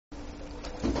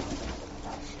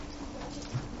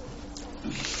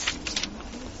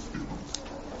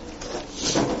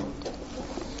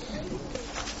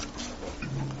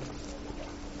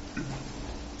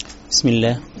بسم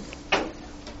الله،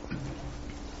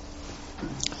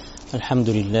 الحمد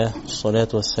لله، والصلاة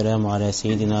والسلام على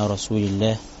سيدنا رسول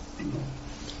الله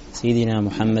سيدنا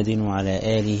محمد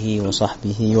وعلى آله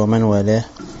وصحبه ومن والاه.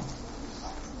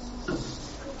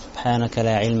 سبحانك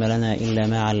لا علم لنا إلا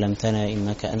ما علمتنا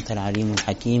إنك أنت العليم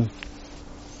الحكيم.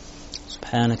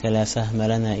 سبحانك لا فهم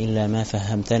لنا إلا ما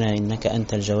فهمتنا إنك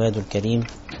أنت الجواد الكريم.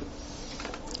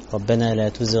 ربنا لا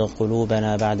تزغ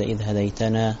قلوبنا بعد إذ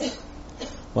هديتنا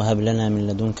وهب لنا من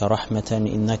لدنك رحمة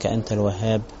إنك أنت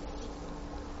الوهاب.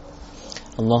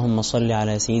 اللهم صل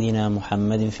على سيدنا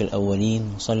محمد في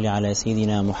الأولين، وصل على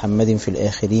سيدنا محمد في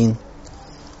الآخرين،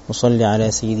 وصل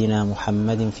على سيدنا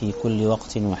محمد في كل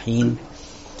وقت وحين،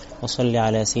 وصل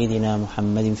على سيدنا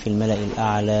محمد في الملأ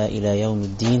الأعلى إلى يوم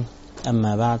الدين.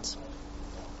 أما بعد،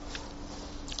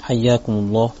 حياكم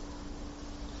الله،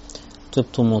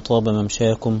 طبتم وطاب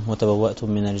ممشاكم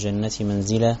وتبوأتم من الجنة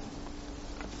منزلا.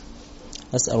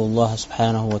 أسأل الله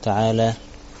سبحانه وتعالى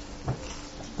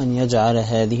أن يجعل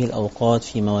هذه الأوقات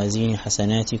في موازين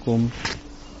حسناتكم،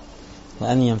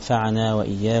 وأن ينفعنا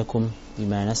وإياكم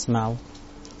بما نسمع،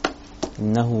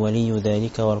 إنه ولي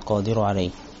ذلك والقادر عليه.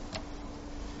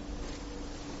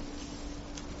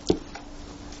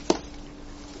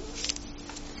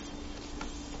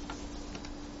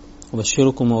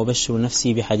 أبشركم وأبشر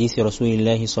نفسي بحديث رسول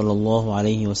الله صلى الله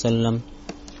عليه وسلم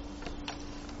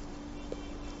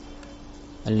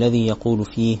الذي يقول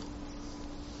فيه: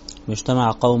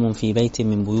 مجتمع قوم في بيت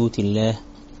من بيوت الله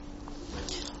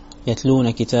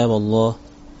يتلون كتاب الله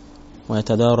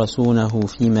ويتدارسونه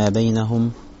فيما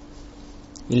بينهم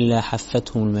إلا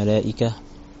حفتهم الملائكة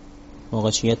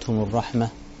وغشيتهم الرحمة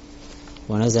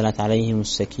ونزلت عليهم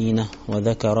السكينة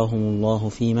وذكرهم الله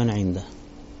في من عنده.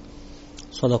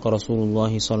 صدق رسول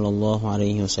الله صلى الله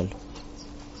عليه وسلم.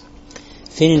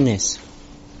 فين الناس؟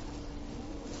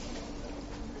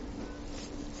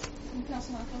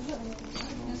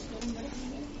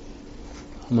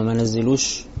 هم ما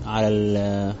نزلوش على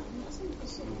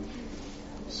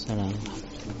السلام.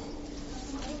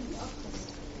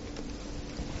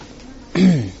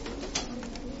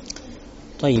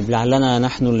 طيب، لعلنا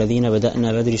نحن الذين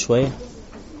بدأنا بدري شوية.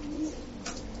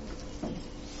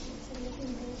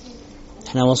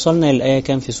 احنا وصلنا للآية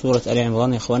كام في سورة آل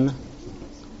عمران يا اخوانا؟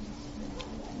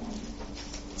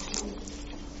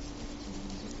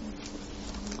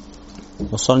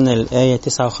 وصلنا للآية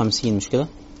 59، مش كده؟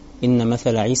 إن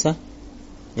مثل عيسى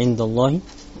عند الله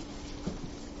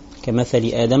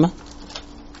كمثل آدم،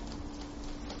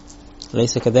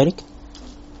 أليس كذلك؟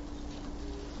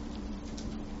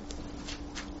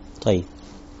 طيب،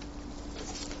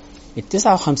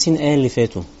 59 آية اللي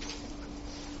فاتوا،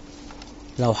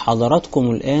 لو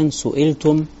حضراتكم الآن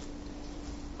سئلتم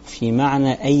في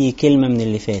معنى أي كلمة من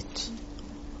اللي فات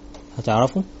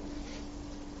هتعرفوا؟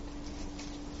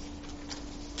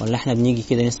 ولا احنا بنيجي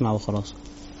كده نسمع وخلاص؟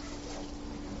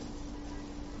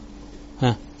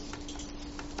 ها،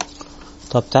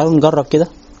 طب تعالوا نجرب كده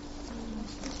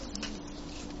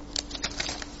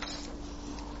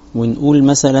ونقول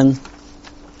مثلا: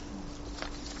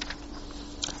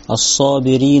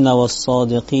 الصابرين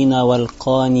والصادقين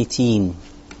والقانتين.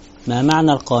 ما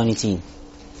معنى القانتين؟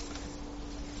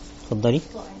 تفضلي.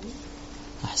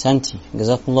 أحسنتي،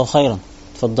 جزاكم الله خيرا.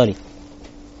 تفضلي.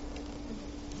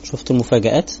 شفت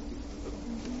المفاجآت؟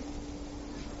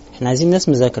 احنا عايزين ناس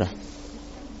مذاكرة.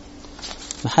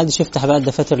 ما حدش يفتح بقى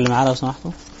الدفاتر اللي معاه لو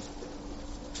سمحتوا.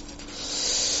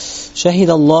 شهد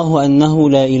الله أنه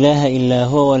لا إله إلا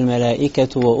هو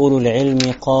والملائكة وأولو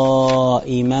العلم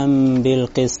قائما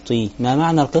بالقسط. ما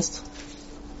معنى القسط؟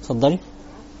 تفضلي.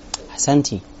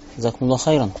 أحسنتي، جزاكم الله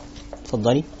خيرا.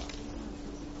 تفضلي.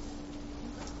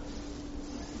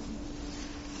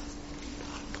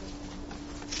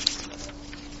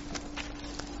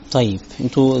 طيب،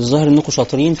 انتوا الظاهر انكم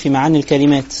شاطرين في معاني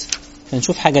الكلمات،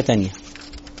 فنشوف حاجة تانية.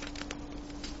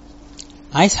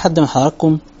 عايز حد من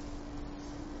حضراتكم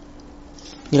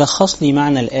يلخص لي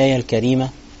معنى الآية الكريمة: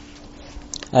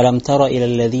 ألم تر إلى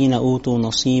الذين أوتوا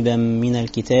نصيبا من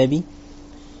الكتاب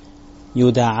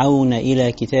يدعون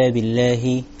إلى كتاب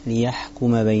الله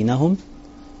ليحكم بينهم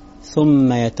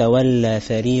ثم يتولى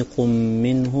فريق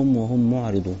منهم وهم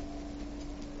معرضون.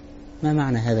 ما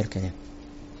معنى هذا الكلام؟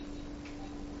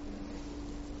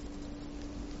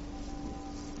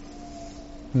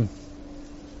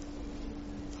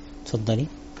 تفضلي.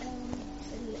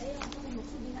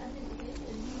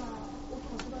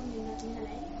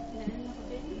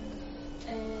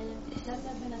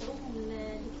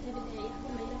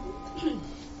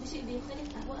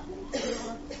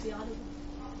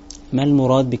 ما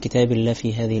المراد بكتاب الله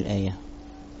في هذه الآية؟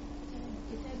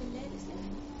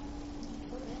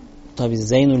 طب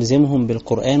ازاي نلزمهم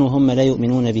بالقرآن وهم لا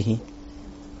يؤمنون به؟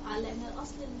 على ان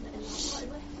الاصل العطاء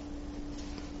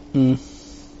الواحد.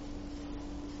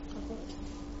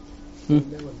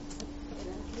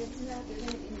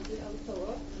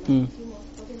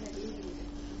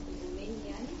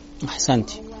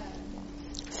 احسنتي.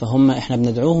 فهم احنا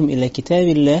بندعوهم الى كتاب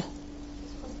الله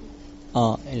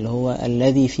اللي هو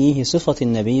الذي فيه صفة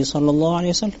النبي صلى الله عليه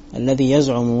وسلم الذي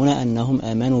يزعمون انهم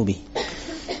امنوا به.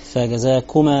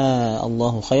 فجزاكما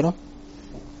الله خيرا.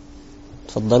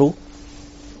 تفضلوا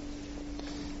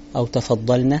او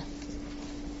تفضلنا.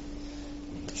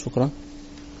 شكرا.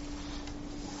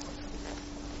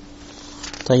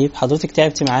 طيب حضرتك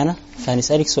تعبتي معانا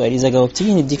فهنسألك سؤال، إذا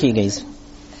جاوبتيه نديكي جايزة،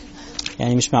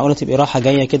 يعني مش معقولة تبقي راحة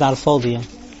جاية كده على الفاضي يعني.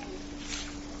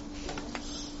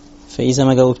 فإذا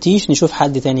ما جاوبتيش نشوف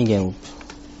حد تاني يجاوب.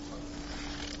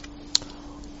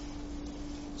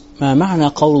 ما معنى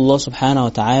قول الله سبحانه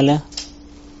وتعالى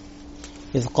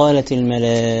إذ قالت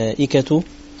الملائكة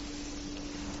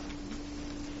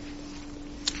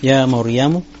يا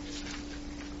مريم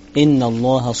إن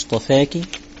الله اصطفاك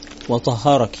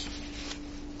وطهرك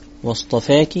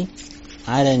واصطفاك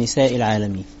على نساء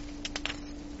العالمين؟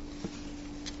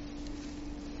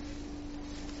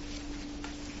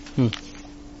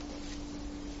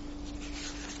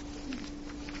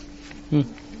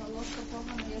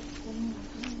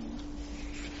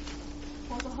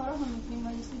 وطهرها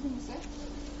مما يصيب النساء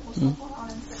واصطفاها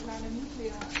على نساء العالمين في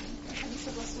حديث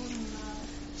الرسول.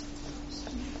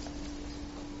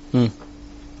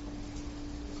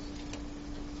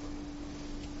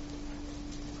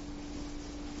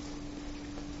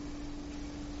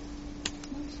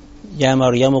 يا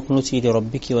مريم اقنتي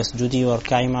لربك واسجدي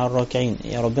واركعي مع الراكعين.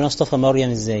 يا ربنا اصطفى مريم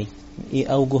ازاي؟ ايه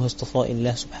اوجه اصطفاء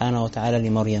الله سبحانه وتعالى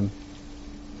لمريم؟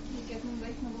 كانت من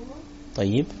بيت نبوة.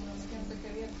 طيب. كان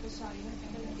زكريا بيخش عليها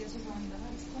كان الجاسوس عندها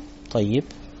رزقا. طيب.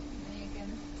 هي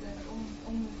كانت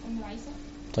ام عيسى.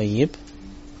 طيب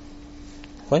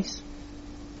كويس.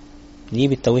 ليه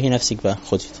بتتوهي نفسك بقى؟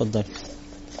 خدي اتفضلي.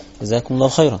 جزاكم الله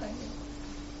خيرا.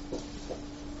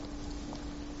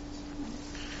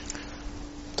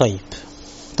 طيب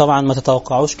طبعا ما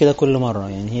تتوقعوش كده كل مرة،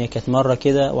 يعني هي كانت مرة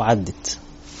كده وعدت،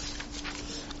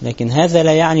 لكن هذا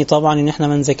لا يعني طبعا ان احنا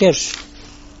ما نذاكرش،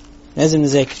 لازم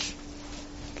نذاكر.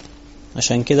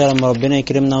 عشان كده لما ربنا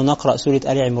يكرمنا ونقرأ سورة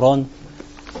آل عمران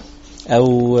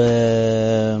او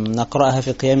نقرأها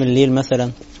في قيام الليل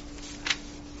مثلا،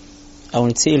 او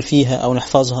نتسئل فيها او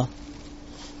نحفظها،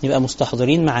 نبقى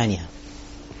مستحضرين معانيها.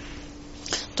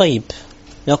 طيب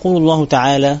يقول الله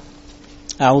تعالى: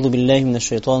 أعوذ بالله من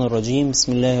الشيطان الرجيم،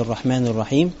 بسم الله الرحمن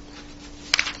الرحيم.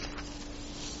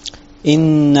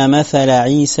 إن مثل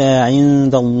عيسى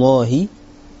عند الله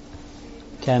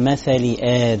كمثل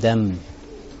آدم.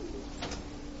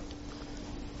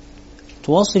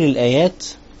 تواصل الآيات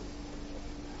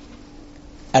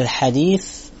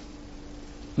الحديث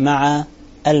مع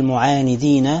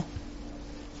المعاندين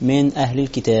من أهل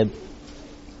الكتاب،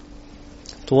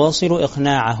 تواصل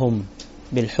إقناعهم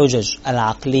بالحجج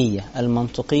العقلية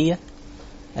المنطقية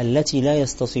التي لا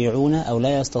يستطيعون أو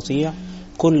لا يستطيع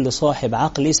كل صاحب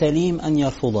عقل سليم أن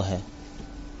يرفضها.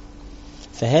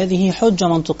 فهذه حجة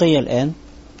منطقية الآن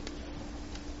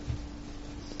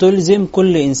تلزم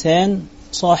كل إنسان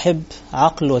صاحب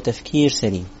عقل وتفكير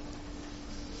سليم.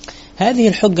 هذه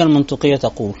الحجة المنطقية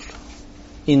تقول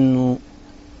إنه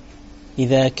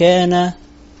إذا كان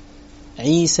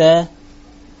عيسى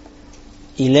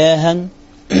إلها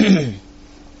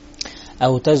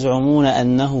أو تزعمون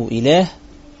أنه إله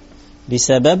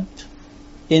بسبب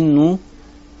أنه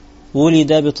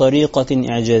ولد بطريقة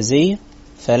إعجازية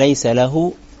فليس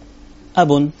له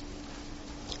أب،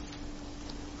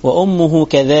 وأمه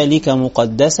كذلك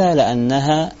مقدسة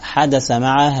لأنها حدث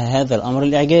معها هذا الأمر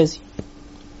الإعجازي.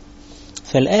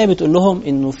 فالآية بتقول لهم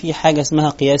إنه في حاجة اسمها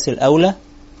قياس الأولى.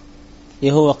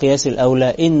 إيه هو قياس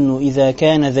الأولى؟ إنه إذا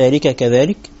كان ذلك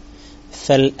كذلك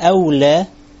فالأولى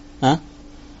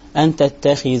أن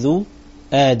تتخذوا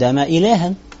آدم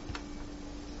إلها،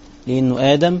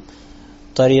 لأنه آدم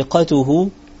طريقته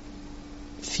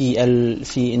في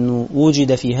إنه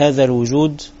وجد في هذا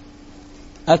الوجود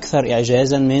أكثر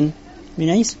إعجازا من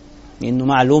عيسى، لأنه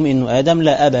معلوم إنه آدم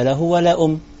لا أب له ولا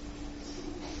أم.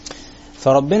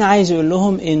 فربنا عايز يقول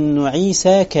لهم إنه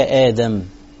عيسى كآدم.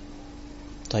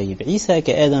 طيب عيسى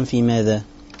كآدم في ماذا؟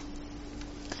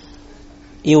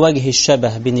 إيه وجه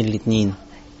الشبه بين الاثنين؟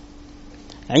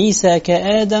 عيسى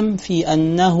كآدم في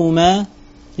أنهما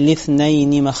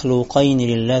الاثنين مخلوقين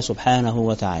لله سبحانه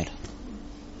وتعالى.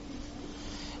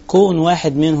 كون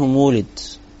واحد منهم ولد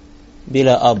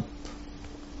بلا أب،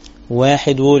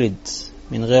 واحد ولد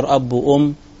من غير أب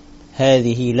وأم،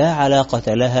 هذه لا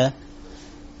علاقة لها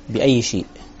بأي شيء.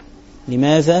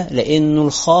 لماذا؟ لأن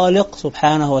الخالق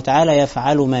سبحانه وتعالى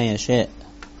يفعل ما يشاء.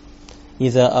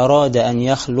 إذا أراد أن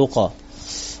يخلق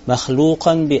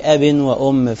مخلوقا بأب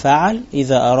وأم فعل،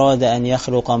 إذا أراد أن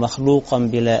يخلق مخلوقا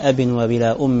بلا أب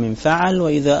وبلا أم فعل،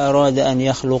 وإذا أراد أن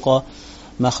يخلق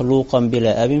مخلوقا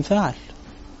بلا أب فعل.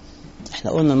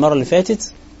 احنا قلنا المرة اللي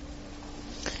فاتت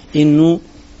إنه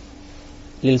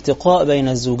الالتقاء بين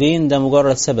الزوجين ده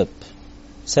مجرد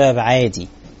سبب عادي.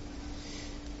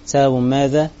 سبب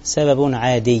ماذا؟ سبب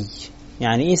عادي.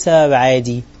 يعني إيه سبب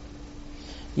عادي؟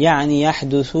 يعني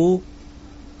يحدث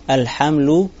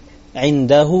الحمل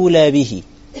عنده لا به.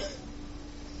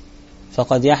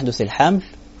 فقد يحدث الحمل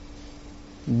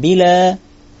بلا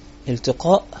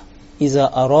التقاء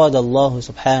إذا أراد الله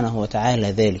سبحانه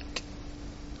وتعالى ذلك.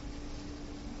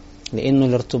 لأنه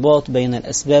الارتباط بين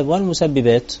الأسباب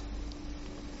والمسببات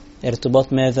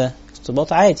ارتباط ماذا؟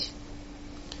 ارتباط عادي.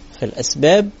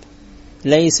 فالأسباب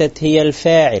ليست هي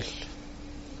الفاعل،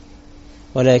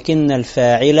 ولكن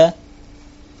الفاعل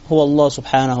هو الله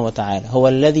سبحانه وتعالى، هو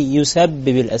الذي يسبب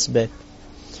الأسباب.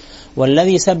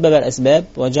 والذي سبب الأسباب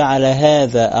وجعل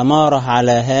هذا أمارة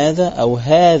على هذا أو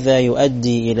هذا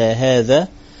يؤدي إلى هذا،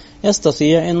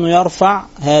 يستطيع أنه يرفع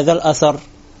هذا الأثر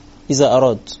إذا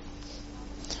أراد،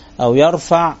 أو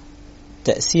يرفع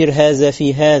تأثير هذا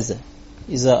في هذا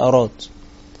إذا أراد.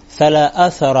 فلا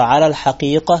أثر على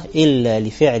الحقيقة إلا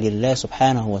لفعل الله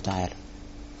سبحانه وتعالى.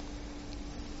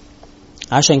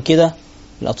 عشان كده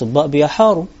الأطباء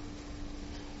بيحاروا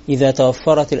إذا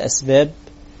توفرت الأسباب،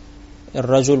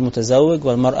 الرجل متزوج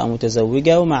والمرأة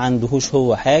متزوجة وما عندهوش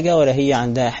هو حاجة ولا هي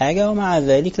عندها حاجة، ومع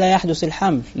ذلك لا يحدث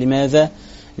الحمل. لماذا؟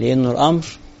 لأن الأمر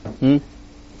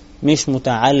مش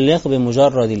متعلق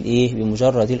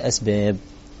بمجرد الأسباب.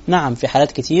 نعم، في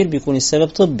حالات كتير بيكون السبب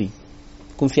طبي،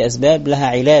 يكون في أسباب لها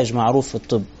علاج معروف في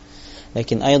الطب،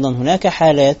 لكن أيضا هناك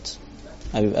حالات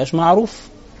ما بيبقاش معروف.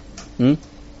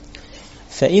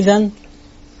 فإذا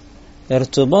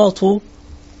ارتباط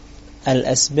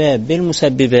الأسباب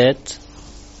بالمسببات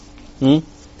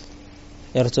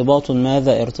ارتباط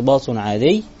ماذا؟ ارتباط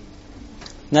عادي.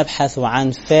 نبحث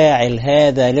عن فاعل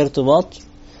هذا الارتباط،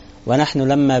 ونحن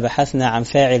لما بحثنا عن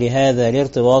فاعل هذا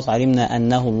الارتباط علمنا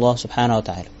أنه الله سبحانه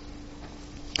وتعالى.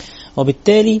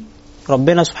 وبالتالي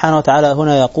ربنا سبحانه وتعالى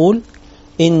هنا يقول: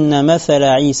 إن مثل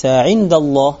عيسى عند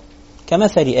الله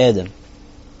كمثل آدم.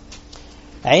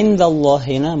 عند الله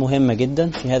هنا مهمة جدا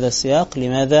في هذا السياق.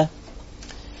 لماذا؟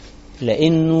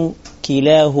 لأنه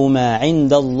كلاهما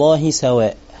عند الله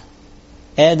سواء.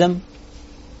 آدم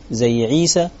زي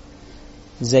عيسى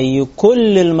زي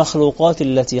كل المخلوقات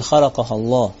التي خلقها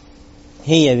الله،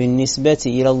 هي بالنسبة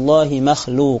إلى الله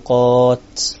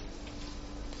مخلوقات.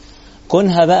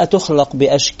 كونها بقى تخلق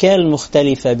بأشكال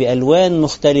مختلفة، بألوان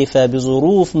مختلفة،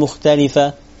 بظروف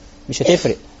مختلفة، مش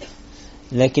هتفرق،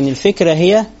 لكن الفكرة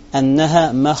هي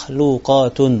أنها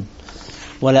مخلوقات.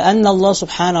 ولأن الله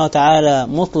سبحانه وتعالى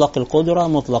مطلق القدرة،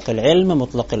 مطلق العلم،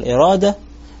 مطلق الإرادة،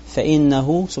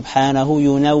 فإنه سبحانه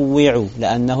ينوع،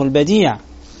 لأنه البديع،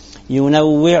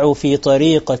 ينوع في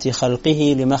طريقة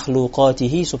خلقه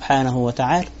لمخلوقاته سبحانه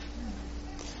وتعالى.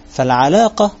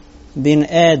 فالعلاقة بين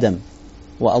آدم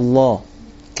والله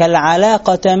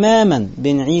كالعلاقة تماما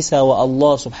بين عيسى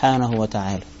والله سبحانه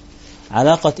وتعالى.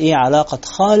 علاقة إيه؟ علاقة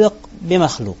خالق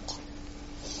بمخلوق.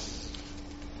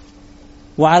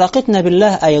 وعلاقتنا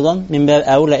بالله أيضا من باب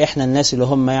أولى، إحنا الناس اللي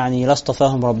هم يعني لا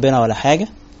اصطفاهم ربنا ولا حاجة،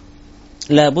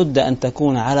 لا بد أن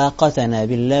تكون علاقتنا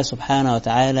بالله سبحانه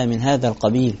وتعالى من هذا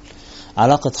القبيل،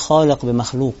 علاقة خالق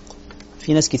بمخلوق.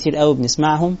 في ناس كتير قوي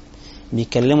بنسمعهم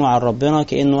بيتكلموا عن ربنا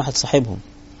كأنه واحد صاحبهم.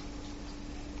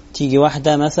 تيجي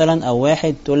واحدة مثلا أو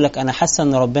واحد تقول لك أنا حاسة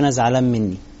أن ربنا زعلان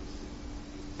مني،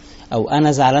 أو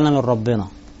أنا زعلانة من ربنا،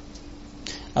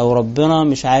 أو ربنا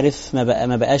مش عارف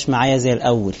ما بقاش معايا زي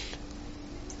الأول.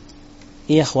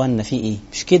 إيه يا أخوانا، في إيه؟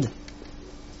 مش كده.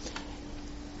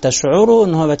 تشعروا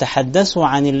أنه بيتحدثوا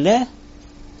عن الله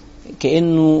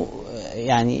كأنه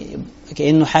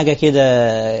كأنه حاجة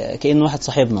كده، كأنه واحد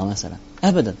صاحبنا مثلا.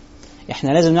 أبدا، إحنا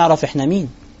لازم نعرف إحنا مين.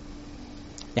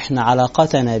 إحنا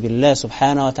علاقتنا بالله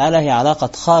سبحانه وتعالى هي علاقة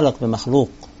خالق بمخلوق.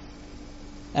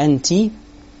 أنت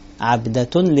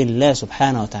عبدة لله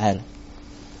سبحانه وتعالى.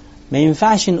 ما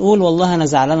ينفعش نقول والله أنا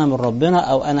زعلانة من ربنا،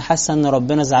 أو أنا حاسة أن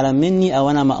ربنا زعلان مني، أو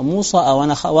أنا مقموصة، أو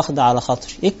أنا واخدة على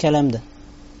خاطري. إيه الكلام ده؟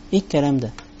 إيه الكلام ده؟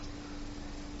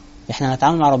 إحنا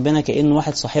نتعامل مع ربنا كأنه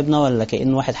واحد صاحبنا، ولا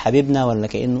كأنه واحد حبيبنا، ولا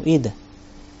كأنه إيه ده؟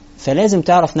 فلازم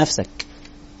تعرف نفسك،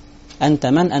 أنت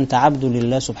من؟ أنت عبد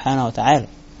لله سبحانه وتعالى.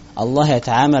 الله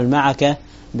يتعامل معك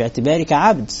باعتبارك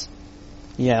عبد،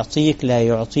 يعطيك لا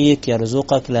يعطيك،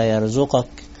 يرزقك لا يرزقك،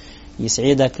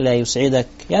 يسعدك لا يسعدك،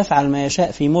 يفعل ما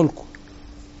يشاء في ملكه.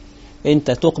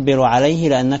 أنت تقبل عليه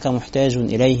لأنك محتاج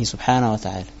إليه سبحانه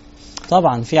وتعالى.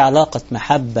 طبعا في علاقة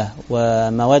محبة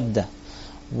ومودة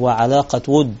وعلاقة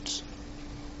ود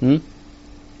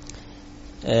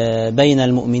بين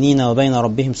المؤمنين وبين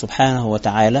ربهم سبحانه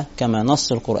وتعالى كما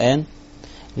نص القرآن،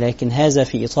 لكن هذا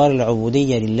في إطار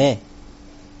العبودية لله،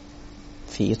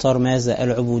 في إطار ماذا؟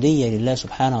 العبودية لله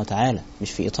سبحانه وتعالى،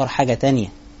 مش في إطار حاجة تانية.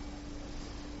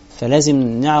 فلازم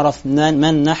نعرف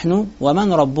من نحن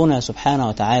ومن ربنا سبحانه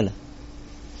وتعالى،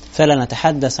 فلا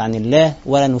نتحدث عن الله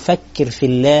ولا نفكر في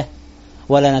الله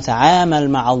ولا نتعامل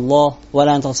مع الله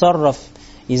ولا نتصرف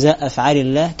إزاء أفعال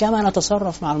الله كما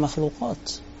نتصرف مع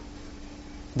المخلوقات.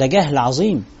 ده جهل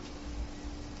عظيم.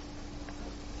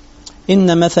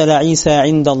 إن مثل عيسى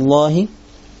عند الله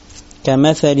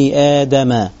كمثل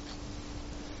آدم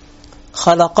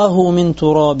خلقه من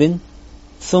تراب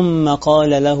ثم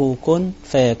قال له كن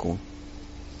فيكون.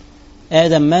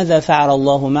 آدم ماذا فعل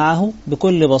الله معه؟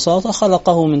 بكل بساطة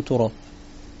خلقه من تراب.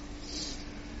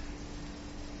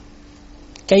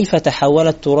 كيف تحول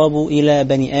التراب إلى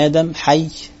بني آدم حي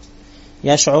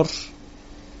يشعر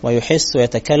ويحس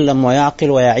ويتكلم ويعقل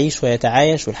ويعيش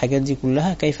ويتعايش والحاجات دي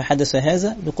كلها؟ كيف حدث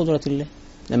هذا؟ بقدرة الله.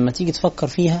 لما تيجي تفكر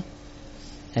فيها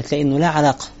هتلاقي إنه لا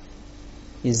علاقة.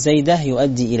 إزاي ده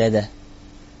يؤدي إلى ده؟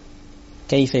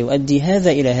 كيف يؤدي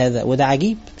هذا إلى هذا؟ وده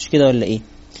عجيب، مش كده ولا إيه؟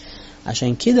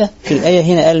 عشان كده في الآية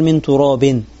هنا قال من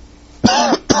تراب.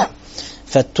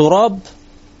 فالتراب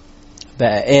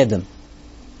بقى آدم،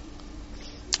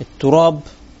 التراب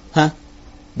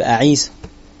بقى عيسى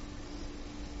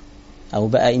أو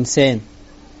بقى إنسان.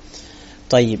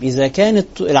 طيب إذا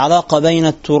كانت العلاقة بين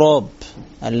التراب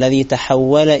الذي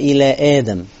تحول إلى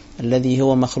آدم الذي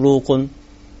هو مخلوق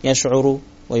يشعر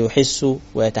ويحس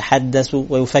ويتحدث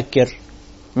ويفكر،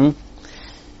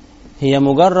 هي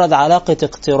مجرد علاقة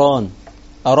اقتران،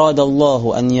 أراد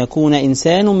الله أن يكون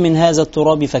إنسان من هذا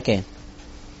التراب فكان.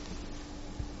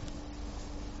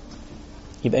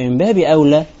 يبقى من باب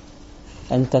أولى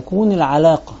أن تكون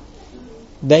العلاقة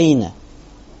بين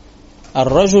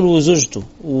الرجل وزوجته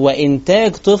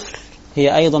وإنتاج طفل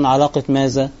هي أيضا علاقة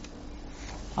ماذا؟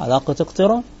 علاقة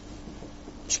اقتران،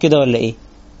 مش كده ولا إيه؟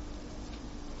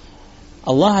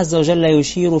 الله عز وجل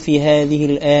يشير في هذه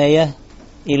الآية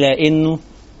إلى أنه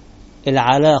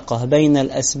العلاقة بين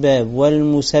الأسباب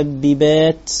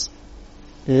والمسببات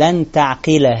لن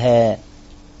تعقلها،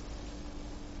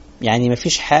 يعني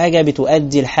مفيش حاجة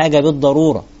بتؤدي الحاجة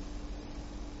بالضرورة.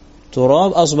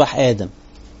 تراب أصبح آدم،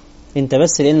 انت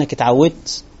بس لأنك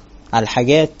اتعودت على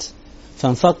الحاجات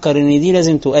فنفكر ان دي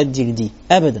لازم تؤدي لدي،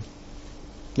 أبدا،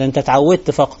 ده انت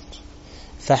اتعودت فقط،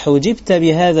 فحجبت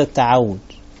بهذا التعود،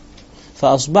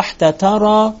 فأصبحت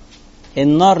ترى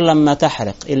النار لما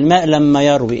تحرق، الماء لما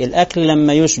يروي، الأكل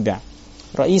لما يشبع،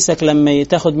 رئيسك لما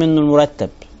تاخد منه المرتب،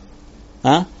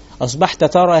 أصبحت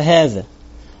ترى هذا،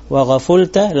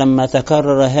 وغفلت لما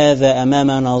تكرر هذا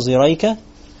أمام ناظريك،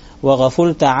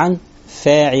 وغفلت عن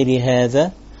فاعل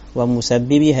هذا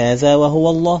ومسبب هذا وهو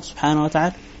الله سبحانه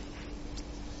وتعالى.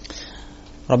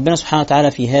 ربنا سبحانه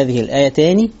وتعالى في هذه الآية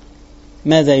تاني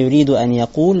ماذا يريد أن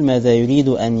يقول، ماذا يريد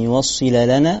أن يوصل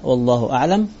لنا والله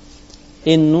أعلم؟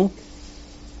 إنه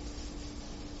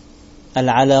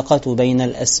العلاقة بين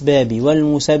الأسباب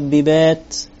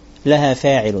والمسببات لها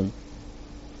فاعل،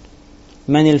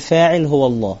 من الفاعل؟ هو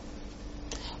الله.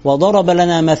 وضرب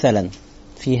لنا مثلا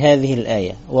في هذه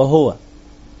الآية وهو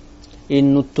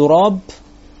إن التراب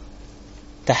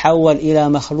تحول إلى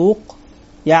مخلوق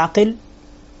يعقل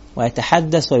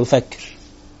ويتحدث ويفكر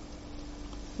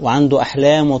وعنده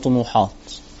أحلام وطموحات،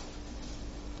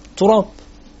 تراب.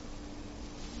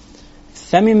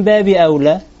 فمن باب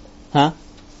أولى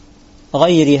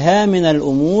غيرها من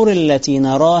الأمور التي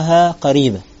نراها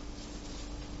قريبة،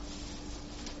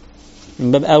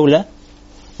 من باب أولى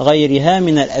غيرها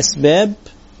من الأسباب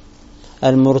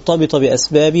المرتبطة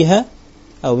بأسبابها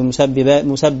أو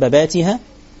بمسبباتها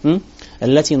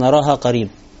التي نراها قريبة،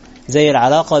 زي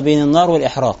العلاقة بين النار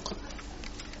والإحراق،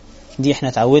 دي احنا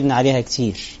تعودنا عليها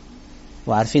كتير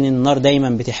وعارفين ان النار دايما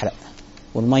بتحرق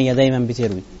والمية دايما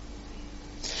بتروي.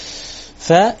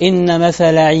 فإن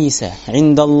مثل عيسى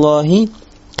عند الله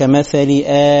كمثل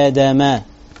آدم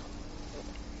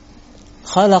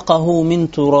خلقه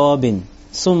من تراب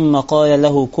ثم قال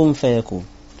له كن فيكون.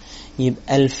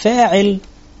 يبقى الفاعل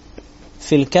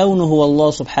في الكون هو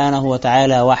الله سبحانه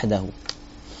وتعالى وحده،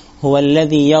 هو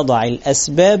الذي يضع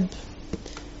الأسباب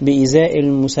بإزاء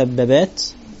المسببات،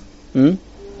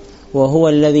 وهو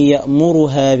الذي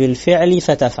يأمرها بالفعل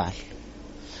فتفعل.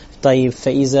 طيب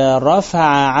فإذا رفع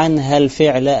عنها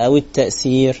الفعل أو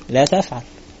التأثير لا تفعل.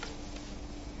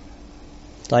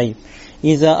 طيب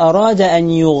إذا أراد أن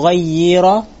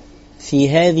يغير في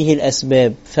هذه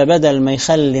الأسباب، فبدل ما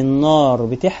يخلي النار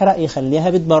بتحرق يخليها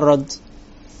بتبرد.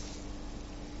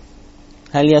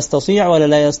 هل يستطيع ولا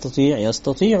لا يستطيع؟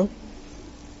 يستطيع.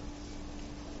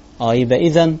 يبقى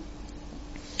إذن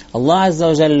الله عز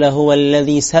وجل هو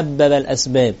الذي سبب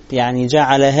الأسباب، يعني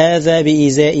جعل هذا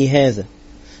بإزاء هذا،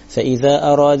 فإذا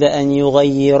أراد أن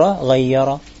يغير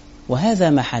غير، وهذا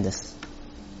ما حدث،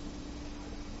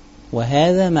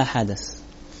 وهذا ما حدث.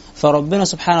 فربنا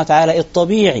سبحانه وتعالى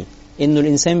الطبيعي إنه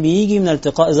الإنسان بيجي من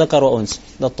التقاء ذكر وأنثى،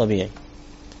 ده الطبيعي،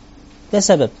 ده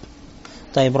سبب.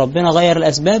 طيب ربنا غير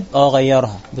الأسباب؟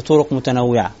 غيرها بطرق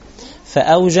متنوعة،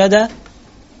 فأوجد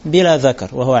بلا ذكر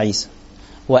وهو عيسى،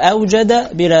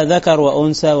 وأوجد بلا ذكر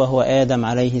وأنثى وهو آدم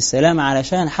عليه السلام،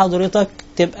 علشان حضرتك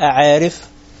تبقى عارف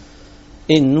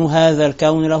إنه هذا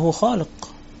الكون له خالق،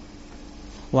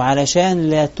 وعلشان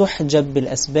لا تحجب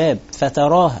بالأسباب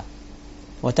فتراها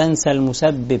وتنسى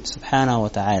المسبب سبحانه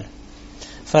وتعالى.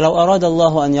 فلو أراد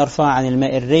الله أن يرفع عن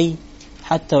الماء الري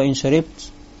حتى وإن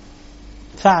شربت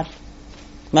فعل،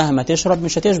 مهما تشرب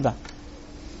مش هتشبع،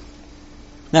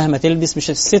 مهما تلبس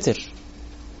مش هتستتر،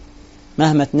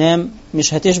 مهما تنام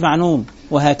مش هتشبع نوم،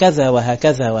 وهكذا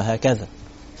وهكذا وهكذا.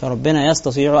 فربنا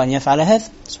يستطيع أن يفعل هذا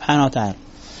سبحانه وتعالى،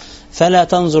 فلا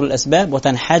تنظر الأسباب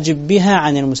وتنحجب بها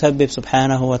عن المسبب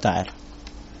سبحانه وتعالى.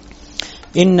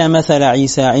 إن مثل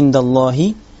عيسى عند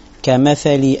الله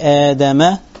كمثل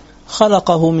آدم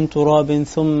خلقه من تراب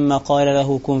ثم قال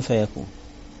له كن فيكون.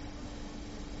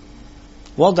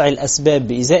 وضع الأسباب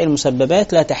بإزاء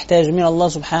المسببات لا تحتاج من الله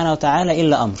سبحانه وتعالى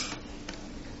إلا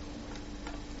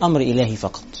أمر إلهي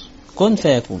فقط، كن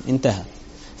فيكون، انتهى.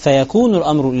 فيكون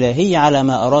الأمر الإلهي على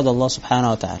ما أراد الله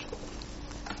سبحانه وتعالى.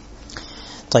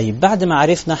 طيب بعد ما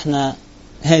عرفنا احنا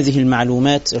هذه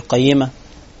المعلومات القيمة،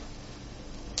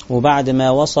 وبعد ما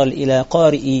وصل إلى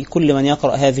قارئ كل من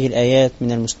يقرأ هذه الآيات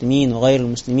من المسلمين وغير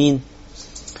المسلمين،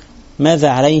 ماذا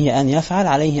عليه أن يفعل؟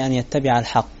 عليه أن يتبع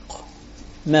الحق.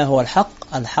 ما هو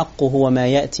الحق؟ الحق هو ما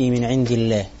يأتي من عند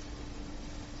الله،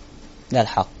 ده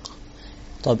الحق.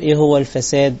 طب إيه هو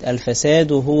الفساد؟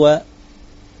 الفساد هو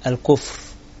الكفر،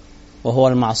 وهو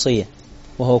المعصية،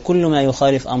 وهو كل ما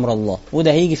يخالف أمر الله،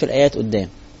 وده هيجي في الآيات قدام.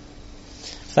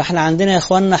 فإحنا عندنا يا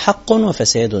إخواننا حق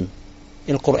وفساد.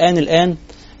 القرآن الآن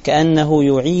كأنه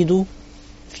يعيد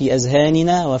في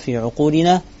أذهاننا وفي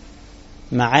عقولنا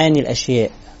معاني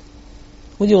الأشياء،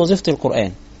 ودي وظيفة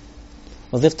القرآن.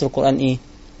 وظيفة القرآن إيه؟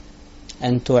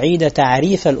 أن تعيد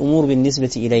تعريف الأمور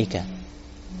بالنسبة إليك.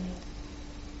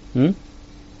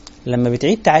 لما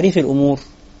بتعيد تعريف الأمور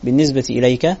بالنسبة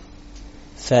إليك،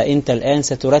 فأنت الآن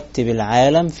سترتب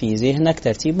العالم في ذهنك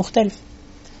ترتيب مختلف،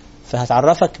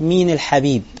 فهتعرفك مين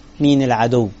الحبيب مين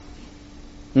العدو،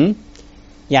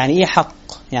 يعني إيه حق،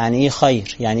 يعني إيه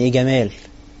خير، يعني إيه جمال.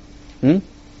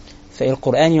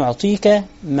 فالقرآن يعطيك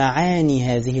معاني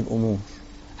هذه الأمور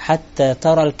حتى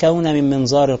ترى الكون من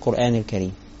منظار القرآن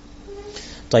الكريم.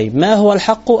 طيب ما هو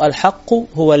الحق؟ الحق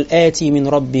هو الآتي من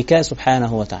ربك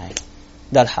سبحانه وتعالى،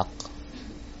 ده الحق.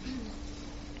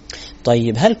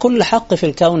 طيب هل كل حق في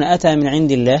الكون أتى من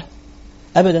عند الله؟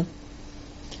 أبدا.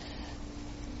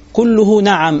 كله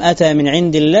نعم أتى من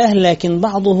عند الله، لكن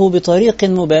بعضه بطريق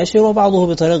مباشر وبعضه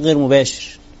بطريق غير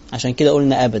مباشر، عشان كده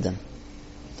قلنا أبدا.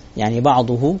 يعني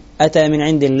بعضه أتى من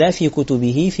عند الله في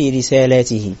كتبه في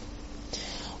رسالاته،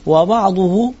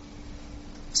 وبعضه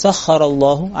سخر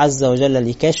الله عز وجل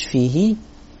لكشفه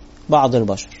بعض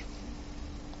البشر،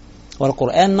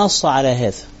 والقرآن نص على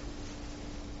هذا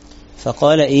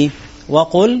فقال إيه؟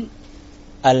 وقل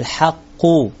الحق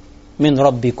من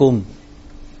ربكم.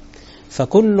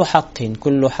 فكل حق،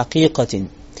 كل حقيقة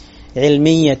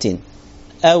علمية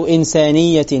أو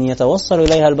إنسانية يتوصل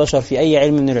إليها البشر في أي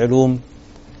علم من العلوم،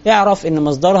 يعرف أن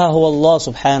مصدرها هو الله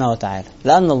سبحانه وتعالى،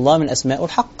 لأن الله من أسماء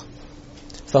الحق،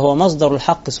 فهو مصدر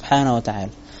الحق سبحانه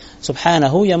وتعالى.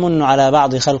 سبحانه يمن على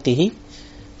بعض خلقه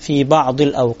في بعض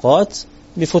الأوقات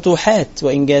بفتوحات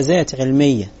وإنجازات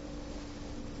علمية،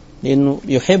 لأنه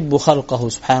يحب خلقه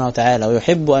سبحانه وتعالى،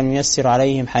 ويحب أن ييسر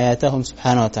عليهم حياتهم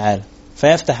سبحانه وتعالى،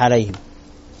 فيفتح عليهم.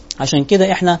 عشان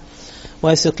كده إحنا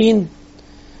واثقين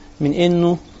من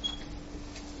أنه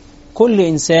كل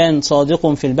إنسان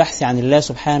صادق في البحث عن الله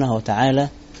سبحانه وتعالى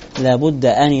لابد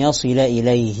أن يصل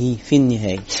إليه في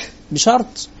النهاية،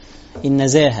 بشرط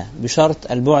النزاهة،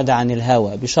 بشرط البعد عن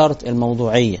الهوى، بشرط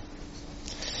الموضوعية.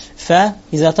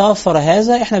 فإذا توفر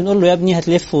هذا إحنا بنقول له يا ابني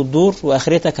هتلف وتدور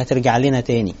وآخرتك هترجع لنا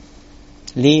تاني.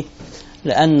 ليه؟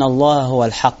 لأن الله هو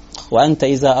الحق، وأنت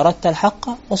إذا أردت الحق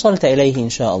وصلت إليه إن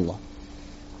شاء الله.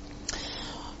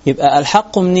 يبقى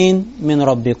الحق منين؟ من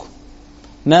ربكم.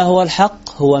 ما هو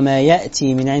الحق؟ هو ما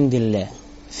يأتي من عند الله،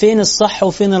 فين الصح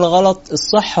وفين الغلط؟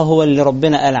 الصح هو اللي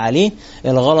ربنا قال عليه،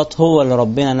 الغلط هو اللي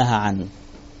ربنا نهى عنه.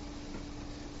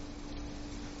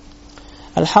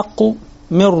 الحق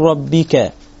من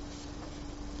ربك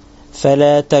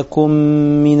فلا تكن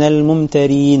من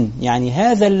الممترين، يعني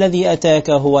هذا الذي أتاك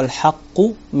هو الحق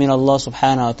من الله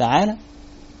سبحانه وتعالى،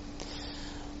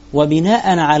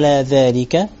 وبناء على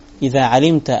ذلك إذا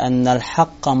علمت أن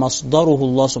الحق مصدره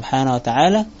الله سبحانه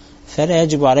وتعالى فلا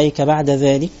يجب عليك بعد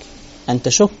ذلك أن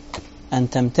تشك، أن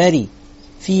تمتري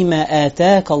فيما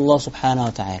آتاك الله سبحانه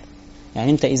وتعالى.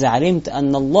 يعني أنت إذا علمت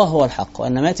أن الله هو الحق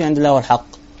وأن ما يأتي عند الله هو الحق،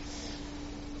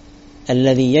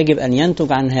 الذي يجب أن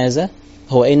ينتج عن هذا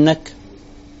هو إنك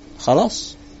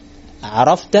خلاص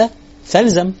عرفت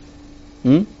فالزم.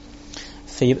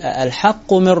 فيبقى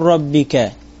الحق من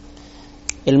ربك،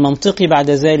 المنطقي بعد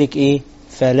ذلك إيه؟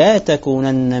 فلا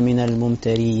تكونن من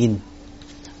الممترين.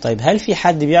 طيب هل في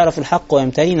حد بيعرف الحق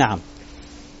ويمتري؟ نعم،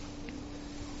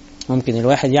 ممكن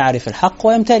الواحد يعرف الحق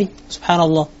ويمتري، سبحان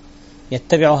الله،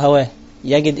 يتبع هواه،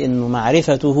 يجد أنه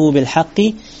معرفته بالحق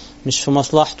مش في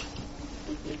مصلحته،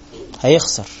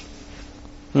 هيخسر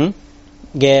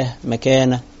جاه،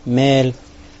 مكانة، مال،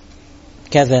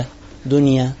 كذا،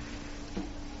 دنيا،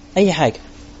 أي حاجة.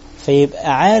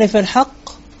 فيبقى عارف الحق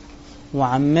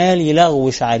وعمال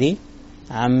يلغوش عليه،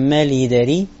 عمال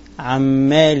يداريه،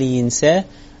 عمال ينساه،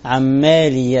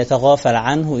 عمال يتغافل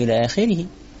عنه إلى آخره.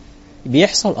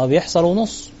 بيحصل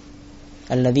ونص.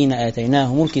 الذين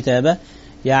آتيناهم الكتاب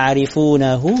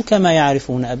يعرفونه كما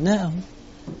يعرفون أبناءهم.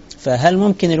 فهل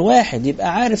ممكن الواحد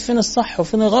يبقى عارف فين الصح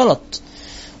وفين الغلط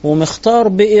ومختار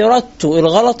بإرادته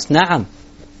الغلط؟ نعم.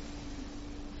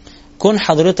 كون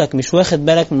حضرتك مش واخد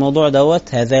بالك من الموضوع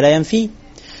دوت هذا لا ينفي.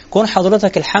 كون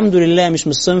حضرتك الحمد لله مش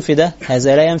من الصنف ده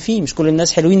هذا لا ينفي. مش كل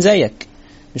الناس حلوين زيك،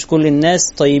 مش كل الناس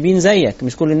طيبين زيك،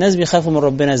 مش كل الناس بيخافوا من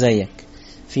ربنا زيك.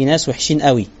 في ناس وحشين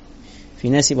قوي، في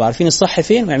ناس يبقوا عارفين الصح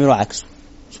فين ويعملوا عكسه،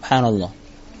 سبحان الله.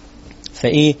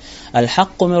 فإيه؟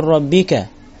 الحق من ربك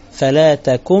فلا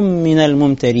تكن من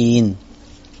الممترين.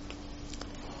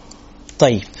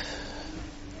 طيب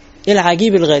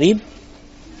العجيب الغريب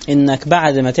إنك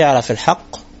بعد ما تعرف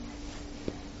الحق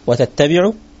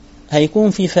وتتبعه هيكون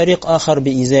في فريق آخر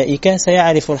بإزائك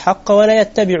سيعرف الحق ولا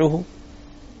يتبعه.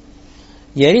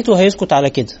 يا ريته هيسكت على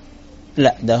كده،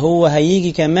 لا، ده هو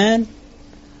هيجي كمان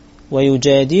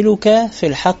ويجادلك في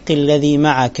الحق الذي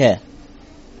معك،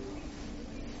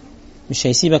 مش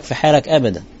هيسيبك في حالك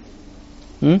أبدا.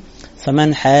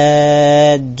 فمن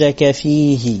حاجك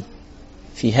فيه،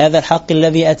 في هذا الحق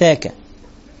الذي أتاك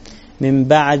من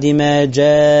بعد ما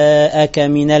جاءك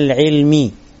من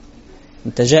العلم،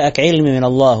 انت جاءك علم من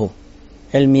الله،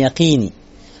 علم يقيني،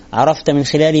 عرفت من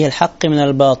خلاله الحق من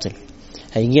الباطل،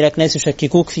 هيجي لك ناس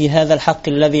يشككوك في هذا الحق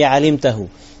الذي علمته،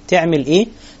 تعمل ايه؟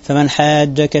 فمن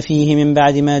حاجك فيه من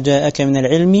بعد ما جاءك من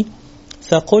العلم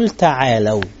فقل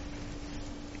تعالوا.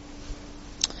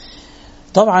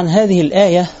 طبعا هذه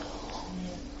الآية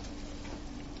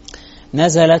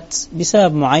نزلت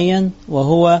بسبب معين،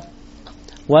 وهو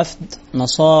وفد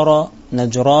نصارى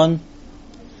نجران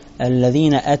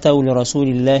الذين أتوا لرسول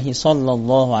الله صلى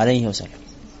الله عليه وسلم.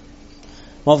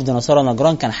 وفد نصارى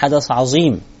نجران كان حدث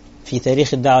عظيم في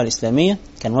تاريخ الدعوة الإسلامية،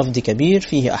 كان وفد كبير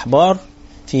فيه أحبار،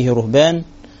 فيه رهبان،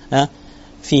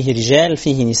 فيه رجال،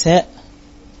 فيه نساء،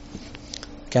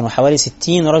 كانوا حوالي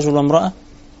 60 رجل وامرأة.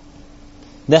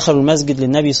 دخلوا المسجد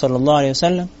للنبي صلى الله عليه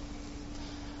وسلم،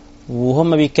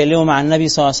 وهم بيتكلموا مع النبي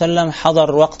صلى الله عليه وسلم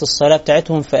حضر وقت الصلاة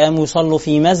بتاعتهم فقاموا يصلوا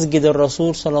في مسجد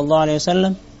الرسول صلى الله عليه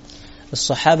وسلم.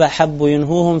 الصحابة حبوا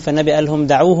ينهوهم فالنبي قال لهم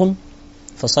دعوهم،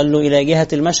 فصلوا إلى جهة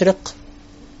المشرق،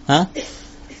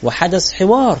 وحدث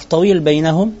حوار طويل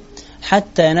بينهم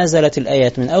حتى نزلت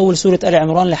الآيات من أول سورة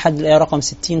العمران لحد الآية رقم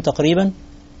 60 تقريبا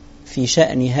في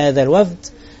شأن هذا الوفد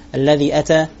الذي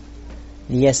أتى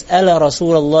ليسأل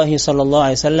رسول الله صلى الله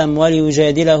عليه وسلم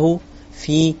وليجادله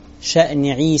في شأن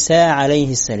عيسى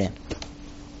عليه السلام.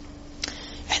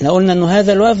 احنا قلنا أنه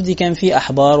هذا الوفد كان فيه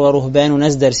أحبار ورهبان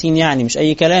وناس دارسين، يعني مش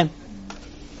أي كلام.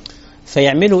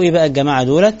 فيعملوا إيه بقى الجماعة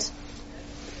دولت؟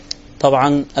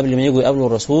 طبعا قبل ما يجوا يقابلوا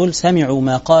الرسول سمعوا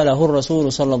ما قاله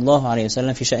الرسول صلى الله عليه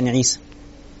وسلم في شأن عيسى،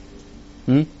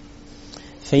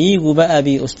 فييجوا بقى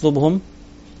بأسلوبهم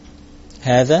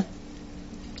هذا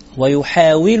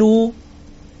ويحاولوا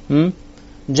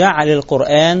جعل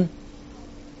القرآن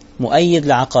مؤيد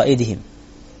لعقائدهم.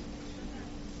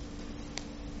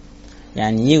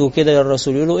 يعني يجوا كده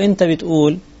للرسول يقولوا انت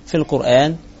بتقول في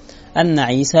القرآن أن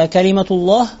عيسى كلمة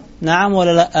الله، نعم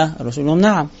ولا لا؟ الرسول لهم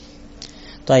نعم.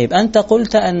 طيب أنت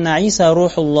قلت أن عيسى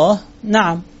روح الله،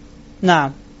 نعم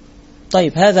نعم.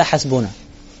 طيب هذا حسبنا،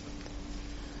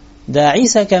 ده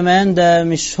عيسى كمان ده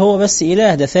مش هو بس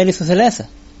إله، ده ثالث ثلاثة،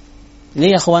 ليه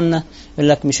يا أخوانا؟ يقول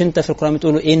لك مش أنت في القرآن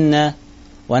بتقولوا إنا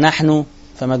ونحن،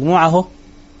 فمجموعة.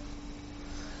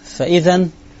 فإذا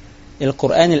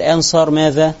القرآن الآن صار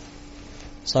ماذا؟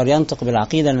 صار ينطق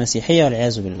بالعقيدة المسيحية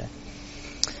والعياذ بالله.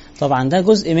 طبعا ده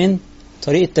جزء من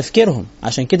طريقة تفكيرهم.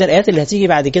 عشان كده الآيات اللي هتيجي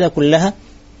بعد كده كلها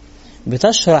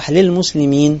بتشرح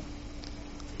للمسلمين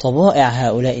طبائع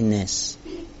هؤلاء الناس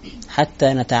حتى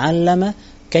نتعلم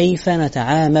كيف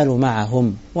نتعامل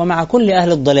معهم ومع كل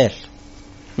أهل الضلال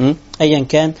أيا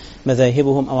كان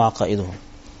مذاهبهم أو عقائدهم.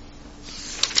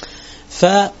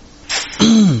 فالله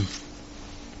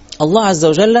عز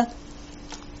وجل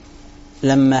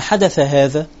لما حدث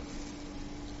هذا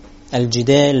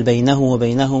الجدال بينه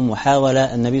وبينهم وحاول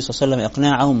النبي صلى الله عليه وسلم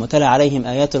إقناعهم وتلا عليهم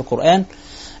آيات القرآن،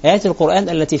 آيات القرآن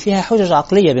التي فيها حجج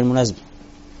عقلية بالمناسبة.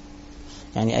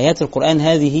 يعني آيات القرآن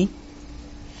هذه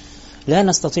لا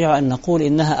نستطيع أن نقول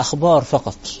إنها أخبار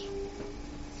فقط،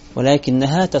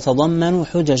 ولكنها تتضمن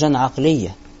حججا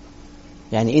عقلية.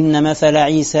 يعني إن مثل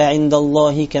عيسى عند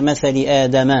الله كمثل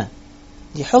آدم،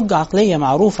 دي حجة عقلية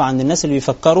معروفة عند الناس اللي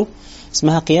بيفكروا،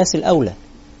 اسمها قياس الأولى.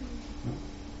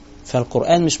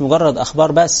 فالقرآن مش مجرد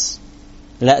أخبار بس،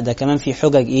 لا ده كمان في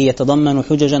حجج يتضمن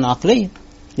حججا عقلية.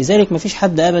 لذلك ما فيش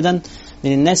حد أبدا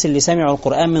من الناس اللي سمعوا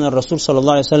القرآن من الرسول صلى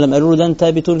الله عليه وسلم قالوا له ده أنت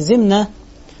بتلزمنا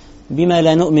بما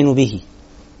لا نؤمن به.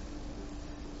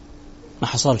 ما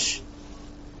حصلش.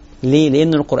 ليه؟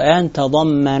 لأن القرآن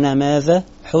تضمن ماذا؟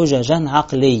 حججا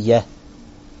عقلية.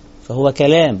 فهو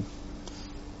كلام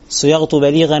صياغته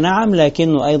بليغة نعم،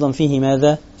 لكنه أيضا فيه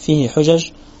ماذا؟ فيه حجج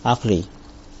عقلية.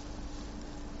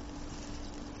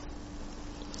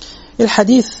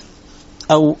 الحديث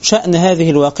أو شأن هذه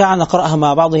الواقعة نقرأها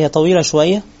مع بعض، هي طويلة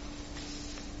شوية.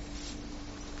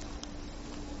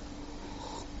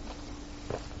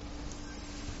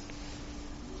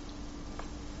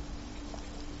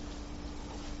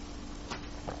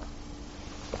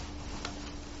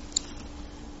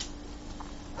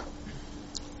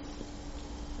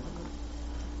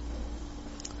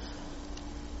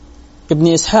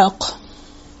 ابن إسحاق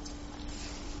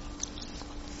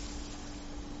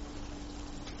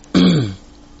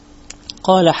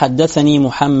قال حدثني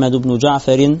محمد بن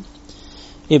جعفر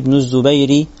ابن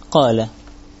الزبير قال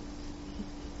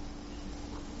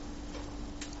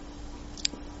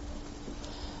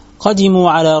قدموا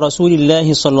على رسول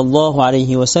الله صلى الله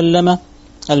عليه وسلم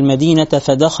المدينة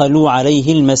فدخلوا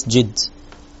عليه المسجد.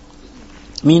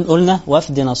 مين قلنا؟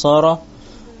 وفد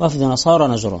نصارى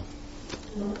نجران.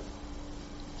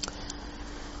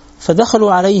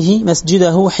 فدخلوا عليه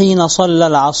مسجده حين صلى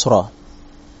العصر.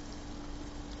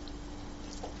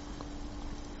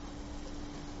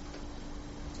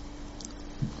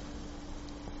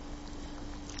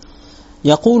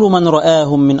 يقول من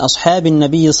رآهم من أصحاب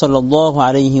النبي صلى الله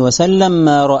عليه وسلم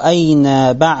ما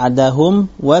رأينا بعدهم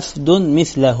وفد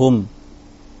مثلهم.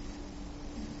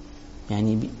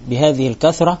 يعني بهذه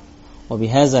الكثرة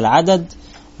وبهذا العدد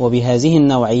وبهذه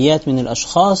النوعيات من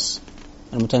الأشخاص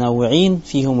المتنوعين،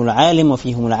 فيهم العالم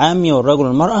وفيهم العامي والرجل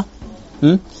والمرأة.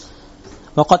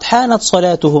 وقد حانت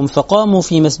صلاتهم فقاموا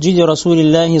في مسجد رسول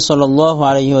الله صلى الله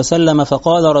عليه وسلم،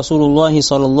 فقال رسول الله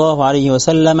صلى الله عليه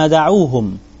وسلم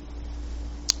دعوهم،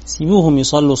 سيبوهم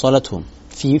يصلوا صلاتهم.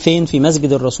 فين؟ في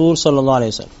مسجد الرسول صلى الله عليه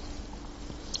وسلم.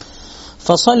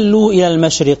 فصلوا إلى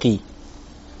المشرق.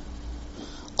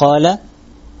 قال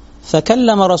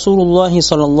فكلم رسول الله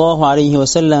صلى الله عليه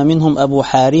وسلم منهم أبو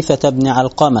حارثة بن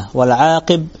علقمة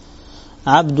والعاقب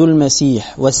عبد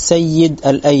المسيح والسيد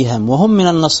الأيهم، وهم من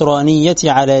النصرانية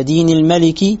على دين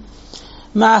الملك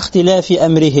مع اختلاف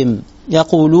أمرهم،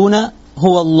 يقولون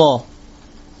هو الله.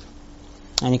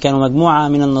 يعني كانوا مجموعة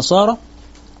من النصارى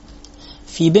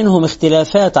في بينهم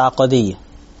اختلافات عقدية،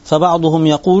 فبعضهم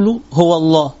يقول هو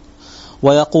الله،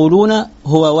 ويقولون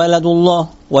هو ولد الله،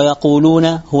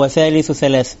 ويقولون هو ثالث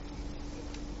ثلاثة.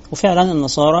 وفعلا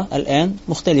النصارى الآن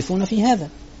مختلفون في هذا،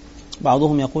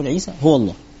 بعضهم يقول عيسى هو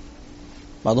الله،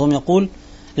 بعضهم يقول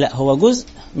لا هو جزء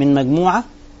من مجموعة،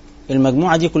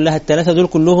 المجموعة دي كلها الثلاثة دول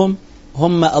كلهم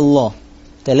هم الله،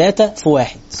 ثلاثة في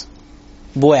واحد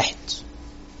بواحد.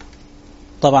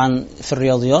 طبعا في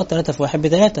الرياضيات 3 في 1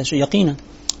 ب3 يقينا،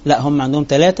 لا هم عندهم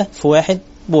 3 في 1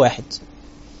 ب1.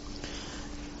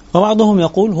 وبعضهم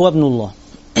يقول هو ابن الله.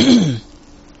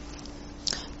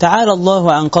 تعالى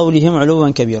الله عن قولهم علوا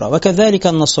كبيرا. وكذلك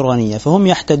النصرانية، فهم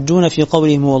يحتجون في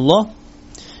قولهم هو الله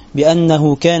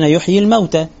بأنه كان يحيي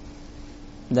الموتى.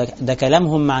 ده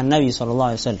كلامهم مع النبي صلى الله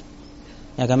عليه وسلم.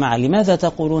 يا جماعة لماذا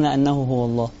تقولون أنه هو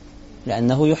الله؟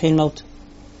 لأنه يحيي الموتى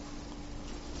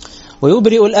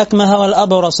ويبرئ الأكمه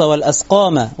والأبرص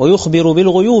والأسقام ويخبر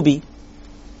بالغيوب.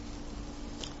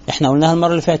 احنا قلناها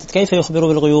المرة اللي فاتت، كيف يخبر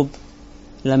بالغيوب؟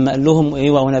 لما قال لهم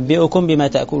إيه وأنبئكم بما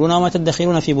تأكلون وما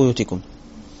تدخرون في بيوتكم.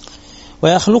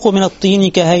 ويخلق من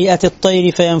الطين كهيئة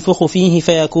الطير فينفخ فيه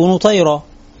فيكون طيرا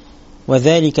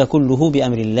وذلك كله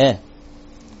بأمر الله.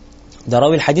 ده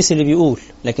راوي الحديث اللي بيقول،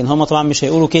 لكن هم طبعا مش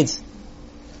هيقولوا كده،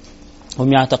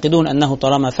 هم يعتقدون أنه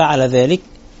طالما فعل ذلك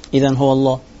إذن هو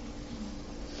الله.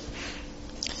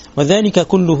 وذلك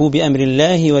كله بأمر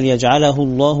الله وليجعله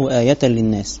الله آية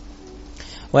للناس.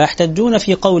 ويحتجون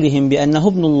في قولهم بأنه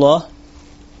ابن الله.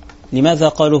 لماذا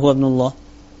قالوا هو ابن الله؟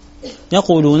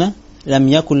 يقولون لم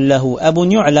يكن له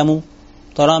أب يعلم،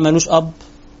 ترى ملوش أب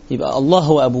يبقى الله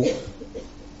هو أبوه،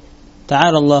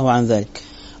 تعالى الله عن ذلك.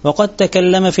 وقد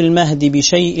تكلم في المهد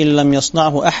بشيء لم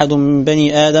يصنعه أحد من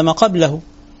بني آدم قبله.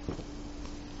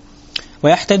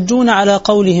 ويحتجون على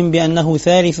قولهم بأنه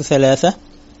ثالث ثلاثة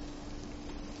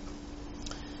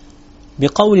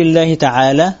بقول الله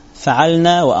تعالى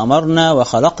فعلنا وأمرنا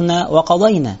وخلقنا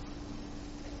وقضينا،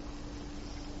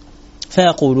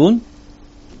 فيقولون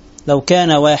لو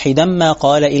كان واحدا ما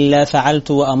قال إلا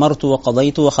فعلت وأمرت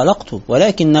وقضيت وخلقت،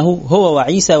 ولكنه هو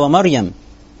وعيسى ومريم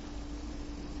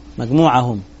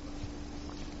مجموعهم.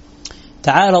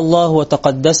 تعالى الله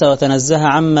وتقدس وتنزه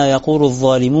عما يقول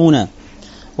الظالمون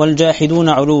والجاحدون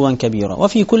علوا كبيرا.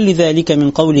 وفي كل ذلك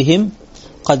من قولهم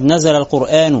قد نزل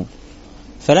القرآن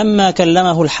فلما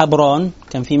كلمه الحبران،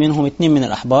 كان في منهم 2 من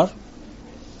الأحبار،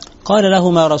 قال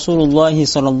لهما رسول الله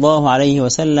صلى الله عليه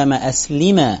وسلم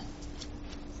أسلما.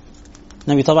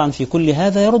 النبي طبعا في كل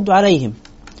هذا يرد عليهم،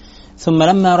 ثم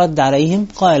لما رد عليهم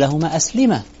قال لهما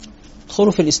أسلما،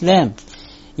 ادخلوا في الإسلام،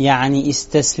 يعني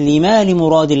استسلما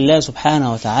لمراد الله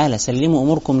سبحانه وتعالى، سلموا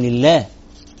أموركم لله،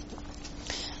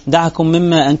 دعكم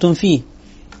مما أنتم فيه.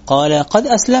 قال قد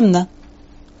أسلمنا،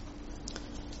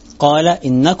 قال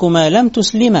إنكما لم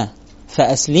تسلما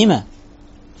فأسلما،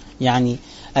 يعني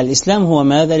الإسلام هو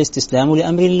ماذا؟ الاستسلام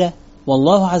لأمر الله.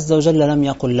 والله عز وجل لم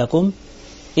يقل لكم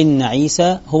إن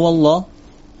عيسى هو الله،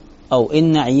 أو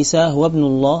إن عيسى هو ابن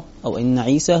الله، أو إن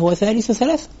عيسى هو ثالث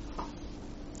ثلاثة.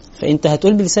 فأنت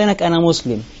هتقول بلسانك أنا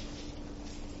مسلم،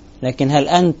 لكن هل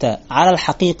أنت على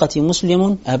الحقيقة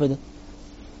مسلم؟ أبدا.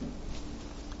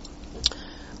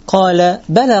 قال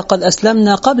بلى قد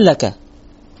أسلمنا قبلك.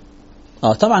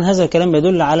 طبعا هذا الكلام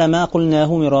يدل على ما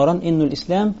قلناه مرارا، إن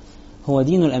الإسلام هو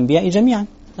دين الأنبياء جميعا،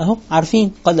 أهو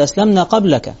عارفين قد أسلمنا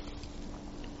قبلك.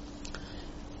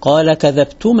 قال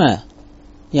كذبتما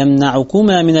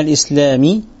يمنعكما من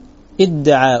الإسلام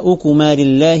ادعاؤكما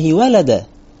لله ولدا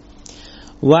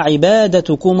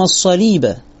وعبادتكما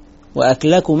الصليب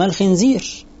وأكلكما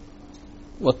الخنزير،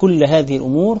 وكل هذه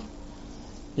الأمور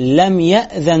لم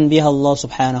يأذن بها الله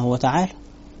سبحانه وتعالى.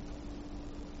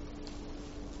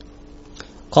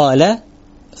 قال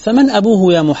فمن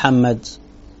أبوه يا محمد؟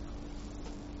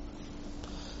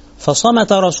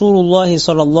 فصمت رسول الله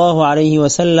صلى الله عليه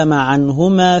وسلم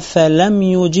عنهما فلم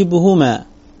يجبهما،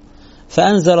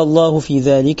 فأنزل الله في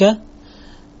ذلك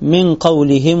من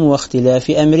قولهم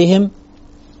واختلاف أمرهم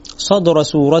صدر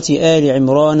سورة آل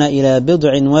عمران إلى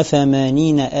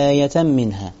 87 آية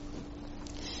منها.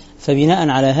 فبناء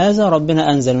على هذا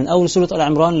ربنا أنزل من أول سورة آل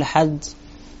عمران لحد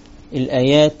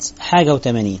الآيات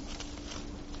 81.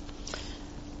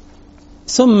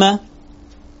 ثم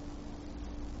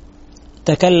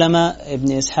تكلم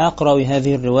ابن إسحاق راوي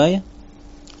هذه الرواية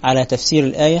على تفسير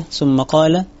الآية، ثم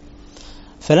قال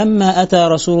فلما أتى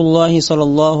رسول الله صلى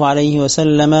الله عليه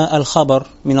وسلم الخبر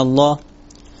من الله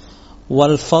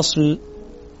والفصل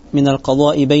من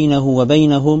القضاء بينه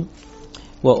وبينهم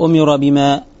وأمر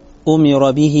بما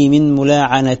أمر به من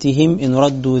ملاعنتهم إن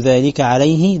ردوا ذلك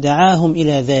عليه دعاهم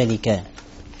إلى ذلك.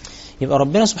 يبقى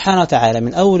ربنا سبحانه وتعالى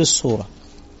من أول السورة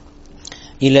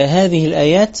إلى هذه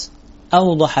الآيات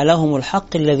أوضح لهم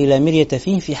الحق الذي لا مرية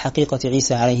فيه في حقيقة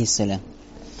عيسى عليه السلام،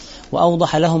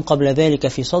 وأوضح لهم قبل ذلك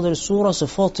في صدر السورة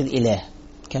صفات الإله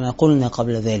كما قلنا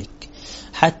قبل ذلك،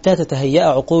 حتى تتهيأ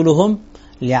عقولهم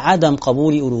لعدم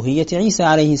قبول ألوهية عيسى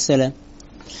عليه السلام.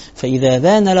 فإذا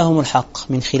بان لهم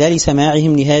الحق من خلال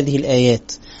سماعهم لهذه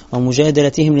الآيات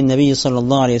ومجادلتهم للنبي صلى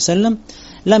الله عليه وسلم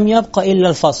لم يبق إلا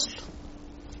الفصل.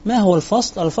 ما هو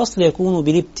الفصل؟ الفصل يكون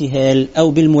بالابتهال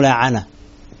أو بالملاعنة.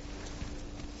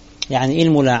 يعني إيه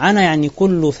الملاعنة؟ يعني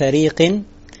كل فريق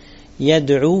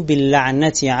يدعو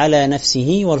باللعنة على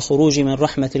نفسه والخروج من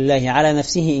رحمة الله على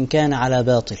نفسه إن كان على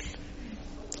باطل،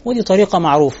 ودي طريقة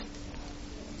معروفة.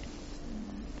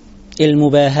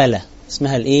 المباهلة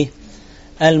اسمها الإيه؟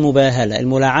 المباهلة.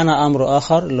 الملاعنة أمر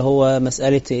آخر اللي هو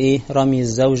مسألة إيه؟ رمي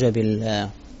الزوجة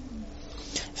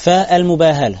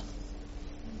فالمباهلة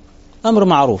أمر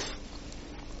معروف.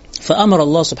 فأمر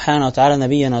الله سبحانه وتعالى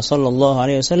نبينا صلى الله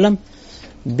عليه وسلم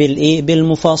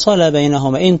بالمفاصلة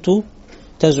بينهما. أنتم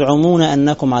تزعمون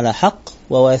أنكم على حق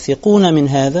وواثقون من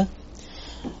هذا،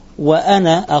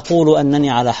 وأنا أقول أنني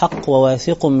على حق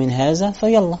وواثق من هذا،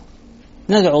 فيلا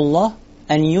ندعو الله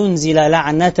أن ينزل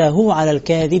لعنته على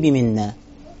الكاذب منا.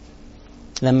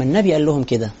 لما النبي قال لهم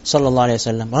كده صلى الله عليه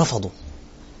وسلم رفضوا،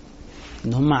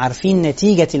 إن هم عارفين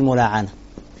نتيجة الملاعنة.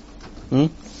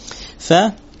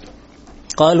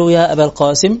 فقالوا يا أبا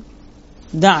القاسم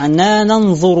دعنا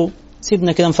ننظر،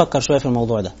 سيبنا كده نفكر شوية في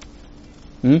الموضوع ده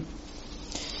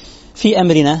في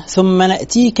أمرنا، ثم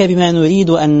نأتيك بما نريد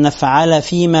أن نفعل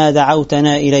فيما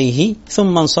دعوتنا إليه.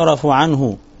 ثم انصرفوا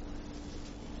عنه،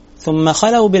 ثم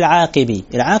خلوا بالعاقب.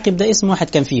 العاقب ده اسم واحد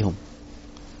كان فيهم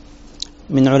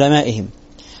من علمائهم،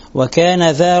 وكان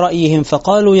ذا رأيهم،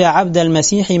 فقالوا يا عبد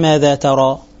المسيح ماذا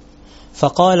ترى؟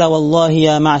 فقال والله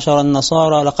يا معشر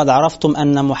النصارى لقد عرفتم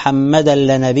أن محمدا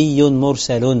لنبي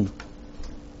مرسل.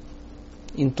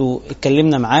 انتوا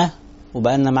اتكلمنا معاه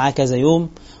وبقالنا معاه كذا يوم،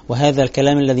 وهذا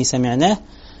الكلام الذي سمعناه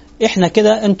احنا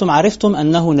كده انتم عرفتم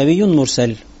أنه نبي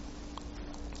مرسل.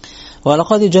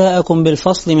 ولقد جاءكم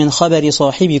بالفصل من خبر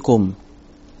صاحبكم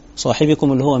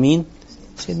اللي هو مين؟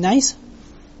 سيدنا عيسى.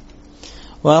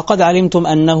 ولقد علمتم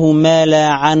أنه ما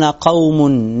لاعن قوم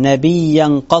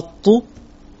نبيا قط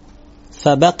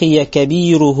فبقي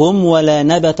كبيرهم ولا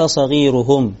نبت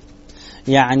صغيرهم،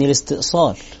 يعني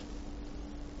الاستئصال.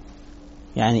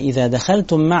 يعني إذا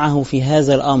دخلتم معه في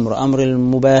هذا الأمر، أمر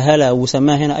المباهلة،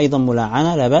 وسماه هنا أيضا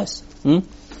ملاعنة لا بأس،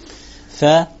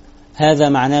 فهذا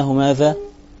معناه ماذا؟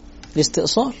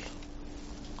 الاستئصال.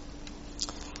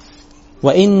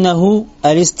 وإنه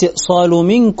الاستئصال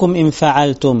منكم إن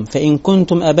فعلتم، فإن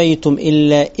كنتم أبيتم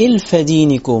إلا إلف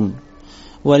دينكم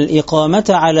والإقامة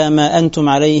على ما أنتم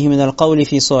عليه من القول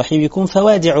في صاحبكم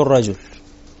فوادعوا الرجل.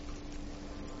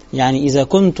 يعني إذا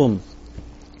كنتم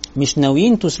مش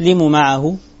ناويين تسلموا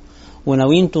معه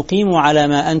وناويين تقيموا على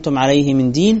ما أنتم عليه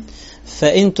من دين،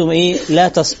 فأنتم لا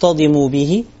تصطدموا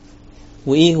به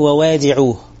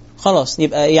ووادعوه، خلاص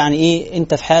يبقى يعني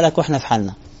أنت في حالك وإحنا في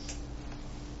حالنا.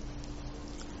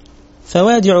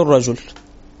 فوادعوا الرجل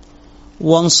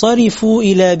وانصرفوا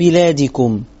إلى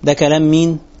بلادكم. ده كلام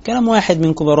مين؟ كلام واحد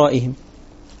من كبرائهم.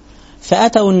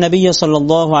 فأتوا النبي صلى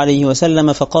الله عليه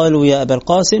وسلم فقالوا يا أبا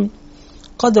القاسم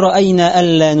قد رأينا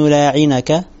ألا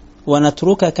نلاعنك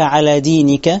ونتركك على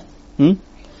دينك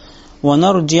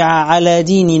ونرجع على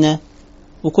ديننا،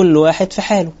 وكل واحد في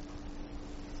حاله.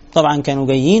 طبعا كانوا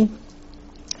جايين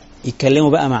يتكلموا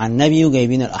بقى مع النبي،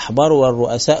 وجايبين الأحبار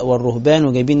والرؤساء والرهبان،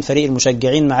 وجايبين فريق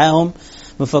المشجعين معاهم،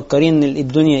 مفكرين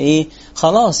الدنيا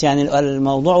خلاص، يعني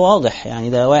الموضوع واضح، يعني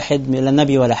ده واحد من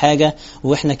النبي ولا حاجة،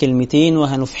 وإحنا كلمتين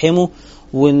وهنفحمه،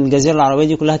 والجزيرة العربية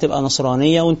دي كلها تبقى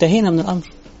نصرانية، وانتهينا من الأمر.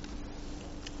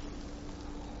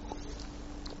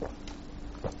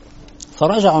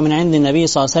 فرجعوا من عند النبي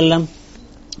صلى الله عليه وسلم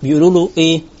بيقولوا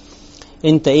له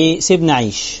انت سيبنا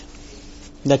عيش.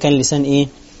 ده كان لسان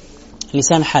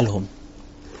لسان حالهم.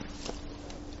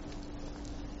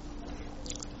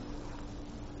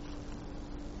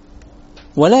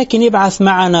 ولكن ابعث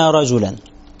معنا رجلا.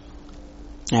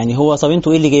 يعني هو طب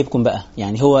انتوا اللي جايبكم بقى؟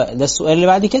 يعني هو ده السؤال اللي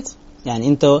بعد كده. يعني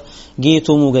انتوا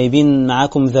جيتم وجايبين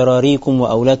معاكم ذراريكم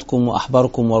وأولادكم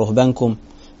وأحباركم ورهبانكم،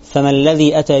 فما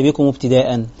الذي أتى بكم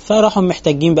ابتداء؟ فراحوا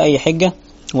محتاجين بأي حجة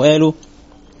وقالوا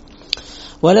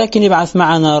ولكن ابعث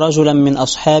معنا رجلا من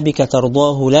أصحابك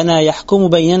ترضاه لنا يحكم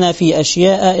بيننا في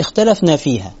أشياء اختلفنا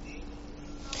فيها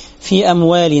في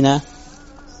أموالنا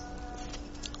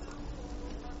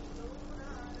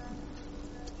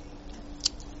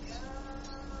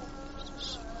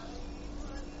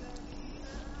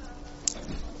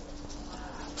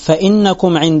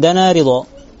فإنكم عندنا رضا،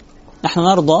 نحن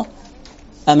نرضى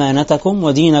أمانتكم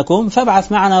ودينكم،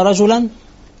 فابعث معنا رجلا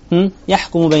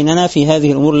يحكم بيننا في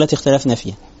هذه الأمور التي اختلفنا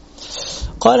فيها.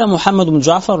 قال محمد بن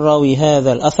جعفر راوي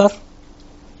هذا الأثر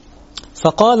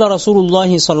فقال رسول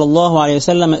الله صلى الله عليه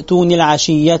وسلم ائتوني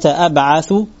العشية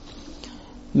أبعث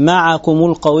معكم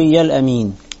القوي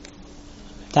الأمين.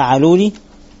 تعالوا لي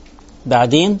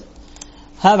بعدين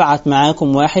هبعث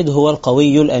معاكم واحد هو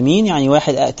القوي الأمين، يعني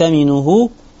واحد أأتمنه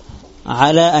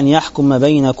على أن يحكم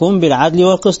بينكم بالعدل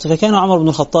والقسط. فكان عمر بن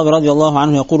الخطاب رضي الله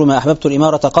عنه يقول ما أحببت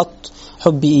الإمارة قط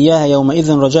حبي إياها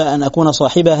يومئذ رجاء أن أكون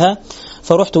صاحبها،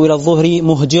 فرحت إلى الظهر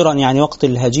مهجرا، يعني وقت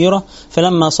الهجيرة،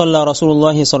 فلما صلى رسول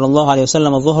الله صلى الله عليه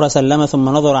وسلم الظهر سلم ثم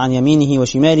نظر عن يمينه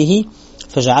وشماله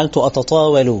فجعلت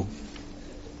أتطاول.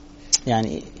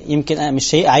 يعني يمكن أنا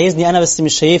مش عايزني أنا بس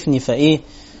مش شايفني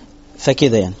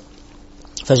فكده يعني.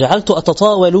 فجعلت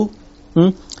أتطاول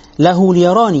له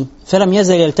ليراني، فلم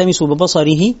يزل يلتمس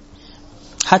ببصره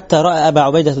حتى رأى أبا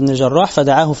عبيدة بن الجراح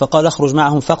فدعاه فقال اخرج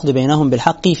معهم فاقض بينهم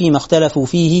بالحق فيما اختلفوا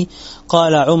فيه.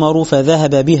 قال عمر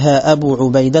فذهب بها أبو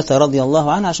عبيدة رضي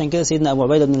الله عنه. عشان كده سيدنا أبو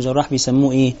عبيدة بن الجراح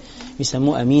بيسموه إيه؟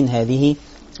 بيسموه أمين هذه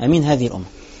الأمة.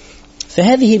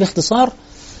 فهذه باختصار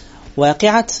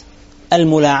واقعة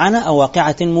الملاعنة أو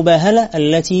واقعة المباهلة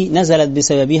التي نزلت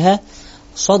بسببها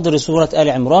صدر سورة آل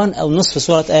عمران أو نصف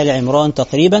سورة آل عمران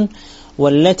تقريبا،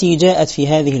 والتي جاءت في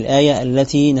هذه الآية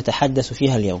التي نتحدث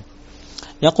فيها اليوم.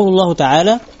 يقول الله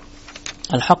تعالى: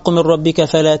 الحق من ربك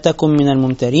فلا تكن من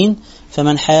الممترين،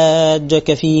 فمن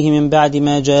حاجك فيه من بعد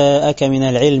ما جاءك من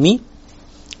العلم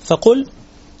فقل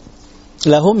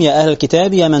لهم يا أهل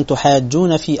الكتاب يا من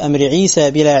تحاجون في أمر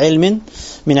عيسى بلا علم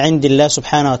من عند الله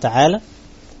سبحانه وتعالى،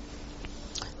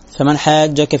 فمن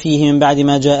حاجك فيه من بعد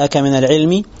ما جاءك من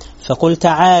العلم فقل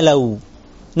تعالوا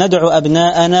ندعو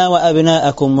أبناءنا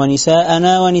وأبناءكم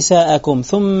ونساءنا ونساءكم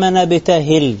ثم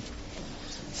نبتهل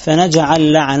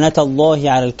فنجعل لعنة الله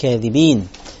على الكاذبين.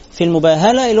 في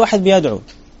المباهلة الواحد بيدعو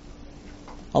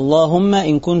اللهم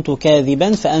إن كنت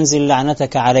كاذبا فأنزل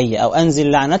لعنتك علي، أو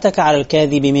أنزل لعنتك على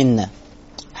الكاذب منا،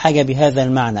 حاجة بهذا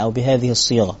المعنى أو بهذه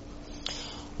الصيغة.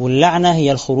 واللعنة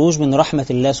هي الخروج من رحمة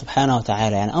الله سبحانه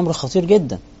وتعالى، يعني أمر خطير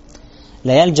جدا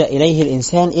لا يلجأ إليه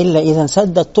الإنسان إلا إذا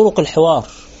انسدت طرق الحوار،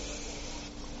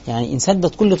 يعني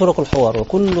انسدت كل طرق الحوار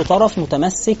وكل طرف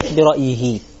متمسك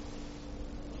برأيه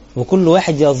وكل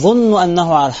واحد يظن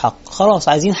أنه على الحق، خلاص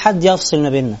عايزين حد يفصل ما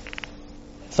بيننا،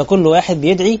 فكل واحد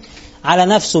بيدعي على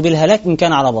نفسه بالهلاك إن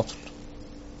كان على بطل.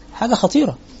 حاجة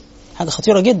خطيرة، حاجة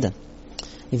خطيرة جدا،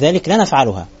 لذلك لا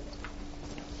نفعلها.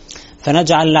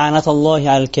 فنجعل لعنة الله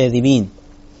على الكاذبين.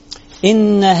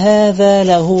 إن هذا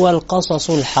لهو القصص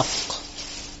الحق.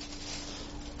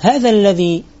 هذا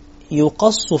الذي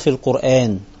يقص في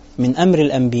القرآن من أمر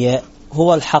الأنبياء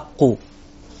هو الحق.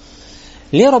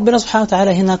 ليه ربنا سبحانه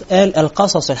وتعالى هنا قال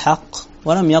القصص الحق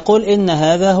ولم يقل إن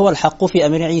هذا هو الحق في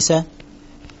أمر عيسى؟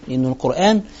 لأن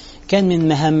القرآن كان من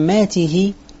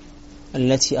مهماته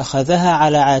التي أخذها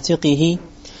على عاتقه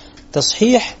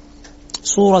تصحيح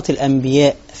صورة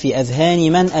الأنبياء في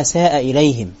أذهان من أساء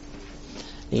إليهم،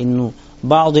 لأنه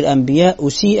بعض الأنبياء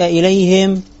أسيء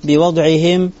إليهم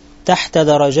بوضعهم تحت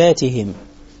درجاتهم،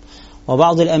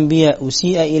 وبعض الأنبياء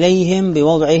أسيء إليهم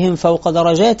بوضعهم فوق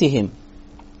درجاتهم.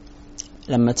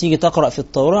 لما تيجي تقرأ في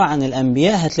التوراة عن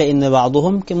الأنبياء هتلاقي أن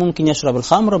بعضهم ممكن يشرب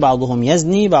الخمر، بعضهم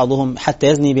يزني، بعضهم حتى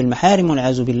يزني بالمحارم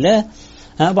والعياذ بالله،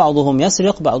 بعضهم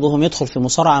يسرق، بعضهم يدخل في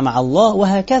مصارعة مع الله،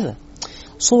 وهكذا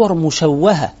صور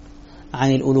مشوهة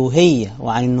عن الألوهية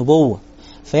وعن النبوة.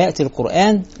 فيأتي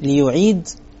القرآن ليعيد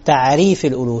تعريف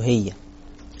الألوهية،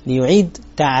 ليعيد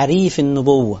تعريف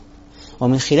النبوة،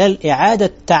 ومن خلال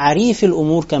إعادة تعريف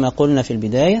الأمور كما قلنا في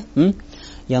البداية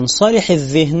ينصلح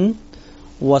الذهن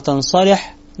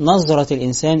وتنصلح نظرة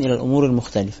الإنسان إلى الأمور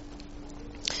المختلفة.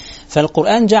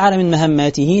 فالقرآن جعل من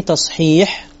مهماته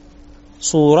تصحيح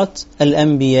صورة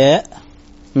الأنبياء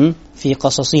في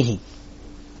قصصه،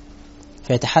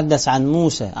 فيتحدث عن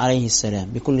موسى عليه السلام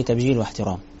بكل تبجيل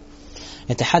واحترام،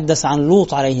 يتحدث عن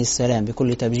لوط عليه السلام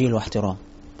بكل تبجيل واحترام،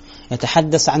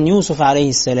 يتحدث عن يوسف عليه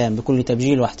السلام بكل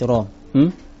تبجيل واحترام،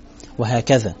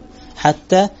 وهكذا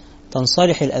حتى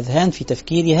تنصلح الأذهان في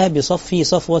تفكيرها بصفي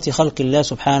صفوة خلق الله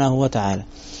سبحانه وتعالى.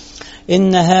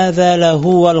 إن هذا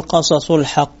لهو القصص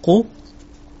الحق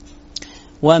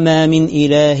وما من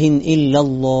إله إلا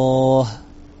الله.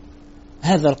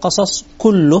 هذا القصص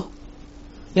كله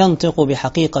ينطق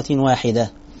بحقيقة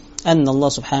واحدة، أن الله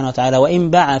سبحانه وتعالى وإن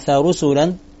بعث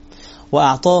رسلا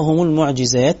وأعطاهم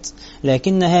المعجزات،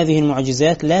 لكن هذه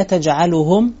المعجزات لا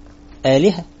تجعلهم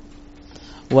آلهة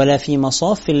ولا في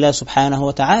مصاف الله سبحانه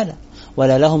وتعالى،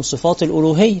 ولا لهم صفات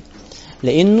الألوهية،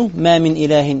 لأنه ما من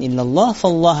إله إلا الله،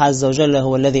 فالله عز وجل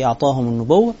هو الذي أعطاهم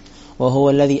النبوة وهو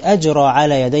الذي أجرى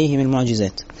على يديهم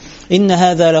المعجزات. إن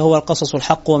هذا لهو القصص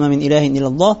الحق وما من إله إلا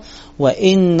الله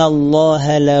وإن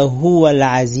الله لهو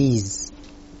العزيز.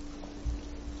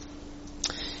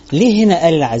 ليه هنا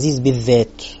قال العزيز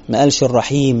بالذات ما قالش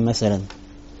الرحيم مثلا؟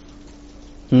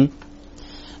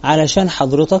 علشان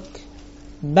حضرتك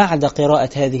بعد قراءة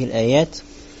هذه الآيات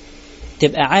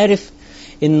تبقى عارف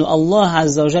إن الله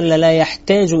عز وجل لا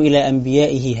يحتاج إلى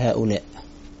أنبيائه هؤلاء،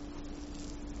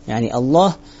 يعني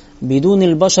الله بدون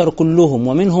البشر كلهم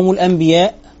ومنهم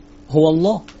الأنبياء هو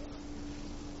الله.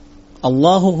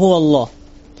 الله هو الله،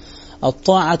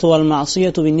 الطاعة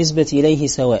والمعصية بالنسبة إليه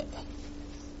سواء،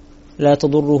 لا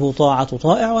تضره طاعة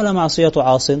طائع ولا معصية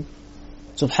عاص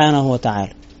سبحانه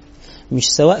وتعالى، مش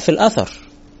سواء في الأثر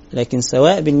لكن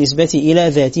سواء بالنسبة إلى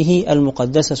ذاته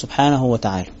المقدسة سبحانه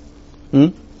وتعالى.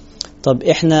 طب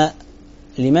إحنا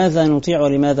لماذا نطيع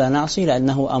ولماذا نعصي؟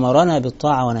 لأنه أمرنا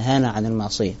بالطاعة ونهانا عن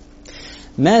المعصية.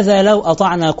 ماذا لو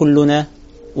أطعنا كلنا؟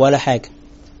 ولا حاجة.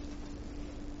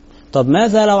 طب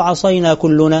ماذا لو عصينا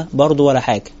كلنا؟ برضو ولا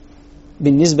حاجة.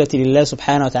 بالنسبة لله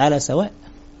سبحانه وتعالى سواء.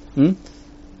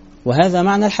 وهذا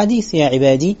معنى الحديث: يا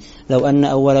عبادي لو أن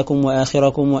أولكم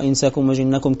وآخركم وإنسكم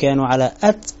وجنكم كانوا على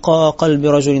أتقى قلب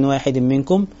رجل واحد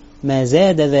منكم ما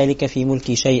زاد ذلك في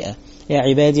ملكي شيئا. يا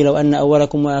عبادي لو أن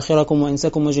أولكم وآخركم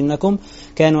وإنسكم وجنكم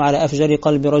كانوا على أفجر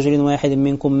قلب رجل واحد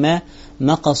منكم ما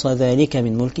نقص ذلك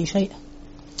من ملكي شيئا.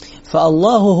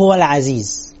 فالله هو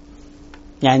العزيز.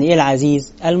 يعني إيه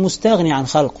العزيز؟ المستغني عن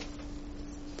خلقه،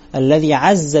 الذي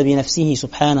عز بنفسه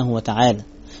سبحانه وتعالى،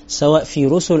 سواء في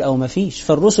رسل أو ما فيش.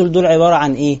 فالرسل دول عبارة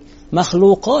عن إيه؟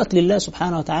 مخلوقات لله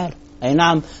سبحانه وتعالى. أي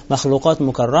نعم، مخلوقات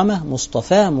مكرمة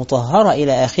مصطفاة مطهرة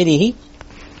إلى آخره،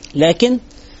 لكن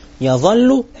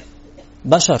يظل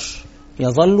بشر،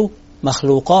 يظل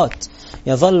مخلوقات،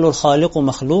 يظل الخالق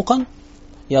مخلوقا،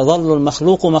 يظل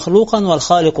المخلوق مخلوقا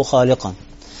والخالق خالقا.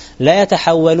 لا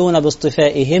يتحولون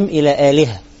باصطفائهم إلى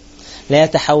آلهة، لا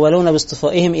يتحولون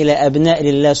باصطفائهم إلى أبناء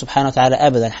لله سبحانه وتعالى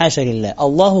أبدا، حاشا لله.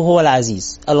 الله هو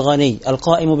العزيز الغني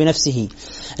القائم بنفسه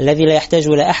الذي لا يحتاج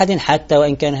إلى أحد، حتى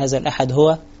وإن كان هذا الأحد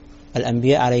هو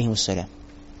الأنبياء عليهم السلام.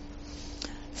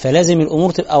 فلازم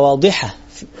الأمور تبقى واضحة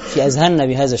في أذهاننا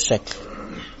بهذا الشكل.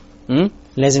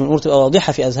 لازم الأمور تبقى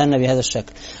واضحة في أذهاننا بهذا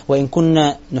الشكل. وإن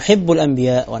كنا نحب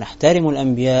الأنبياء ونحترم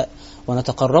الأنبياء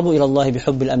ونتقرب إلى الله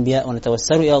بحب الأنبياء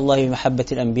ونتوسل إلى الله بمحبة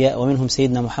الأنبياء ومنهم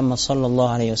سيدنا محمد صلى الله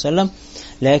عليه وسلم،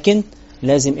 لكن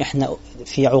لازم إحنا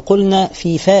في عقولنا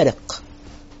في فارق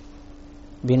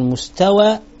بين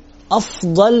مستوى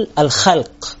أفضل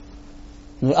الخلق،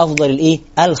 أفضل الإيه؟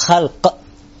 الخلق.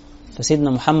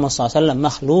 فسيدنا محمد صلى الله عليه وسلم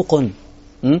مخلوق.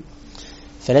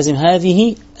 فلازم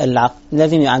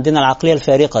لازم عندنا العقلية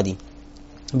الفارقة دي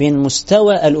بين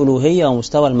مستوى الألوهية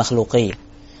ومستوى المخلوقية.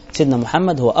 سيدنا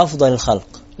محمد هو أفضل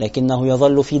الخلق، لكنه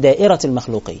يظل في دائرة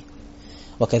المخلوقية،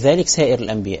 وكذلك سائر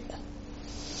الأنبياء.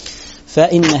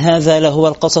 فإن هذا لهو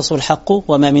القصص الحق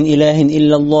وما من إله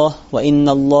إلا الله وإن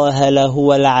الله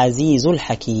لهو العزيز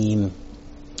الحكيم.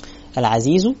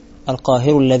 العزيز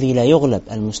القاهر الذي لا يغلب،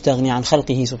 المستغني عن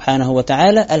خلقه سبحانه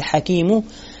وتعالى، الحكيم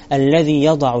الذي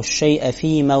يضع الشيء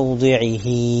في موضعه.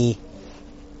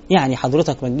 يعني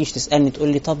حضرتك ما تجيش تسألني تقول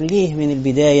لي طب ليه من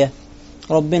البداية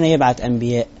ربنا يبعت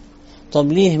أنبياء؟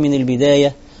 طب ليه من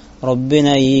البداية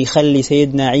ربنا يخلي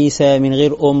سيدنا عيسى من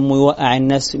غير أم ويوقع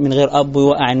الناس، من غير أب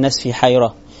ويوقع الناس في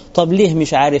حيرة؟ طب ليه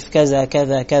مش عارف كذا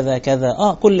كذا كذا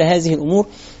كذا؟ كل هذه الأمور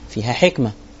فيها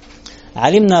حكمة،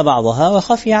 علمنا بعضها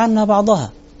وخفي عنا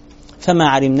بعضها، فما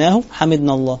علمناه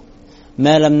حمدنا الله،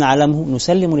 ما لم نعلمه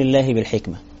نسلم لله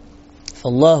بالحكمة.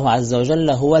 فالله عز وجل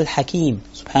هو الحكيم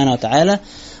سبحانه وتعالى.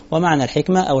 ومعنى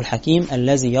الحكمة أو الحكيم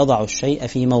الذي يضع الشيء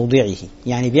في موضعه،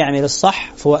 يعني بيعمل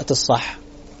الصح في وقت الصح.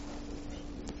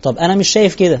 طب أنا مش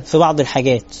شايف كده في بعض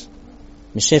الحاجات،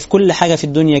 مش شايف كل حاجة في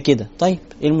الدنيا كده. طيب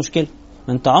إيه المشكلة؟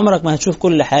 ما أنت عمرك ما هتشوف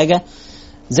كل حاجة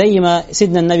زي ما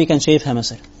سيدنا النبي كان شايفها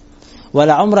مثلا،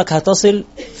 ولا عمرك هتصل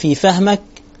في فهمك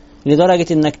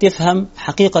لدرجة أنك تفهم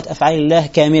حقيقة أفعال الله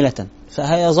كاملة،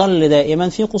 فهيظل دائما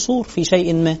في قصور في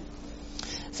شيء ما.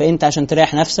 فأنت عشان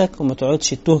تريح نفسك وما تقعدش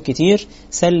تتوه كتير،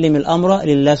 سلم الأمر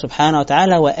لله سبحانه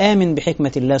وتعالى وآمن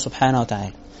بحكمة الله سبحانه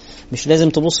وتعالى. مش لازم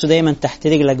تبص دايما تحت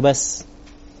رجلك بس،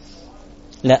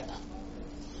 لا،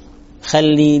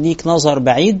 خلي ليك نظر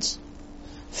بعيد.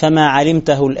 فما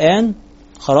علمته الآن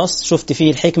خلاص شفت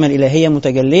فيه الحكمة الإلهية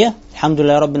متجلية، الحمد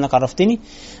لله يا رب أنك عرفتني.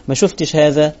 ما شفتش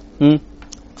هذا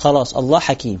خلاص الله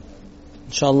حكيم،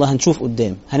 إن شاء الله هنشوف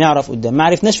قدام، هنعرف قدام. ما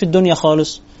عرفناش في الدنيا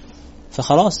خالص،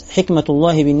 فخلاص حكمة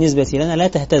الله بالنسبة لنا لا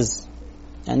تهتز،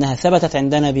 لأنها ثبتت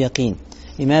عندنا بيقين.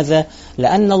 لماذا؟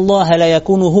 لأن الله لا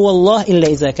يكون هو الله إلا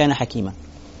إذا كان حكيما.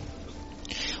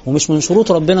 ومش من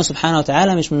شروط ربنا سبحانه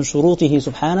وتعالى، مش من شروطه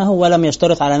سبحانه، ولم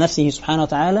يشترط على نفسه سبحانه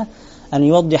وتعالى أن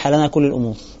يوضح لنا كل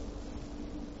الأمور،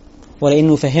 ولا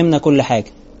إنه يفهمنا كل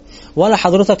حاجة، ولا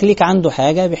حضرتك ليك عنده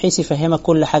حاجة بحيث يفهمك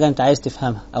كل حاجة أنت عايز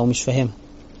تفهمها أو مش فاهمها.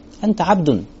 أنت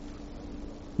عبد.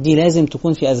 دي لازم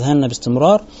تكون في أذهاننا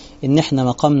باستمرار، إن إحنا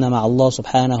مقامنا مع الله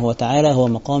سبحانه وتعالى هو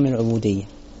مقام العبودية،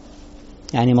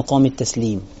 يعني مقام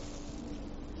التسليم.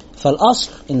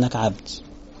 فالأصل إنك عبد،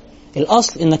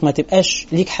 الأصل إنك ما تبقاش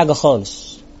ليك حاجة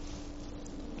خالص.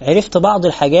 عرفت بعض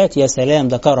الحاجات يا سلام،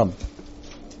 ده كرم.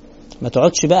 ما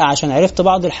تقعدش بقى عشان عرفت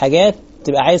بعض الحاجات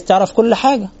تبقى عايز تعرف كل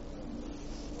حاجة.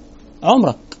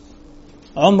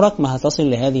 عمرك ما هتصل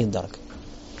لهذه الدرجة.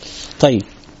 طيب،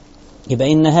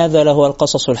 يبقى إن هذا لهو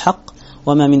القصص الحق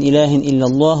وما من إله إلا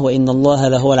الله وإن الله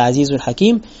لهو العزيز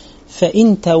الحكيم.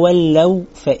 فإن تولوا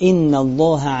فإن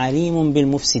الله عليم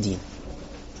بالمفسدين.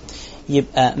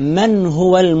 يبقى من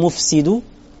هو المفسد؟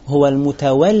 هو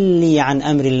المتولي عن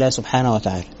أمر الله سبحانه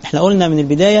وتعالى. احنا قلنا من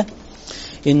البداية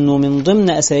إنه من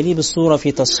ضمن أساليب الصورة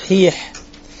في تصحيح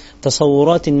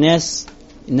تصورات الناس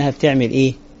إنها بتعمل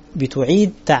إيه؟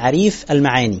 بتعيد تعريف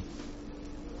المعاني،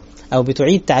 أو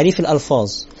بتعيد تعريف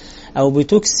الألفاظ، أو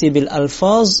بتكسب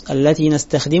الألفاظ التي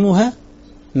نستخدمها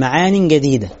معان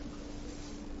جديدة.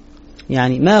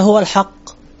 يعني ما هو الحق؟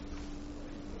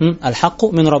 الحق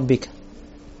من ربك.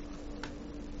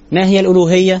 ما هي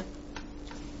الألوهية؟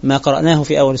 ما قرأناه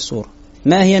في أول السورة.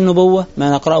 ما هي النبوة؟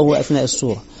 ما نقرأه أثناء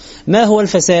السورة. ما هو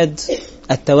الفساد؟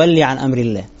 التولي عن أمر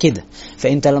الله. كده.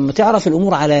 فأنت لما تعرف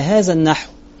الأمور على هذا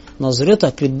النحو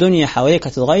نظرتك للدنيا حواليك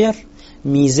هتتغير،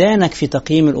 ميزانك في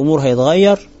تقييم الأمور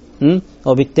هيتغير،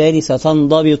 وبالتالي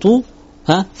ستنضبط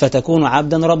فتكون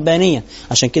عبدا ربانيا.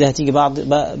 عشان كده هتيجي بعض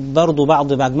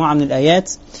مجموعة من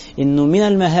الآيات إنه من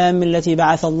المهام التي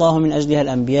بعث الله من أجلها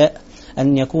الأنبياء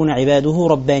أن يكون عباده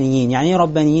ربانيين. يعني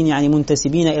ربانيين يعني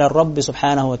منتسبين إلى الرب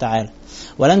سبحانه وتعالى.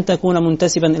 ولن تكون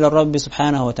منتسبا إلى الرب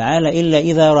سبحانه وتعالى إلا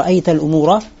إذا رأيت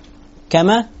الأمور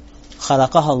كما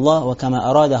خلقها الله وكما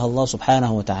أرادها الله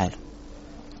سبحانه وتعالى.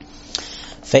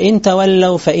 فإن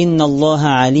تولوا فإن الله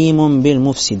عليم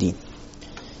بالمفسدين.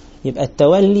 يبقى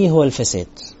التولي هو الفساد.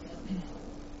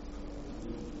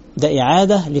 ده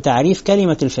إعادة لتعريف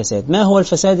كلمة الفساد. ما هو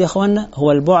الفساد يا أخوانا؟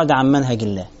 هو البعد عن منهج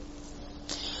الله.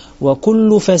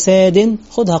 وكل فساد،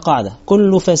 خذها قاعدة،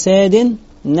 كل فساد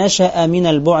نشأ من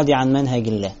البعد عن منهج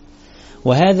الله.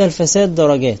 وهذا الفساد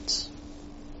درجات.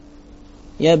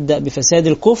 يبدأ بفساد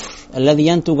الكفر الذي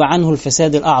ينتج عنه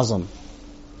الفساد الأعظم،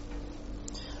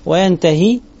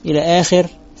 وينتهي إلى آخر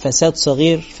فساد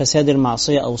صغير، فساد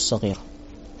المعصية أو الصغيرة.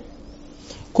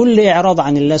 كل إعراض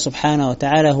عن الله سبحانه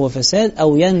وتعالى هو فساد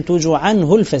أو ينتج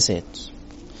عنه الفساد.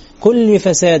 كل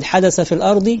فساد حدث في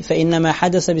الأرض فإنما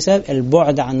حدث بسبب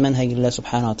البعد عن منهج الله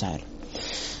سبحانه وتعالى.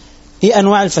 هي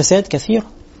أنواع الفساد كثيرة.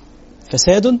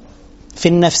 فساد في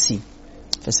النفس،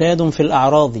 فساد في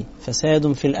الأعراض،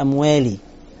 فساد في الأموال،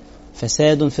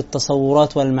 فساد في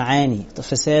التصورات والمعاني،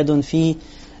 فساد في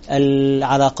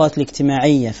العلاقات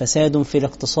الاجتماعية، فساد في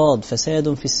الاقتصاد،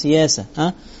 فساد في السياسة.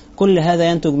 كل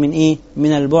هذا ينتج من إيه؟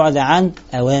 من البعد عن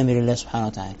أوامر الله سبحانه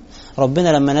وتعالى. ربنا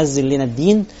لما نزل لنا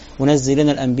الدين ونزل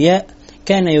لنا الأنبياء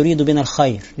كان يريد بنا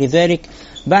الخير، لذلك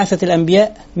بعثت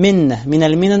الأنبياء منة من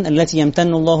المنن التي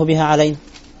يمتن الله بها علينا،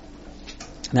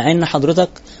 مع أن حضرتك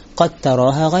قد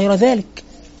تراها غير ذلك.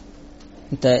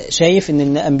 أنت شايف أن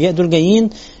الأنبياء دول جايين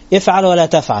افعل ولا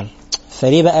تفعل،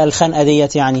 فليه بقى الخنقة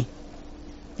ديت يعني؟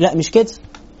 لا مش كده،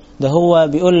 ده هو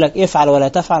بيقول لك افعل ولا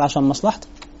تفعل عشان مصلحتك،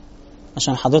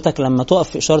 عشان حضرتك لما تقف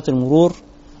في إشارة المرور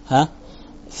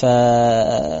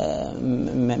فما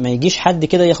يجيش حد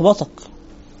كده يخبطك.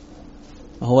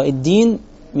 هو الدين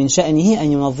من شأنه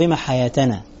أن ينظم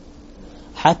حياتنا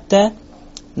حتى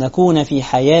نكون في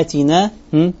حياتنا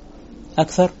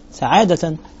أكثر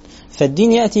سعادة.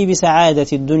 فالدين يأتي بسعادة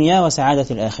الدنيا وسعادة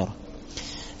الآخرة.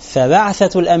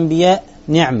 فبعثة الأنبياء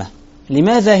نعمة.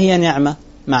 لماذا هي نعمة؟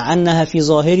 مع أنها في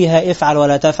ظاهرها افعل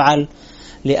ولا تفعل،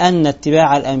 لأن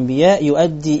اتباع الأنبياء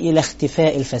يؤدي إلى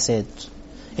اختفاء الفساد.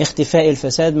 اختفاء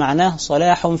الفساد معناه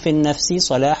صلاح في النفس،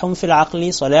 صلاح في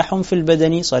العقل، صلاح في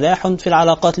البدن، صلاح في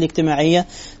العلاقات الاجتماعية،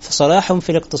 صلاح في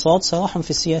الاقتصاد، صلاح في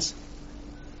السياسة.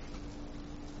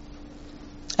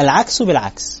 العكس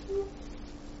بالعكس،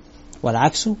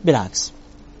 والعكس بالعكس.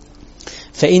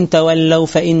 فإن تولوا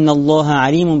فإن الله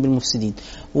عليم بالمفسدين.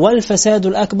 والفساد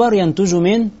الأكبر ينتج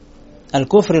من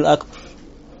الكفر الأكبر.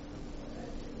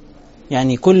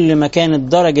 يعني كل ما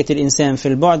كانت درجة الإنسان في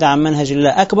البعد عن منهج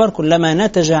الله أكبر، كلما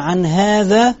نتج عن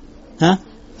هذا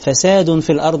فساد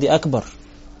في الأرض أكبر.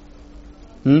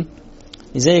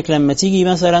 لذلك لما تيجي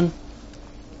مثلا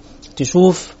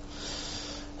تشوف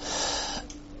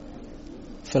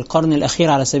في القرن الأخير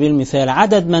على سبيل المثال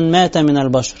عدد من مات من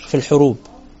البشر في الحروب،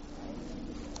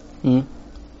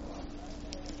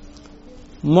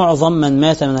 معظم من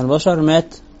مات من البشر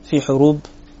مات في حروب،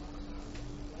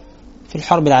 في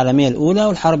الحرب العالمية الأولى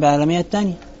والحرب العالمية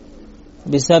الثانية،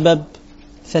 بسبب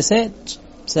فساد،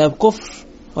 بسبب كفر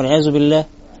والعياذ بالله.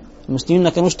 المسلمين ما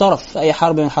كانوش طرف في أي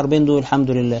حرب من الحربين دول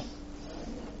الحمد لله.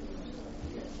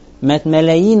 مات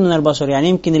ملايين من البشر. يعني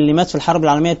يمكن اللي مات في الحرب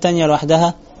العالمية الثانية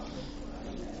لوحدها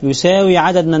يساوي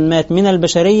عدد من مات من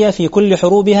البشرية في كل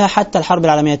حروبها حتى الحرب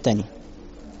العالمية الثانية.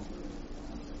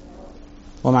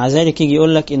 ومع ذلك يجي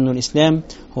يقول لك إنه الإسلام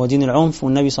هو دين العنف،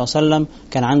 والنبي صلى الله عليه وسلم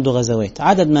كان عنده غزوات.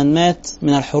 عدد من مات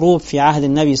من الحروب في عهد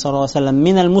النبي صلى الله عليه وسلم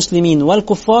من المسلمين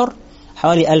والكفار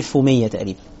حوالي 1100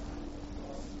 تقريبا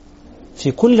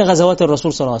في كل غزوات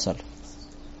الرسول صلى الله عليه وسلم،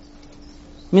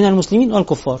 من المسلمين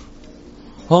والكفار.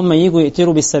 هم يجوا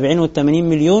يقتلوا 70 و80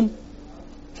 مليون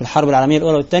في الحرب العالمية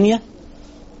الأولى والثانية،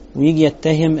 ويجي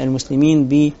يتهم المسلمين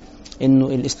بأنه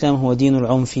الإسلام هو دين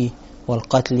العنف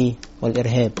والقتل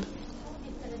والإرهاب.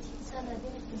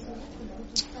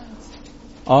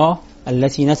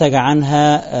 التي نتج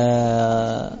عنها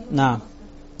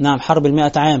نعم حرب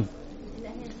 100 عام.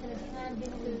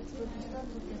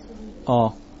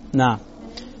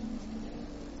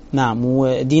 نعم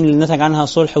ودين اللي نتج عنها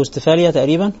صلح واستفالية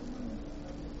تقريبا.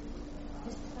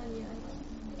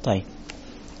 طيب،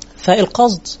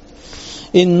 فالقصد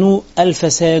إنه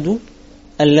الفساد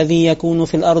الذي يكون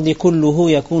في الأرض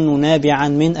كله يكون نابعا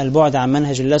من البعد عن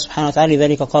منهج الله سبحانه وتعالى.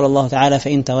 لذلك قال الله تعالى: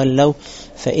 فإن تولوا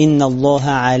فإن الله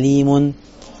عليم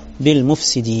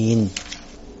بالمفسدين.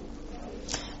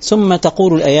 ثم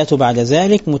تقول الآيات بعد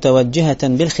ذلك متوجهة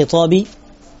بالخطاب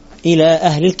إلى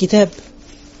أهل الكتاب.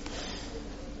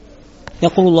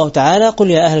 يقول الله تعالى: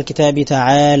 قل يا أهل الكتاب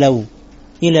تعالوا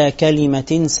إلى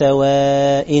كلمة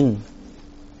سواء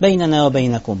بيننا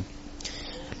وبينكم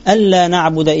ألا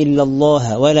نعبد إلا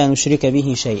الله ولا نشرك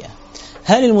به شيئا.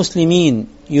 هل المسلمين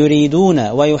يريدون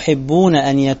ويحبون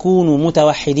أن يكونوا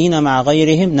متوحدين مع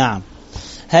غيرهم؟ نعم.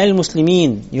 هل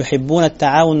المسلمين يحبون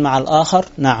التعاون مع الآخر؟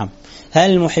 نعم.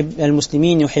 هل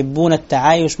المسلمين يحبون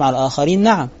التعايش مع الآخرين؟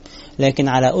 نعم، لكن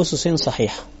على أسس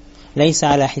صحيحة، ليس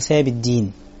على حساب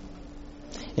الدين.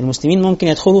 المسلمين ممكن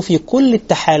يدخلوا في كل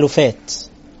التحالفات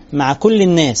مع كل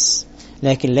الناس،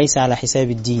 لكن ليس على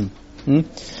حساب الدين.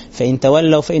 فإن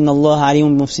تولوا فإن الله عليم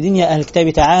بالمفسدين. يا أهل الكتاب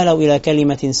تعالوا إلى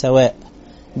كلمة سواء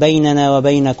بيننا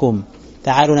وبينكم.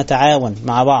 تعالوا نتعاون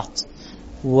مع بعض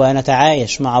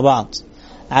ونتعايش مع بعض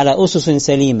على أسس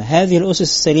سليمة. هذه الأسس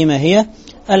السليمة هي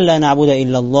ألا نعبد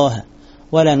إلا الله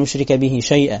ولا نشرك به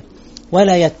شيئا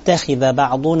ولا يتخذ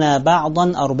بعضنا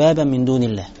بعضا أربابا من دون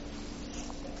الله.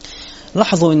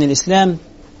 لاحظوا أن الإسلام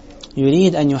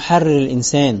يريد أن يحرر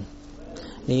الإنسان،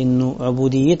 لأنه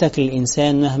عبوديتك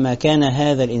للإنسان مهما كان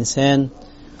هذا الإنسان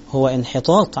هو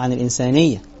انحطاط عن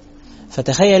الإنسانية.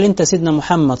 فتخيل أنت سيدنا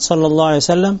محمد صلى الله عليه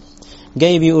وسلم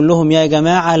جاي بيقول لهم: يا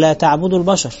جماعة لا تعبدوا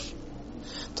البشر.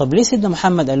 طب ليه سيدنا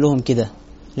محمد قال لهم كده؟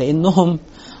 لأنهم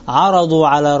عرضوا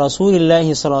على رسول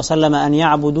الله صلى الله عليه وسلم أن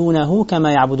يعبدونه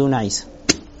كما يعبدون عيسى،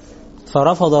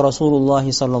 فرفض رسول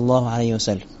الله صلى الله عليه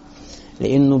وسلم،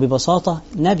 لأنه ببساطة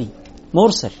نبي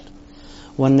مرسل،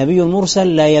 والنبي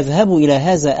المرسل لا يذهب إلى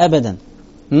هذا أبدا،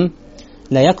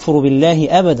 لا يكفر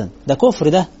بالله أبدا. ده كفر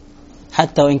ده،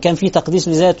 حتى وإن كان فيه تقديس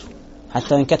لذاته،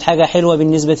 حتى وإن كانت حاجة حلوة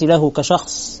بالنسبة له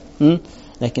كشخص،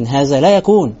 لكن هذا لا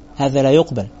يكون، هذا لا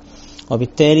يقبل.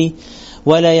 وبالتالي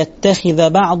ولا يتخذ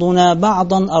بعضنا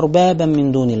بعضا أربابا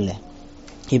من دون الله.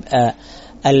 يبقى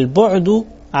البعد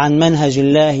عن منهج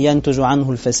الله ينتج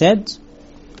عنه الفساد.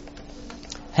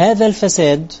 هذا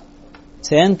الفساد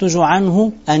سينتج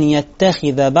عنه أن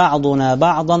يتخذ بعضنا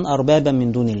بعضا أربابا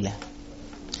من دون الله.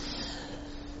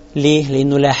 ليه؟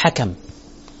 لأنه لا حكم،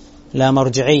 لا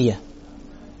مرجعية،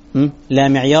 لا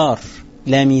معيار،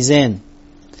 لا ميزان.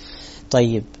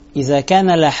 طيب، إذا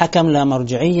كان لا حكم، لا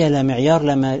مرجعية، لا معيار،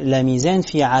 لا ميزان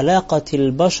في علاقة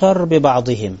البشر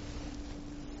ببعضهم،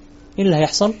 إيه اللي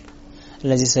هيحصل؟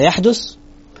 الذي سيحدث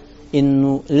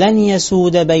إنه لن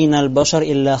يسود بين البشر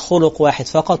إلا خلق واحد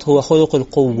فقط، هو خلق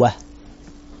القوة.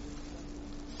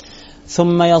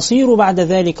 ثم يصير بعد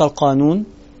ذلك القانون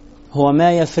هو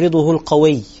ما يفرضه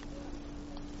القوي،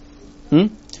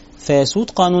 فيسود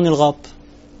قانون الغاب.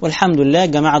 والحمد لله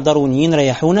جماعة الداروينيين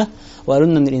ريحونا وقالوا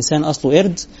لنا ان الانسان اصله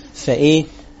قرد،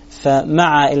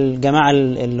 فمع الجماعة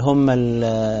اللي هم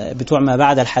بتوع ما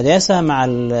بعد الحداثة مع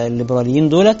الليبراليين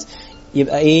دولت،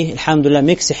 يبقى الحمد لله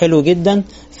ميكس حلو جدا،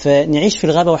 فنعيش في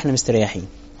الغابة واحنا مستريحين.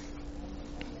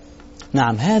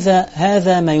 نعم،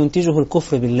 هذا ما ينتجه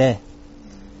الكفر بالله.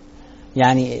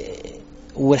 يعني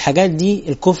والحاجات دي،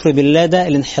 الكفر بالله ده،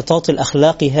 الانحطاط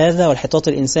الأخلاقي هذا والانحطاط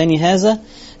الإنساني هذا،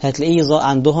 هتلاقيه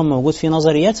عندهم موجود في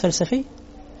نظريات فلسفية،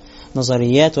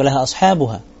 نظريات ولها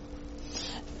أصحابها.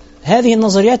 هذه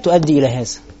النظريات تؤدي إلى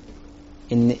هذا،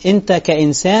 إن أنت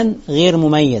كإنسان غير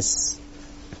مميز،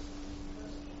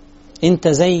 أنت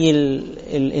زي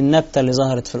النبتة اللي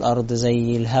ظهرت في الأرض،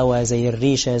 زي الهواء، زي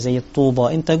الريشة، زي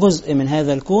الطوبة، أنت جزء من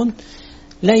هذا الكون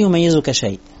لا يميزك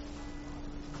شيء،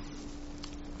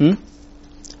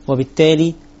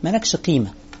 وبالتالي مالكش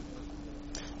قيمة.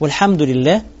 والحمد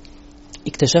لله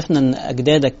اكتشفنا أن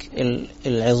أجدادك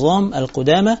العظام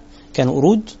القدامى كانوا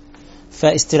قرود،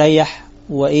 فاستريح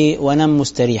ونم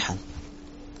مستريحا.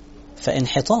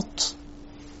 فانحطاط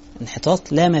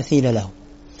لا مثيل له.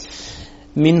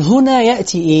 من هنا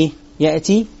يأتي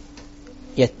يأتي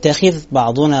يتخذ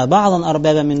بعضنا بعضا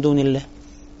أربابا من دون الله.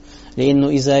 لأنه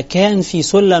إذا كان في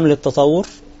سلم للتطور،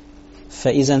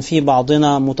 فإذا في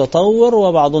بعضنا متطور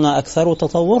وبعضنا أكثر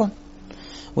تطورا،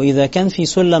 وإذا كان في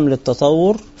سلم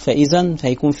للتطور فإذا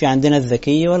هيكون في عندنا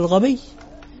الذكي والغبي،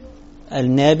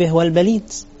 النابه والبليد.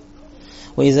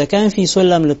 وإذا كان في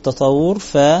سلم للتطور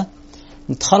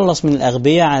فنتخلص من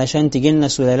الأغبياء علشان تجيلنا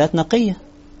سلالات نقية،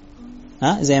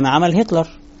 زي ما عمل هتلر،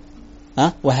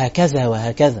 وهكذا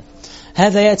وهكذا.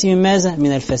 هذا يأتي من ماذا؟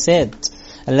 من الفساد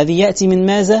الذي يأتي من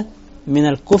ماذا؟ من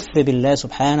الكفر بالله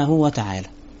سبحانه وتعالى.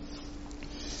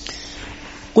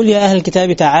 قل يا أهل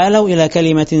الكتاب تعالوا إلى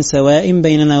كلمة سواء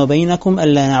بيننا وبينكم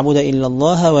ألا نعبد إلا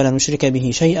الله ولا نشرك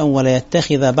به شيئا ولا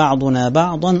يتخذ بعضنا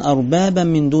بعضا أربابا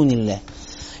من دون الله.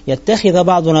 يتخذ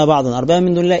بعضنا بعضا أربابا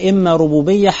من دون الله، إما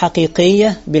ربوبية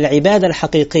حقيقية بالعبادة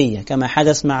الحقيقية كما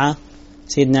حدث مع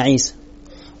سيدنا عيسى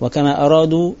وكما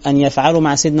أرادوا أن يفعلوا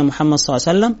مع سيدنا محمد صلى الله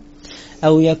عليه وسلم،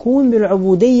 أو يكون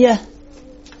بالعبودية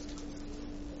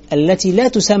التي لا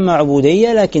تسمى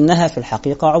عبودية لكنها في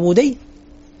الحقيقة عبودية،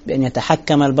 بأن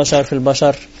يتحكم البشر في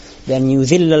البشر، بأن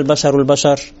يذل البشر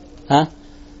البشر،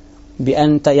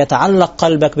 بأن يتعلق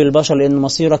قلبك بالبشر لأن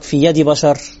مصيرك في يد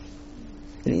بشر.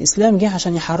 الإسلام جه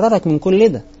عشان يحررك من كل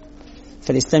ده.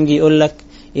 فالإسلام جه يقول لك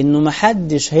إنه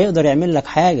محدش هيقدر يعمل لك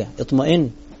حاجة، اطمئن.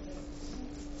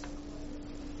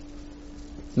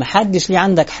 محدش ليه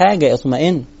عندك حاجة،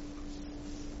 اطمئن.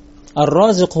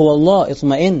 الرازق هو الله،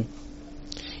 اطمئن.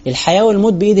 الحياة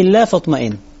والموت بإيد الله،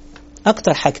 فاطمئن.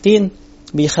 أكتر حاجتين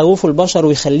بيخوفوا البشر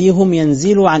ويخليهم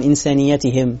ينزلوا عن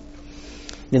إنسانيتهم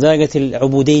لدرجة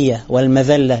العبودية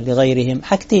والمذلة لغيرهم،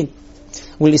 حاجتين،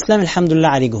 والإسلام الحمد لله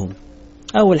عالجهم.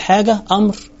 أول حاجة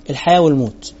أمر الحياة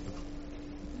والموت.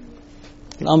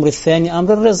 الأمر الثاني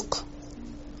أمر الرزق.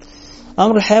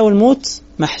 أمر الحياة والموت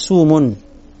محسوم،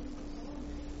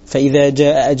 فإذا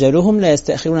جاء أجلهم لا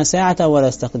يستأخرون ساعة ولا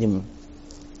يستقدمون.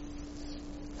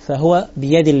 فهو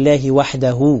بيد الله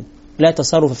وحده، لا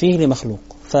تصرف فيه لمخلوق.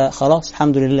 فخلاص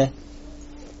الحمد لله،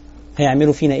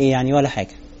 هيعملوا فينا إيه يعني؟ ولا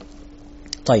حاجة.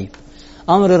 طيب،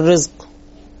 أمر الرزق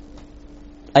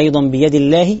أيضا بيد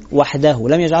الله وحده،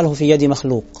 لم يجعله في يد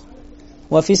مخلوق.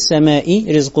 وفي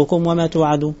السماء رزقكم وما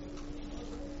توعدون.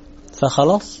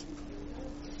 فخلاص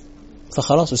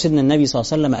وسيدنا النبي صلى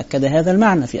الله عليه وسلم أكد هذا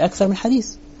المعنى في أكثر من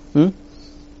حديث.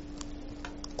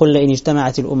 قل إن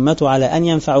اجتمعت الأمة على أن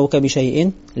ينفعوك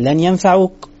بشيء لن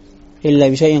ينفعوك إلا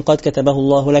بشيء قد كتبه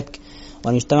الله لك،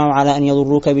 وأن اجتمعوا على أن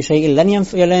يضروك بشيء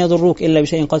لن يضروك إلا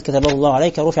بشيء قد كتبه الله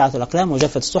عليك، رفعت الأقلام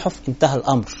وجفت الصحف. انتهى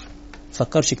الأمر.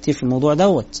 فكرش كتير في الموضوع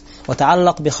دوت،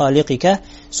 وتعلق بخالقك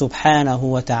سبحانه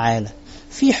وتعالى.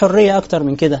 في حرية أكتر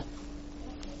من كده؟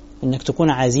 إنك تكون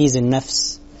عزيز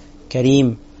النفس،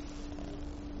 كريم،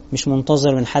 مش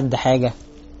منتظر من حد حاجة،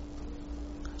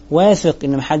 واثق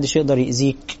إن محدش يقدر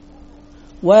يأذيك،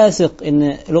 واثق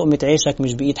إن لقمة عيشك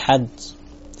مش بإيد حد.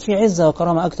 في عزة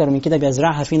وكرامة أكتر من كده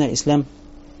بيزرعها فينا الإسلام.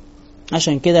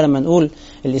 عشان كده لما نقول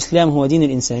الإسلام هو دين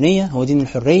الإنسانية، هو دين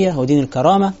الحرية، هو دين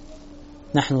الكرامة،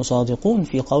 نحن صادقون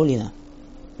في قولنا.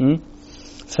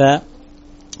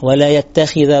 ولا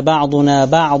يتخذ بعضنا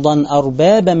بعضا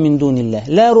أربابا من دون الله،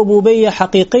 لا ربوبية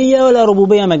حقيقية ولا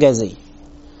ربوبية مجازية.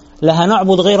 لا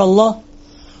هنعبد غير الله،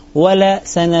 ولا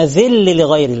سنذل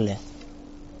لغير الله،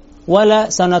 ولا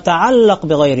سنتعلق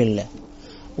بغير الله،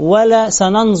 ولا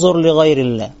سننظر لغير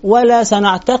الله، ولا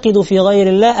سنعتقد في غير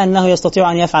الله أنه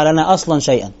يستطيع أن يفعل لنا أصلا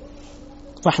شيئا.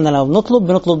 فإحنا لو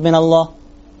بنطلب من الله،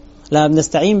 لما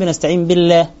بنستعين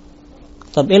بالله.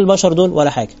 طب إيه البشر دول؟ ولا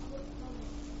حاجة.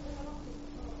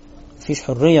 مفيش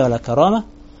حرية ولا كرامة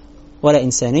ولا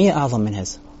إنسانية أعظم من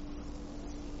هذا.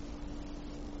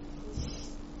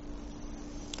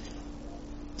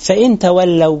 فإن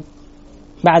تولوا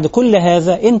بعد كل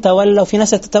هذا، إن تولوا، في ناس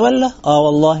تتولى،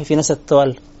 والله في ناس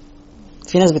تتولى.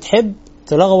 في ناس بتحب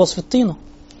تلغوص في الطينة،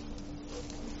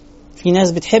 في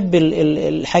ناس بتحب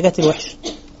الحاجات الوحشة.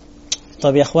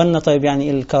 طب يا أخوانا، طيب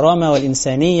يعني الكرامة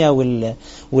والإنسانية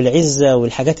والعزة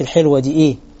والحاجات الحلوة دي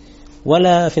إيه؟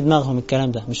 ولا في دماغهم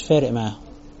الكلام ده، مش فارق معاهم.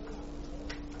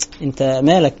 انت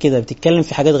مالك كده بتتكلم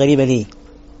في حاجات غريبة ليه؟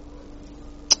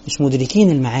 مش مدركين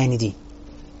المعاني دي.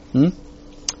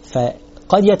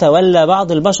 فقد يتولى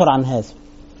بعض البشر عن هذا،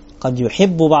 قد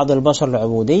يحب بعض البشر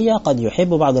العبودية، قد يحب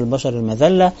بعض البشر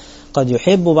المذلة، قد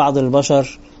يحب بعض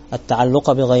البشر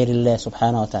التعلق بغير الله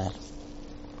سبحانه وتعالى.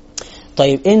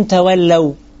 طيب إن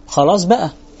تولوا، خلاص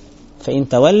بقى، فإن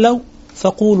تولوا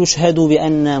فقولوا اشهدوا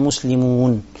بأننا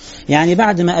مسلمون. يعني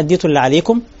بعد ما أديتوا اللي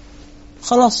عليكم،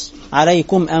 خلاص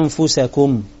عليكم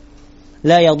أنفسكم،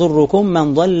 لا يضركم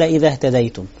من ضل إذا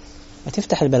اهتديتم. ما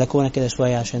تفتح البلكونة كده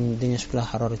شوية عشان الدنيا شكلها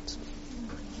حرارت.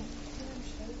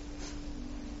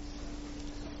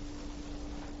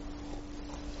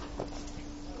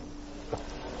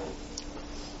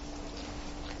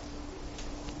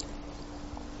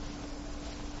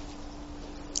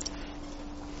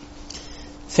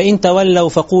 فإن تولوا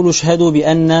فقولوا اشهدوا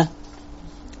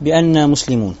بأننا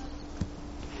مسلمون.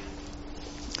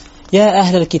 يا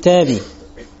أهل الكتاب،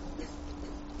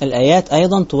 الآيات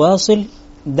أيضا تواصل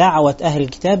دعوة أهل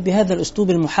الكتاب بهذا الأسلوب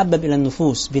المحبب إلى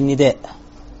النفوس بالنداء.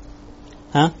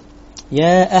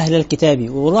 يا أهل الكتاب.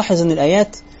 ولاحظ أن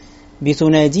الآيات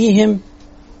بتناديهم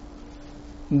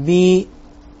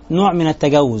بنوع من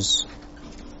التجوز،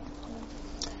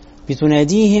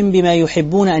 بتناديهم بما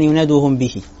يحبون أن ينادوهم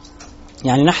به.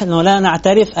 يعني نحن لا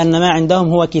نعترف أن ما عندهم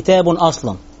هو كتاب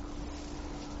أصلا،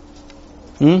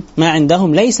 ما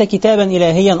عندهم ليس كتابا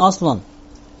إلهيا أصلا،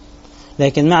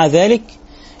 لكن مع ذلك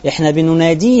إحنا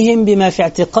بنناديهم بما في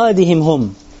اعتقادهم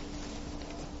هم.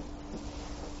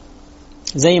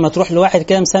 زي ما تروح لواحد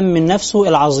كده مسمي نفسه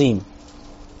العظيم،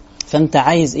 فأنت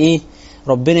عايز إيه؟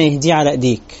 ربنا يهديه على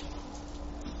إيديك،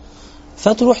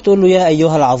 فتروح تقول له يا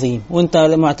أيها العظيم، وأنت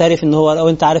معترف إن هو،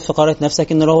 وأنت عارف في قارة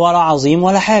نفسك إن هو لا عظيم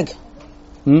ولا حاجة،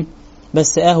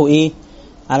 بس إيه؟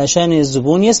 علشان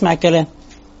الزبون يسمع الكلام.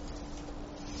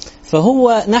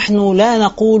 فهو نحن لا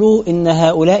نقول إن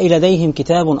هؤلاء لديهم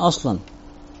كتاب أصلا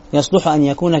يصلح أن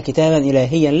يكون كتابا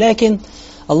إلهيا، لكن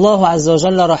الله عز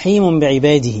وجل رحيم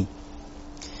بعباده،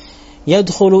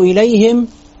 يدخل إليهم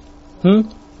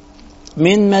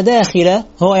من مداخل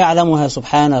هو يعلمها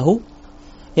سبحانه،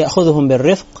 يأخذهم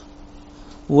بالرفق،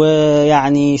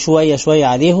 ويعني شوية شوية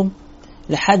عليهم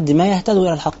لحد ما يهتدوا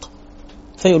إلى الحق،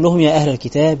 فيقول لهم يا أهل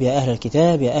الكتاب يا أهل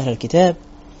الكتاب يا أهل الكتاب،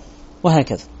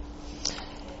 وهكذا.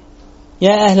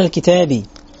 يا أهل الكتاب.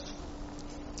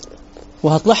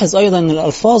 وهتلاحظ أيضا أن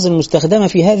الألفاظ المستخدمة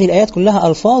في هذه الآيات كلها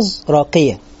ألفاظ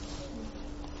راقية،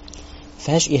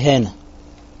 فيهاش إهانة.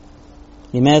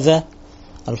 لماذا؟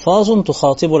 ألفاظ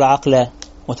تخاطب العقل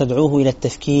وتدعوه إلى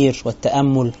التفكير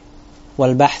والتأمل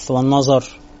والبحث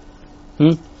والنظر.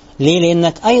 ليه؟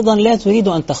 لأنك أيضا لا تريد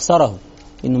أن تخسره،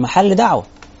 إنه محل دعوة،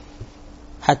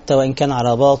 حتى وإن كان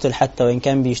على باطل، حتى وإن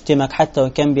كان بيشتمك، حتى وإن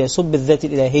كان بيسب الذات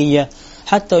الإلهية،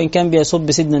 حتى وإن كان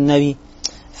بيسب سيدنا النبي،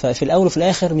 ففي الأول وفي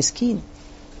الآخر مسكين،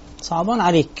 صعبان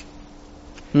عليك.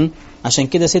 عشان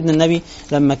كده سيدنا النبي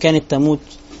لما كانت تموت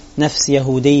نفس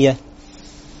يهودية،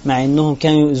 مع أنهم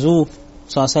كانوا يؤذوه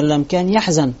صلى الله عليه وسلم، كان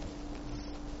يحزن،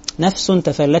 نفس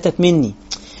تفلتت مني.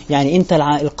 يعني أنت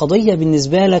القضية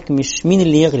بالنسبة لك مش مين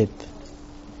اللي يغلب،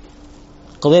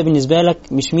 القضية بالنسبة لك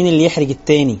مش مين اللي يحرج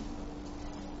التاني.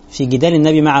 في جدال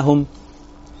النبي معهم،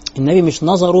 النبي مش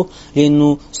نظره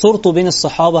لأنه صورته بين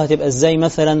الصحابة هتبقى إزاي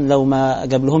مثلا لو ما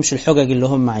جاب لهمش الحجج اللي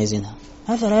هم عايزينها،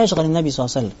 هذا لا يشغل النبي صلى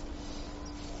الله عليه وسلم،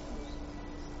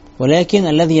 ولكن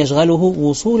الذي يشغله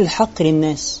وصول الحق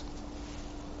للناس.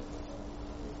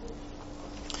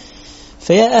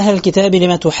 فيا أهل الكتاب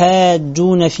لما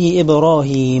تحاجون في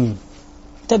إبراهيم.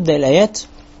 تبدأ الآيات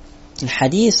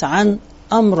الحديث عن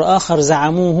أمر آخر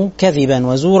زعموه كذبا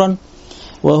وزورا،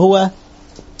 وهو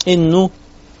إنه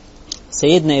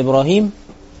سيدنا إبراهيم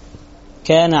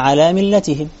كان على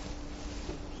ملتهم،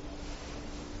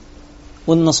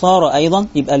 والنصارى أيضا،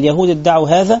 يبقى اليهود ادعوا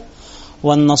هذا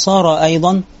والنصارى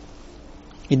أيضا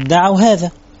ادعوا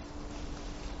هذا.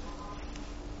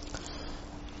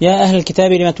 يا أهل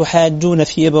الكتاب لما تحاجون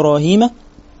في إبراهيم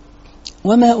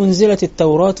وما أنزلت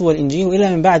التوراة والإنجيل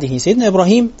إلا من بعده. سيدنا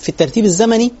إبراهيم في الترتيب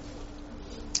الزمني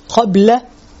قبل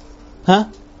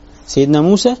سيدنا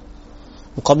موسى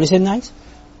وقبل سيدنا عيسى،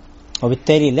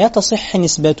 وبالتالي لا تصح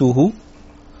نسبته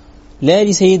لا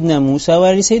لسيدنا موسى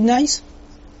ولا لسيدنا عيسى.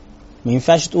 ما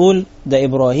ينفعش تقول ده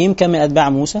إبراهيم كان من أتباع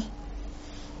موسى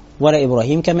ولا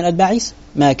إبراهيم كان من أتباع عيسى،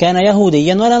 ما كان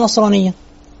يهوديا ولا نصرانيا،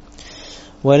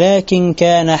 ولكن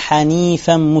كان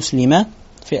حنيفا مسلما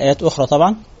في آيات أخرى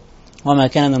طبعا، وما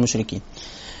كان من المشركين.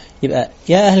 يبقى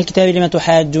يا أهل الكتاب لما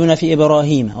تحاجون في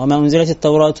إبراهيم وما أنزلت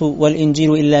التوراة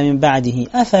والإنجيل إلا من بعده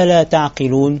أفلا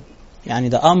تعقلون. يعني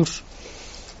ده أمر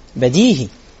بديهي،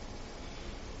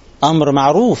 أمر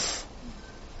معروف،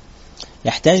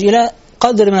 يحتاج إلى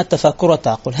قدر من التفكر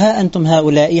والتعقل. ها أنتم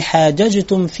هؤلاء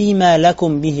حاججتم فيما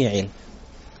لكم به علم.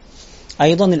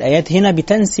 أيضا الآيات هنا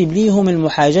بتنسب ليهم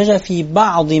المحاججة في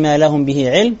بعض ما لهم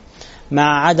به علم،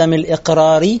 مع عدم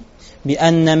الإقرار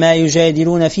بأن ما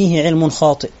يجادلون فيه علم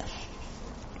خاطئ.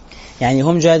 يعني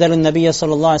هم جادلوا النبي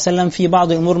صلى الله عليه وسلم في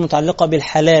بعض الأمور المتعلقة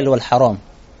بالحلال والحرام،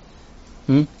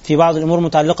 في بعض الأمور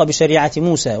المتعلقة بشريعة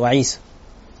موسى وعيسى،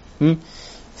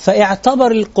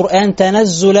 فاعتبر القرآن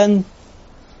تنزلا،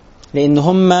 لأن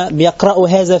هم بيقرأوا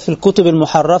هذا في الكتب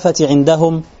المحرفة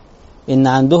عندهم، إن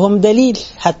عندهم دليل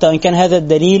حتى وإن كان هذا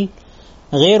الدليل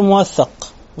غير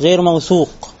موثق غير موثوق.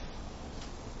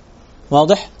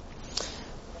 واضح؟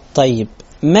 طيب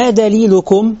ما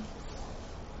دليلكم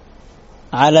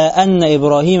على أن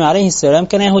إبراهيم عليه السلام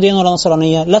كان يهوديا ولا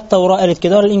نصرانيا؟ لا التوراة قالت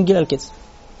كده ولا الإنجيل قال كده.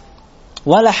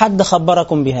 ولا حد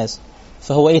خبركم بهذا،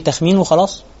 فهو إيه؟ تخمين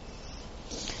وخلاص.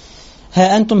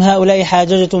 ها أنتم هؤلاء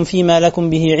حاججتم فيما لكم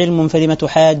به علم فلم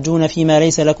تحاجون فيما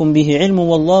ليس لكم به علم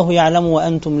والله يعلم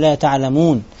وأنتم لا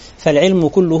تعلمون. فالعلم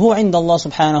كله عند الله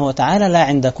سبحانه وتعالى لا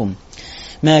عندكم.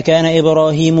 ما كان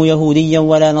إبراهيم يهوديا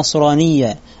ولا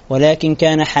نصرانيا ولكن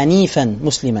كان حنيفا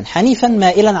مسلما. حنيفا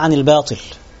مائلا عن الباطل.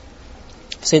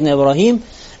 سيدنا إبراهيم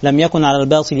لم يكن على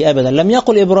الباطل أبدا. لم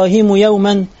يقل إبراهيم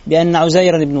يوما بأن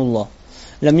عزيرا ابن الله،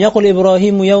 لم يقل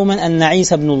إبراهيم يوما أن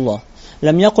عيسى ابن الله،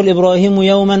 لم يقل إبراهيم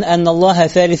يوما أن الله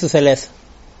ثالث ثلاثة.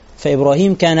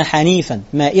 فإبراهيم كان حنيفا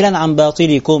مائلا عن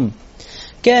باطلكم.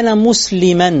 كان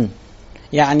مسلما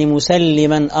يعني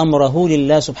مسلما أمره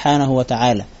لله سبحانه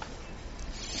وتعالى،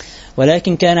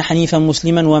 ولكن كان حنيفا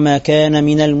مسلما وما كان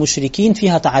من المشركين.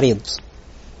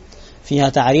 فيها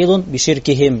تعريض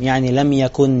بشركهم، يعني لم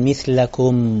يكن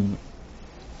مثلكم.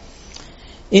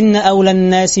 إن أولى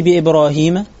الناس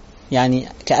بإبراهيم، يعني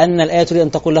كأن الآية تريد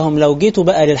أن تقول لهم لو جيتوا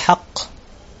بقى للحق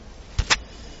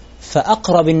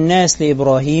فأقرب الناس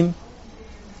لإبراهيم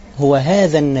هو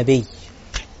هذا النبي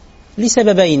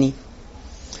لسببين.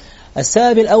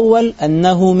 السبب الأول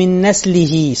أنه من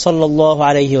نسله صلى الله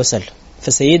عليه وسلم،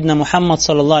 فسيدنا محمد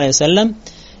صلى الله عليه وسلم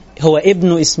هو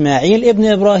ابن إسماعيل ابن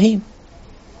إبراهيم.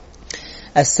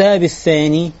 السبب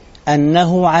الثاني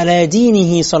أنه على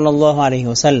دينه صلى الله عليه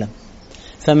وسلم،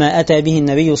 فما أتى به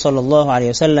النبي صلى الله عليه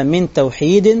وسلم من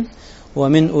توحيد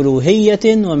ومن ألوهية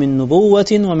ومن نبوة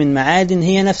ومن معاد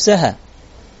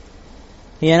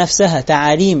هي نفسها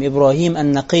تعاليم إبراهيم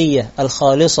النقية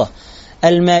الخالصة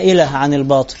المائلة عن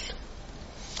الباطل.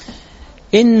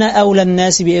 إن أولى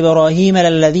الناس بإبراهيم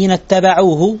للذين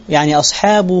اتبعوه، يعني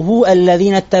أصحابه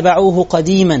الذين اتبعوه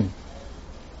قديما.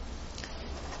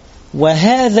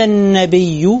 وهذا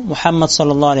النبي محمد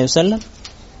صلى الله عليه وسلم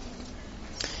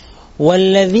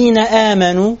والذين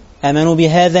آمنوا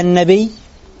بهذا النبي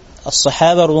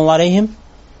الصحابة رضي الله عليهم.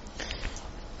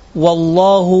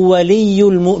 والله ولي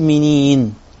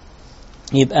المؤمنين.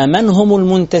 يبقى من هم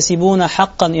المنتسبون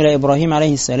حقا إلى إبراهيم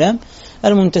عليه السلام؟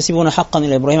 المنتسبون حقا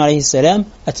إلى إبراهيم عليه السلام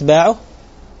أتباعه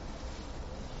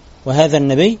وهذا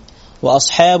النبي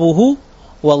وأصحابه،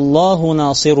 والله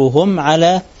ناصرهم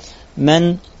على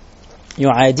من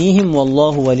يعاديهم،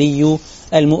 والله ولي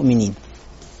المؤمنين.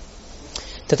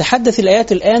 تتحدث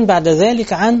الآيات الآن بعد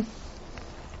ذلك عن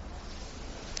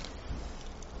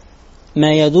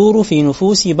ما يدور في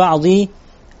نفوس بعض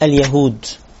اليهود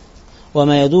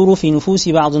وما يدور في نفوس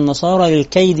بعض النصارى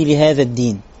للكيد لهذا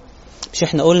الدين. مش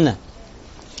احنا قلنا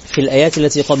في الآيات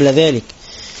التي قبل ذلك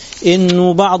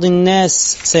إنه بعض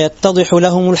الناس سيتضح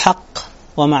لهم الحق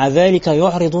ومع ذلك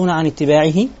يعرضون عن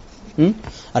اتباعه؟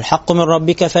 الحق من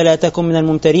ربك فلا تكن من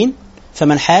الممترين.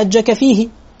 فمن حاجك فيه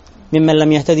ممن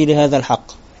لم يهتدي لهذا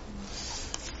الحق.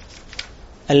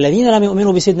 الذين لم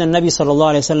يؤمنوا بسيدنا النبي صلى الله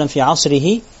عليه وسلم في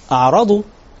عصره أعرضوا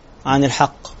عن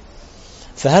الحق.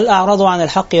 فهل أعرضوا عن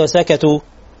الحق وسكتوا؟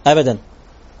 أبدا.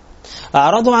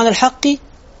 أعرضوا عن الحق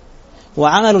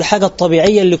وعملوا الحاجة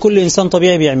الطبيعية اللي كل إنسان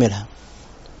طبيعي بيعملها.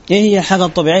 إيه هي الحاجة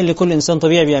الطبيعية اللي كل إنسان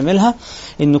طبيعي بيعملها؟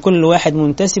 إن كل واحد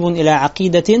منتسب إلى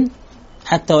عقيدة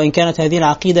حتى وإن كانت هذه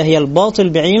العقيدة هي الباطل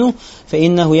بعينه،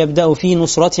 فإنه يبدأ في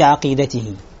نصرة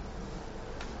عقيدته.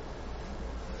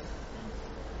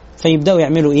 فيبدأوا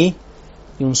يعملوا إيه؟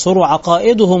 ينصروا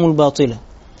عقائدهم الباطلة.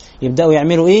 يبدأوا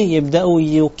يعملوا إيه؟ يبدأوا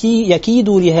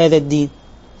يكيدوا لهذا الدين.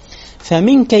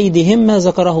 فمن كيدهم ما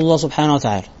ذكره الله سبحانه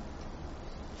وتعالى.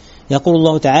 يقول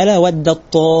الله تعالى: ودت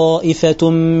طائفة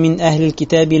من أهل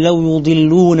الكتاب لو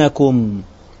يضلونكم.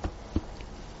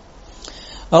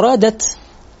 أرادت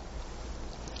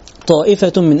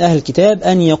طائفة من أهل الكتاب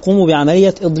أن يقوموا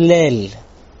بعملية إضلال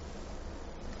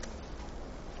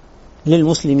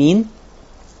للمسلمين.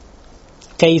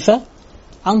 كيف؟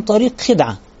 عن طريق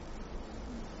خدعة.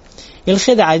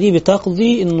 الخدعة دي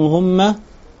بتقضي إن هم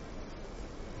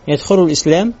يدخلوا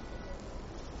الإسلام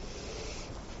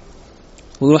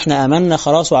ويقولوا إحنا آمنا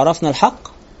خلاص وعرفنا الحق،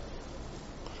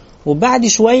 وبعد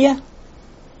شوية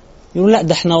يقولوا لا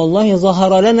ده إحنا والله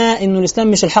ظهر لنا إنه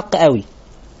الإسلام مش الحق قوي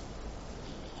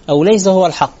أو ليس هو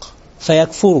الحق،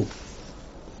 فيكفروا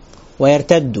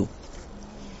ويرتدوا،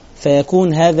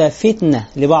 فيكون هذا فتنة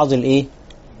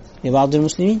لبعض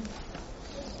المسلمين.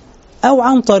 أو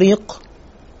عن طريق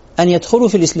أن يدخلوا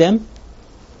في الإسلام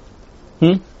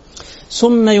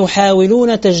ثم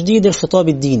يحاولون تجديد الخطاب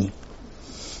الديني،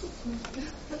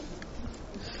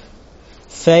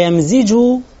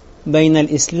 فيمزجوا بين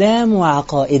الإسلام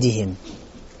وعقائدهم،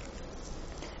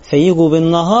 فيجوا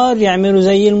بالنهار يعملوا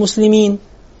زي المسلمين،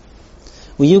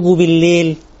 ويجوا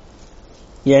بالليل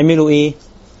يعملوا إيه؟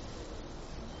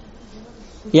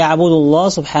 يعبدوا الله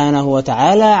سبحانه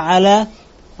وتعالى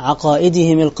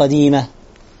عقائدهم القديمة.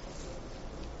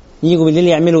 يجوا بالليل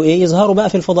يعملوا إيه؟ يظهروا بقى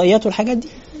في الفضائيات والحاجات دي.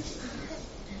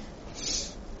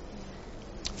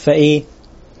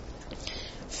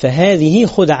 فهذه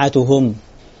خدعتهم،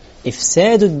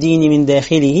 إفساد الدين من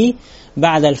داخله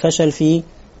بعد الفشل في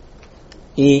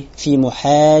في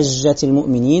محاجة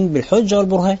المؤمنين بالحجة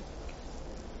والبرهان،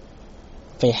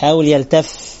 فيحاول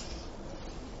يلتف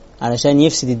علشان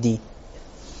يفسد الدين.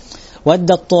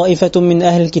 ودت طائفة من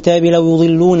أهل الكتاب لو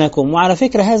يضلونكم. وعلى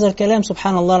فكرة هذا الكلام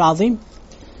سبحان الله العظيم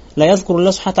لا يذكر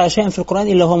الله سبحانه وتعالى شيئا في القرآن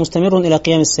إلا هو مستمر إلى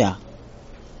قيام الساعة.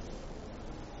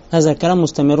 هذا الكلام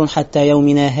مستمر حتى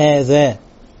يومنا هذا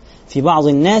في بعض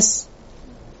الناس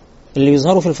اللي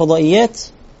بيظهروا في الفضائيات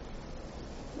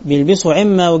بيلبسوا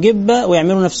عمة وجبة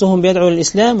ويعملوا نفسهم بيدعوا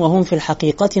للإسلام وهم في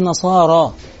الحقيقة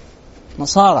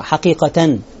نصارى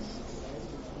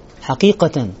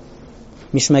حقيقة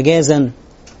مش مجازا،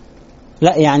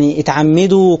 لا يعني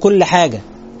اتعمدوا كل حاجة.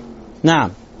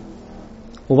 نعم.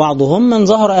 وبعضهم من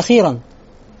ظهر أخيرا،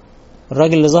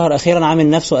 الراجل اللي ظهر أخيرا عامل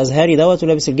نفسه أزهري دوت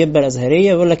ولابس الجبة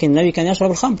الأزهرية ويقول لك النبي كان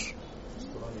يشرب الخمر.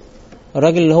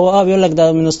 الراجل اللي هو بيقول لك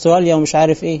ده من استراليا ومش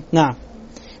عارف ايه. نعم،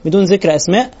 بدون ذكر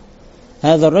أسماء.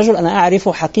 هذا الرجل أنا أعرف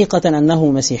حقيقة أنه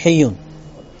مسيحي.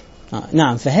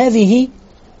 نعم. فهذه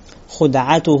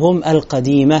خدعتهم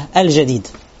القديمة الجديدة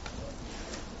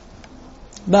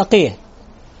باقية.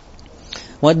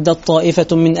 ودت طائفة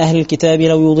من أهل الكتاب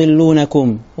لو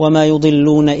يضلونكم وما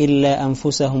يضلون إلا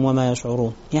أنفسهم وما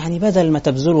يشعرون. يعني بدل ما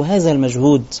تبذلوا هذا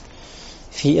المجهود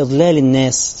في إضلال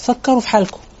الناس فكروا في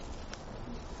حالكم.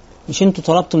 مش انتوا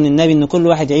طلبتوا من النبي ان كل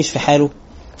واحد يعيش في حاله؟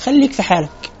 خليك في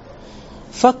حالك،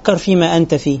 فكر فيما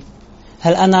أنت فيه،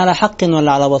 هل أنا على حق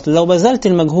ولا على باطل؟ لو بذلت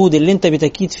المجهود اللي انت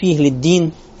بتكيد فيه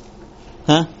للدين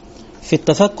في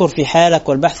التفكر في حالك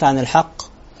والبحث عن الحق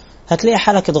هتلاقي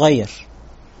حالك اتغير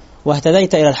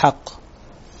واهتديت إلى الحق.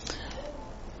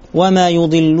 وما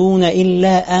يضلون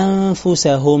إلا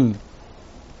أنفسهم.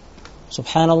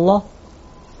 سبحان الله.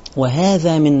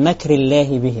 وهذا من مكر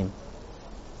الله بهم.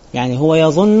 يعني هو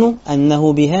يظن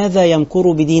أنه بهذا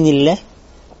يمكر بدين الله،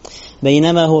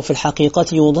 بينما هو في الحقيقة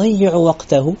يضيع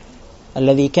وقته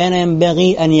الذي كان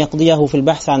ينبغي أن يقضيه في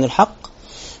البحث عن الحق،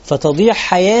 فتضيع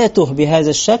حياته بهذا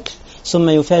الشكل ثم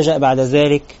يفاجأ بعد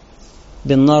ذلك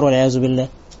بالنار والعياذ بالله.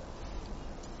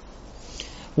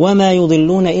 وما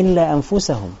يضلون إلا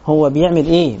أنفسهم. هو بيعمل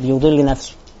إيه؟ بيضل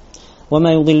نفسه.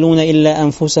 وما يضلون إلا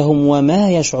أنفسهم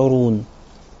وما يشعرون.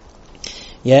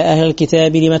 يا أهل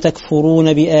الكتاب لم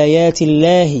تكفرون بآيات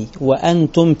الله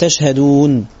وأنتم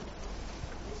تشهدون.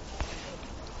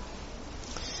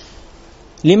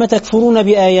 لم تكفرون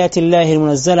بآيات الله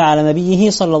المنزلة على نبيه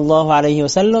صلى الله عليه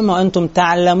وسلم وأنتم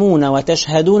تعلمون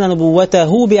وتشهدون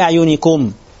نبوته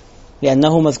بأعينكم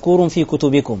لأنه مذكور في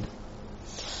كتبكم.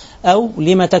 أو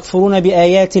لم تكفرون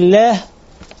بآيات الله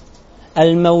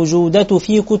الموجودة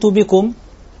في كتبكم،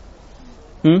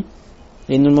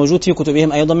 لأن الموجود في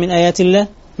كتبهم أيضا من آيات الله،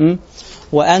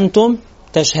 وأنتم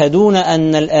تشهدون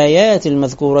أن الآيات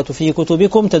المذكورة في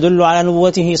كتبكم تدل على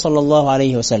نبوته صلى الله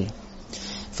عليه وسلم.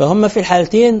 فهم في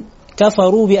الحالتين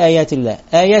كفروا بآيات الله،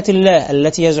 آيات الله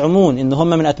التي يزعمون إن هم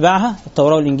من أتباعها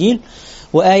التوراة والإنجيل،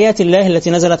 وآيات الله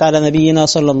التي نزلت على نبينا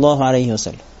صلى الله عليه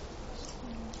وسلم.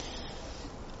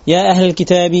 يا أهل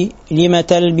الكتاب لم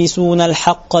تلبسون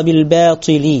الحق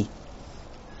بالباطل.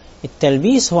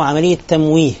 التلبيس هو عملية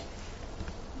تمويه.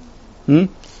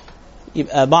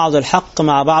 يبقى بعض الحق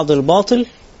مع بعض الباطل،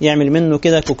 يعمل منه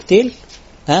كده كوكتيل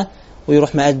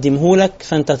ويروح مقدمه لك،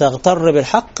 فأنت تغتر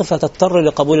بالحق فتضطر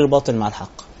لقبول الباطل مع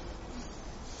الحق.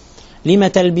 لم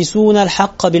تلبسون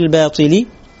الحق بالباطل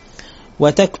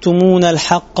وتكتمون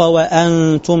الحق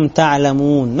وأنتم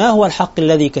تعلمون. ما هو الحق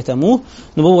الذي كتموه؟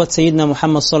 نبوة سيدنا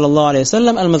محمد صلى الله عليه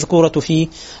وسلم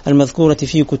المذكورة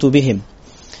في كتبهم،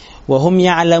 وهم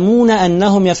يعلمون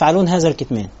أنهم يفعلون هذا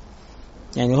الكتمان.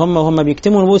 يعني هم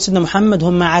بيكتموا نبوة سيدنا محمد،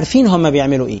 هم عارفين هم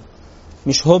بيعملوا إيه،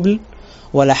 مش هبل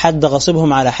ولا حد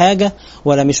غصبهم على حاجة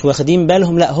ولا مش واخدين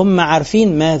بالهم، لا هم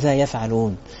عارفين ماذا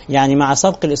يفعلون، يعني مع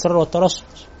سبق الإصرار والترصد.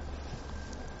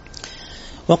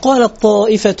 وقالت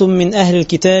طائفة من أهل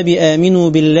الكتاب آمنوا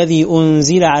بالذي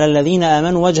أنزل على الذين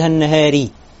آمنوا وجه النهار.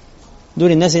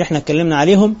 دول الناس اللي احنا اتكلمنا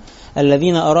عليهم،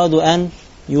 الذين أرادوا أن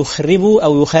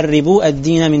يخربوا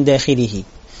الدين من داخله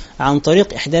عن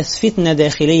طريق إحداث فتنة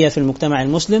داخلية في المجتمع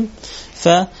المسلم.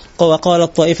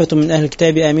 وقالت طائفة من أهل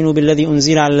الكتاب آمنوا بالذي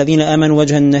أنزل على الذين آمنوا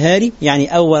وجه النهار،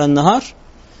 يعني أول النهار،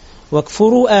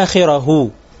 واكفروا آخره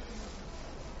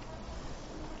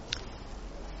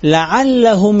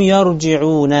لعلهم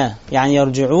يرجعون، يعني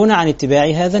يرجعون عن اتباع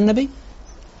هذا النبي.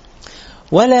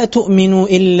 ولا تؤمنوا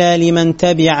إلا لمن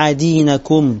تبع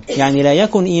دينكم، يعني لا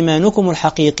يكن إيمانكم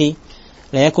الحقيقي،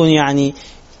 لا يكن يعني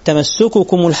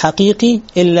تمسككم الحقيقي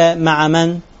إلا مع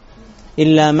من؟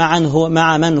 إلا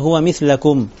مع من هو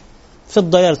مثلكم في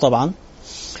الضلال طبعا.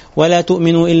 ولا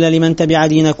تؤمنوا إلا لمن تبع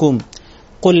دينكم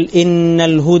قل إن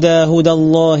الهدى هدى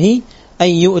الله أن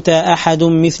يؤتى أحد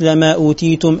مثل ما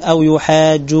أوتيتم أو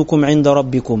يحاجوكم عند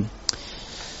ربكم.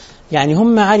 يعني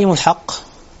هم علموا الحق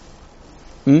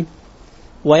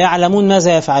ويعلمون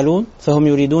ماذا يفعلون، فهم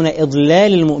يريدون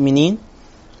إضلال المؤمنين.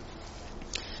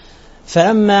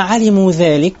 فلما علموا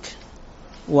ذلك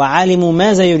وعلموا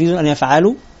ماذا يريدون أن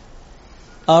يفعلوا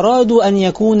أرادوا أن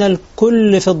يكون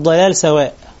الكل في الضلال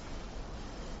سواء،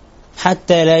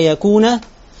 حتى لا يكون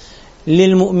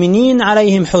للمؤمنين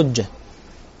عليهم حجة.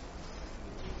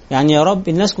 يعني يا رب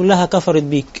الناس كلها كفرت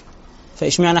بيك،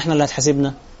 فإيش معنى احنا اللي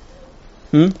هتحاسبنا؟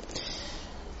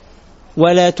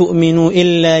 ولا تؤمنوا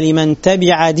إلا لمن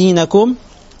تبع دينكم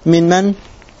من؟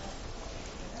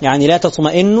 يعني لا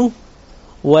تطمئنوا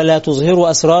ولا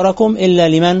تظهروا أسراركم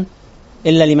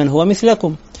إلا لمن هو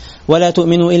مثلكم. ولا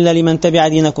تؤمنوا إلا لمن تبع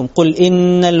دينكم قل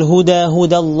إن الهدى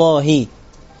هدى الله.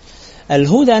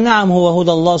 الهدى نعم هو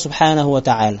هدى الله سبحانه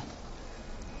وتعالى،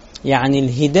 يعني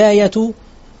الهداية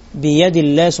بيد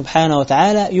الله سبحانه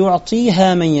وتعالى،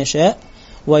 يعطيها من يشاء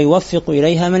ويوفق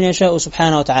إليها من يشاء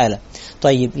سبحانه وتعالى.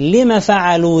 طيب لما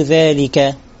فعلوا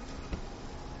ذلك؟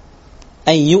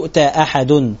 أن يؤتى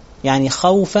أحد، يعني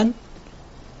خوفا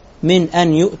من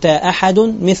أن يؤتى أحد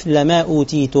مثل ما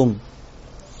أوتيتم.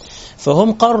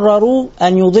 فهم قرروا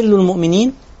أن يضلوا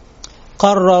المؤمنين،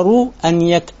 قرروا أن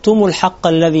يكتموا الحق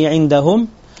الذي عندهم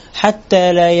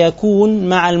حتى لا يكون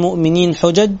مع المؤمنين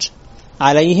حجج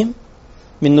عليهم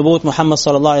من نبوة محمد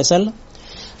صلى الله عليه وسلم،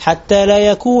 حتى لا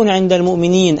يكون عند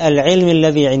المؤمنين العلم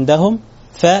الذي عندهم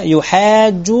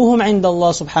فيحاجوهم عند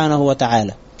الله سبحانه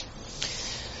وتعالى.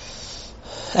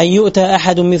 أن يؤتى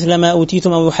أحد مثل ما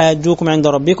أوتيتم أو يحاجوكم عند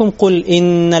ربكم قل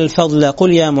إن الفضل،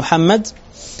 قل يا محمد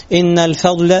إن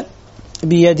الفضل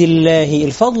بيد الله.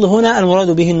 الفضل هنا المراد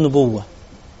به النبوة،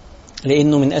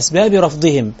 لأنه من أسباب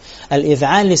رفضهم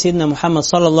الإذعان لسيدنا محمد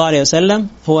صلى الله عليه وسلم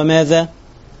هو ماذا؟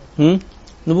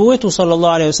 نبوته صلى الله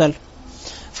عليه وسلم.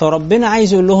 فربنا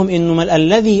عايز يقول لهم إنه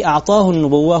الذي أعطاه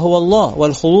النبوة هو الله،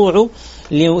 والخضوع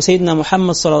لسيدنا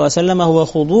محمد صلى الله عليه وسلم هو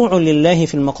خضوع لله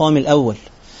في المقام الأول.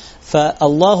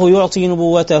 فالله يعطي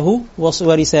نبوته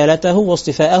ورسالته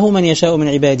واصطفاءه من يشاء من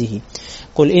عباده.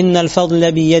 قل إن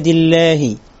الفضل بيد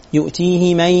الله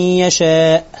يؤتيه من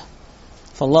يشاء.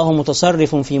 فالله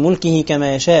متصرف في ملكه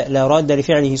كما يشاء، لا راد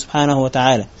لفعله سبحانه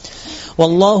وتعالى.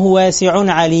 والله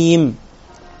واسع عليم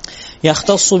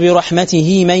يختص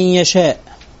برحمته من يشاء.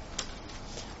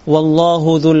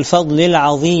 والله ذو الفضل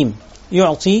العظيم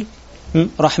يعطي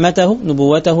رحمته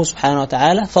نبوته سبحانه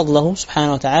وتعالى، فضله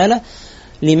سبحانه وتعالى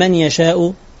لمن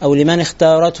يشاء، أو لمن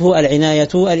اختارته العناية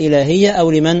الإلهية،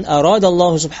 أو لمن أراد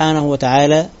الله سبحانه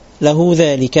وتعالى له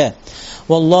ذلك.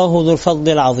 والله ذو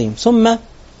الفضل العظيم. ثم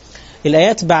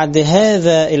الآيات بعد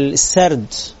هذا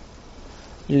السرد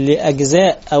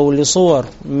لأجزاء أو لصور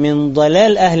من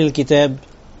ضلال أهل الكتاب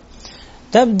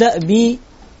تبدأ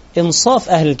بإنصاف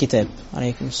أهل الكتاب.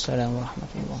 عليكم السلام ورحمة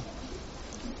الله.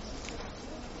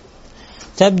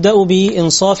 تبدأ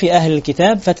بإنصاف أهل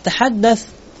الكتاب، فتتحدث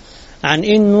عن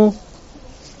إنه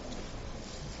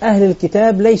أهل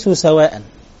الكتاب ليسوا سواء.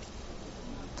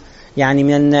 يعني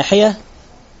من الناحية،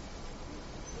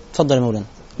 تفضل يا مولانا.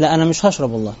 لا أنا مش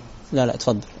هشرب والله، لا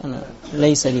اتفضل، أنا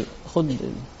ليس لي، خد.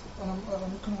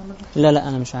 لا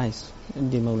أنا مش عايز،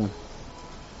 ادي مولانا.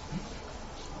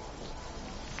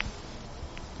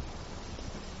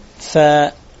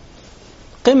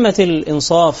 فقمة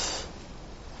الإنصاف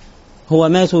هو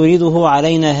ما تريده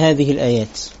علينا هذه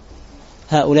الآيات.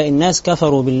 هؤلاء الناس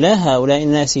كفروا بالله، هؤلاء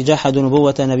الناس جحدوا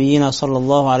نبوة نبينا صلى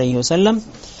الله عليه وسلم،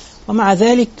 ومع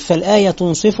ذلك فالآية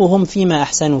تنصفهم فيما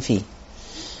أحسنوا فيه،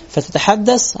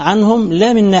 فتتحدث عنهم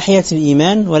لا من ناحية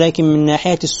الإيمان ولكن من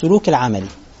ناحية السلوك العملي.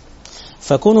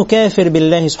 فكونوا كافر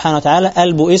بالله سبحانه وتعالى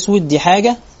قلبه أسود دي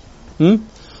حاجة،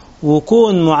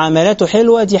 وكون معاملاته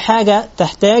حلوة دي حاجة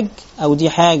تحتاج، أو دي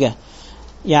حاجة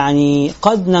يعني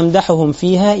قد نمدحهم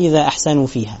فيها إذا أحسنوا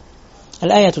فيها.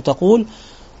 الآية تقول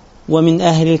ومن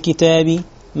أهل الكتاب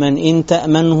من إن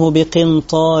تأمنه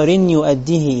بقنطار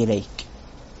يؤديه إليك.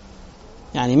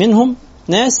 يعني منهم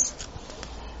ناس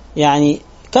يعني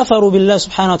كفروا بالله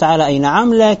سبحانه وتعالى أي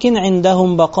نعم، لكن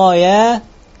عندهم بقايا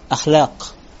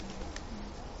أخلاق،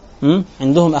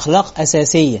 عندهم أخلاق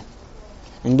أساسية،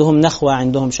 عندهم نخوة،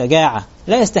 عندهم شجاعة،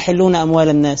 لا يستحلون أموال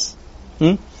الناس.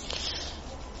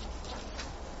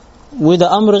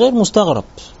 وده أمر غير مستغرب،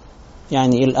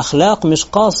 يعني الأخلاق مش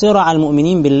قاصرة على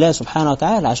المؤمنين بالله سبحانه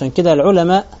وتعالى. عشان كده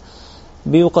العلماء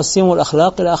بيقسموا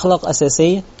الأخلاق إلى أخلاق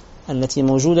أساسية، التي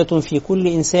موجودة في كل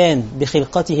إنسان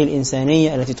بخلقته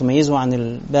الإنسانية التي تميزه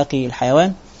عن باقي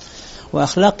الحيوان،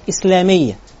 وأخلاق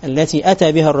إسلامية التي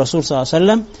أتى بها الرسول صلى الله عليه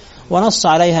وسلم ونص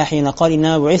عليها حين قال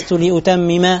إنما بعثت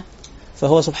لأتمم،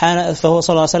 فهو صلى الله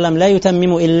عليه وسلم لا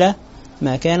يتمم إلا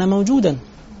ما كان موجودا.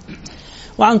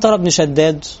 وعنتر بن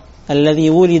شداد الذي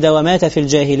ولد ومات في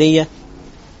الجاهلية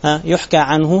يحكى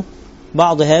عنه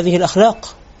بعض هذه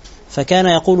الأخلاق، فكان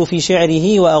يقول في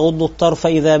شعره: وأغض الطرف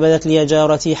إذا بدت لي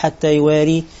جارتي حتى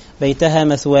يواري بيتها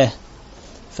مثواه.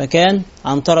 فكان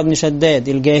عنتر بن شداد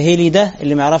الجاهلي ده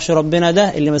اللي ما يعرفش ربنا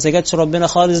ده اللي ما سجدش ربنا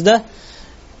خالص ده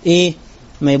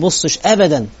ما يبصش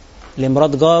أبدا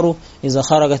لمرات جاره إذا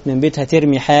خرجت من بيتها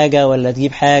ترمي حاجة ولا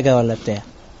تجيب حاجة ولا بتاع.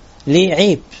 ليه؟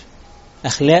 عيب،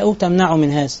 أخلاقه تمنعه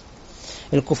من هذا.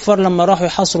 الكفار لما راحوا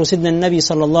يحاصروا سيدنا النبي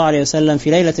صلى الله عليه وسلم في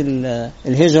ليلة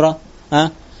الهجرة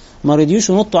ما رضيوش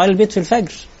ينطوا على البيت في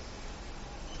الفجر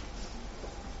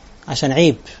عشان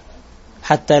عيب،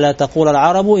 حتى لا تقول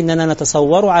العرب إننا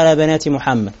نتصور على بنات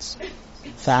محمد.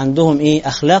 فعندهم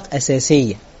أخلاق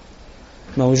أساسية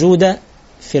موجودة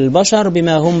في البشر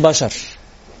بما هم بشر.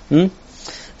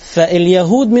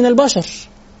 فاليهود من البشر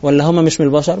ولا هم مش من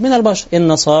البشر؟ من البشر.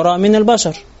 النصارى من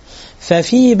البشر.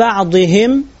 ففي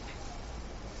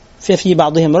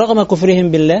بعضهم رغم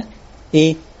كفرهم بالله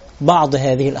بعض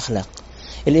هذه الأخلاق.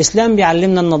 الإسلام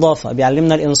بيعلمنا النظافة،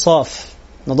 بيعلمنا الإنصاف،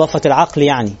 نظافة العقل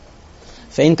يعني.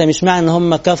 فأنت مش معنى أن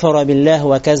هم كفر بالله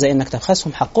وكذا إنك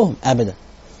تبخسهم حقهم أبدا.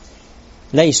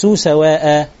 ليسوا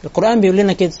سواء، القرآن بيقول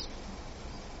لنا كده،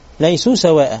 ليسوا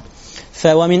سواء.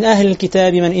 ومن أهل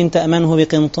الكتاب من إن تأمنه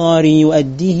بقنطار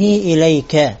يؤديه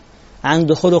إليك،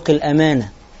 عنده خلق الأمانة،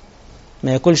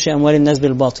 ما يأكلش أموال الناس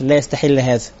بالباطل، لا يستحل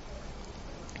هذا.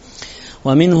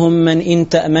 ومنهم من إن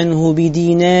تأمنه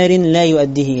بدينار لا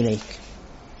يؤديه إليك.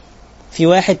 في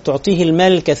واحد تعطيه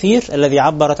المال الكثير الذي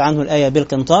عبرت عنه الآية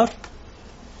بالقنطار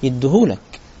يدهولك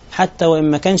حتى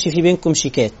وإن ما كانش في بينكم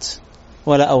شيكات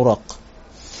ولا أوراق.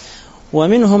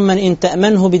 ومنهم من إن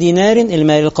تأمنه بدينار،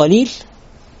 المال القليل،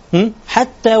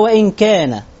 حتى وإن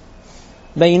كان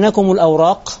بينكم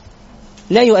الأوراق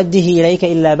لا يؤديه إليك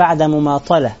إلا بعد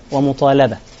مماطلة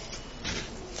ومطالبة.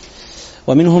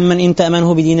 ومنهم من إن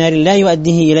تأمنه بدينار لا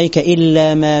يؤديه إليك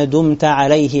إلا ما دمت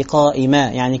عليه قائما،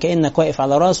 يعني كأنك واقف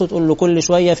على راسه تقول له كل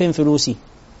شوية فين فلوسي،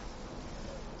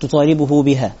 تطالبه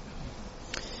بها.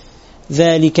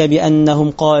 ذلك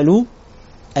بأنهم قالوا،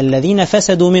 الذين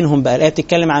فسدوا منهم، بقى الآية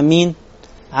بتتكلم عن مين؟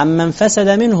 عمن فسد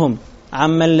منهم،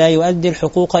 عمن لا يؤدي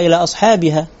الحقوق إلى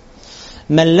أصحابها.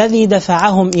 ما الذي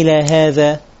دفعهم إلى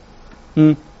هذا؟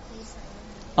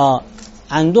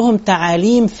 عندهم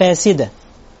تعاليم فاسدة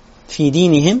في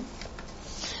دينهم.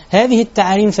 هذه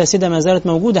التعاليم الفاسدة ما زالت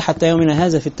موجودة حتى يومنا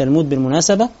هذا في التلمود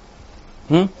بالمناسبة.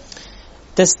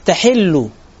 تستحل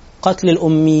قتل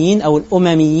الأميين أو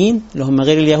الأمميين اللي هم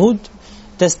غير اليهود،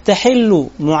 تستحل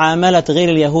معاملة غير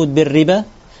اليهود بالربا،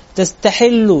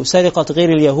 تستحل سرقة غير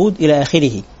اليهود إلى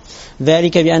آخره.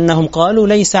 ذلك بأنهم قالوا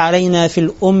ليس علينا في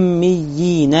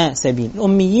الأميين سبيل.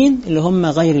 الأميين اللي هم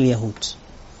غير اليهود.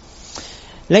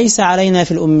 ليس علينا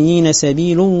في الأميين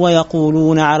سبيل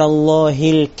ويقولون على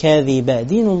الله الكذب.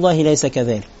 دين الله ليس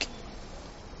كذلك.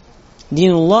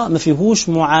 دين الله ما فيهوش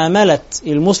معاملة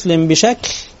المسلم بشكل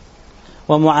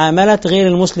ومعاملة غير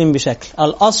المسلم بشكل.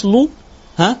 الأصل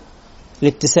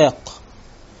الاتساق.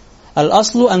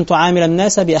 الأصل أن تعامل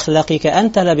الناس بأخلاقك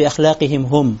أنت لا بأخلاقهم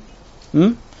هم.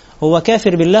 هو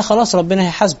كافر بالله خلاص ربنا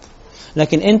هيحاسبه،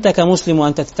 لكن أنت كمسلم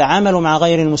وأنت تتعامل مع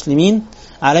غير المسلمين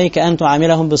عليك أن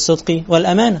تعاملهم بالصدق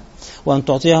والأمانة، وأن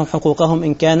تعطيهم حقوقهم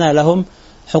إن كان لهم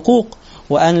حقوق،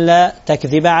 وأن لا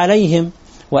تكذب عليهم،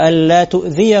 وأن لا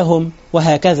تؤذيهم،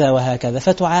 وهكذا وهكذا.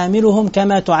 فتعاملهم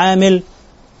كما تعامل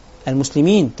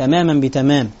المسلمين تماما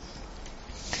بتمام.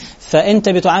 فأنت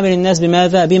بتعامل الناس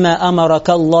بماذا؟ بما أمرك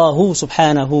الله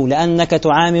سبحانه، لأنك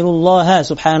تعامل الله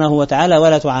سبحانه وتعالى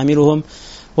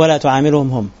ولا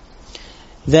تعاملهم هم.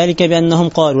 ذلك بأنهم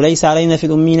قالوا ليس علينا في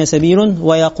الأمين سبيل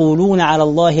ويقولون على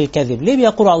الله الكذب. ليه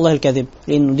بيقولوا على الله الكذب؟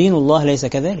 لأن دين الله ليس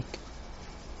كذلك.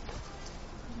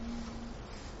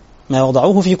 ما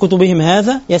وضعوه في كتبهم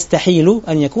هذا يستحيل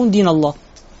أن يكون دين الله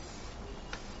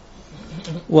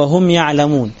وهم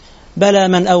يعلمون. بلى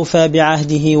من أوفى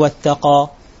بعهده واتقى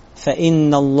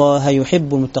فإن الله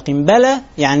يحب المتقين. بلى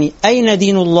يعني أين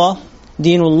دين الله؟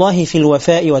 دين الله في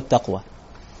الوفاء والتقوى.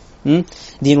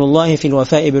 دين الله في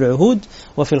الوفاء بالعهود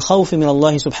وفي الخوف من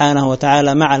الله سبحانه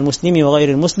وتعالى مع المسلم وغير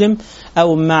المسلم،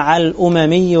 أو مع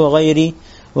الأممي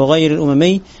وغير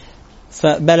الأممي.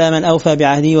 فبلى من أوفى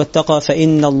بعهده واتقى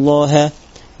فإن الله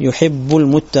يحب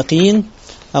المتقين.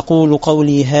 أقول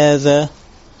قولي هذا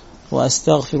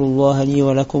وأستغفر الله لي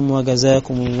ولكم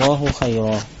وجزاكم الله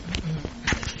خيرا.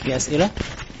 في أسئلة؟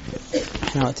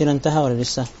 احنا وقتنا انتهى ولا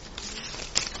لسه؟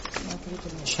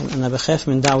 عشان انا بخاف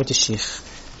من دعوة الشيخ.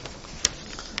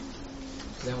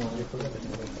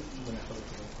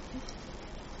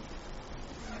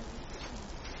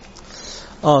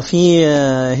 في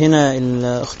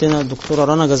هنا اختنا الدكتورة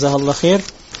رنا جزاها الله خير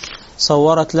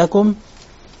صورت لكم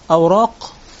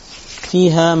اوراق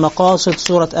فيها مقاصد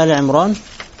سورة آل عمران،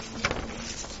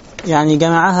 يعني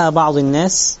جمعها بعض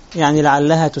الناس يعني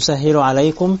لعلها تسهل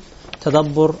عليكم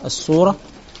تدبر السورة،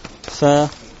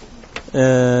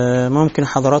 فممكن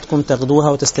حضراتكم تاخدوها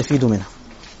وتستفيدوا منها.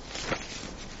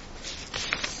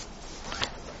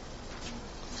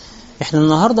 احنا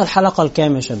النهاردة الحلقة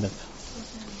الكام يا شباب؟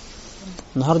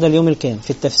 النهاردة اليوم الكام في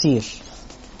التفسير؟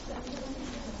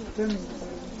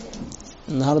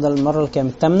 النهاردة المرة الكام؟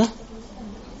 الثامنة؟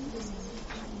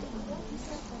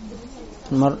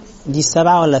 دي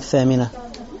السبعة ولا الثامنة؟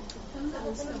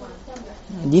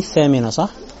 دي الثامنة صح؟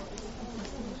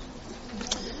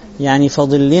 يعني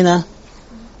فاضل لنا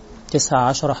 9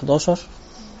 10 11.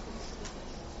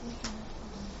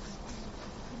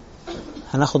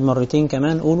 هناخد مرتين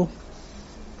كمان. قولوا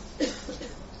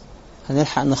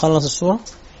هنلحق نخلص السورة؟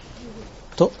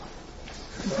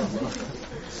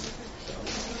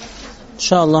 إن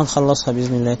شاء الله نخلصها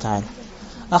بإذن الله تعالى.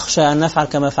 أخشى أن نفعل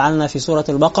كما فعلنا في سورة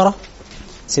البقرة،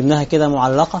 سيبناها كده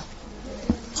معلقة،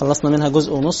 خلصنا منها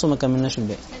جزء ونص وما كملناش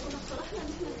الباقي.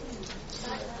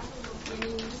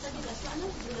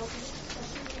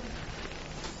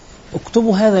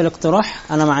 اكتبوا هذا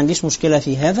الاقتراح، أنا ما عنديش مشكلة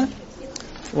في هذا،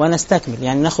 ونستكمل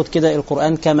يعني ناخد كده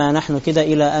القرآن كما نحن كده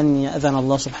إلى أن يأذن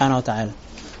الله سبحانه وتعالى.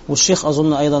 والشيخ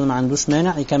أظن أيضا ما عندوش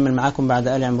مانع يكمل معاكم بعد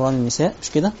آل عمران النساء،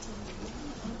 مش كده؟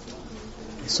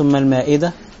 ثم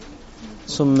المائدة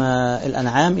ثم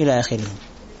الأنعام إلى آخره.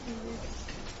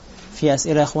 في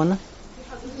أسئلة يا أخوانا؟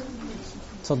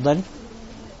 تفضلي.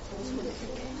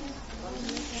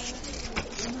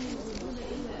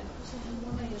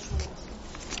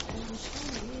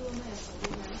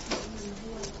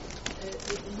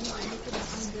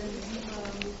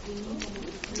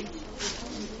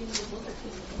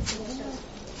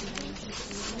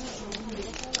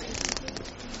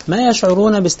 ما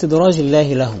يشعرون باستدراج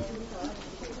الله لهم،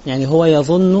 يعني هو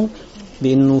يظن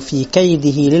بأنه في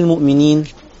كيده للمؤمنين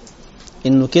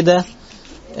أنه كده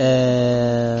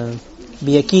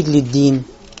بيكيد للدين،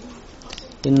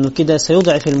 أنه كده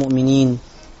سيضعف المؤمنين،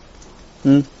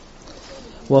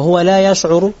 وهو لا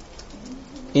يشعر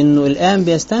أنه الآن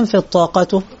بيستنفذ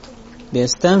طاقته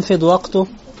بيستنفذ وقته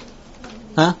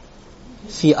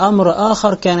في أمر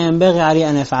آخر كان ينبغي عليه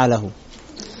أن يفعله.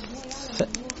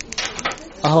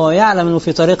 هو يعلم أنه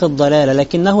في طريق الضلالة،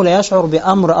 لكنه لا يشعر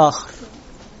بأمر آخر،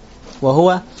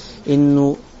 وهو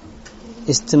أنه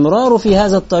استمراره في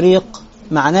هذا الطريق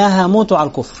معناها موت على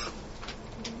الكفر.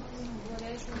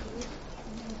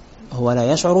 هو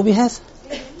لا يشعر بهذا،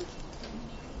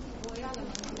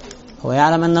 هو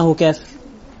يعلم أنه كافر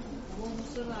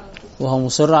وهو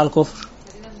مصر على الكفر.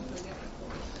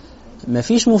 ما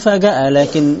فيش مفاجأة،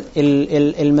 لكن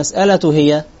المسألة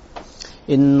هي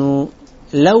أنه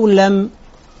لو لم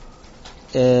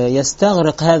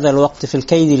يستغرق هذا الوقت في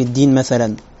الكيد للدين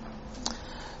مثلا،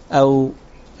 أو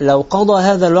لو قضى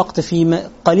هذا الوقت في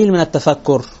قليل من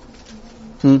التفكر،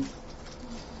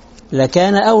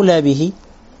 لكان أولى به،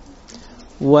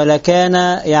 ولكان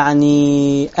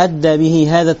يعني أدى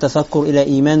به هذا التفكر إلى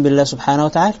إيمان بالله سبحانه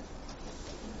وتعالى.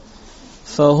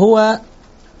 فهو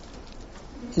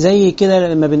زي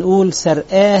كده لما بنقول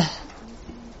سرقاه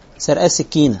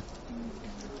سكينة،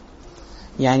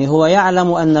 يعني هو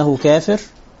يعلم أنه كافر،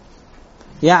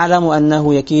 يعلم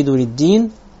أنه يكيد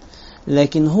للدين،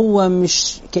 لكن هو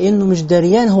مش كأنه مش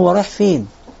دريان هو رايح فين،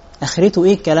 آخرته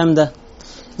إيه الكلام ده.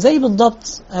 زي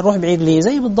بالضبط، هنروح بعيد ليه؟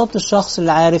 زي بالضبط الشخص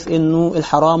اللي عارف إنه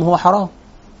الحرام هو حرام،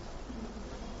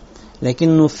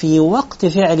 لكنه في وقت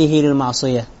فعله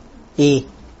للمعصية إيه؟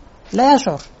 لا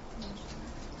يشعر.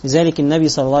 لذلك النبي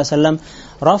صلى الله عليه وسلم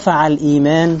رفع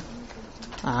الإيمان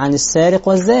عن السارق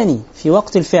والزاني في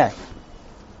وقت الفعل،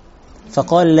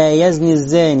 فقال لا يزني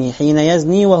الزاني حين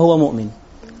يزني وهو مؤمن،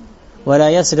 ولا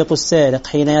يسرق السارق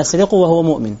حين يسرق وهو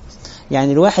مؤمن.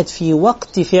 يعني الواحد في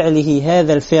وقت فعله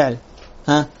هذا الفعل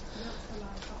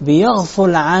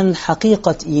بيغفل عن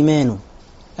حقيقة إيمانه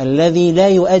الذي لا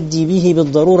يؤدي به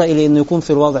بالضرورة إلى أنه يكون في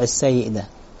الوضع السيء ده،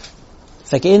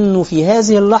 فكأنه في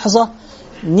هذه اللحظة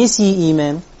نسي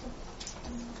إيمانه،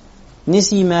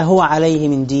 نسي ما هو عليه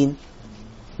من دين،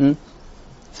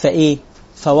 فإيه؟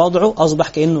 فوضعه أصبح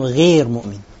كأنه غير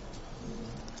مؤمن،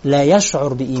 لا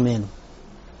يشعر بإيمانه.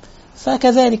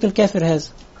 فكذلك الكافر هذا،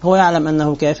 هو يعلم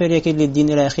أنه كافر يكيد للدين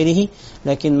إلى آخره،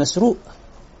 لكن مسروق،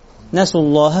 نسوا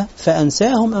الله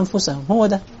فأنساهم أنفسهم. هو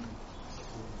ده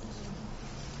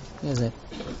جزاك.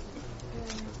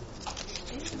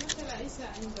 إن مثل عيسى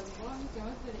عند الله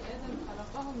كمثل آدم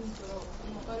خلقه من تراب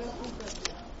ثم قال له كن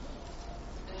فيكون.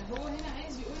 هو هنا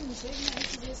عايز يقول إن سيدنا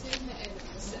عيسى زي سيدنا آدم،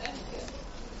 بس قال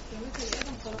كمثل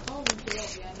آدم خلقه من تراب،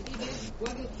 يعني دي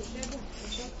وجه التشابه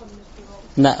وشقة من التراب.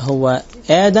 لا، هو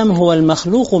آدم هو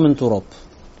المخلوق من تراب،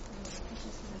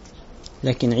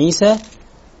 لكن عيسى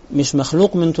مش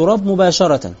مخلوق من تراب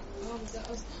مباشرة.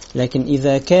 لكن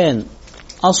إذا كان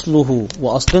أصله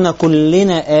وأصلنا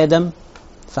كلنا آدم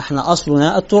فإحنا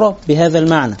أصلنا التراب بهذا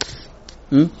المعنى.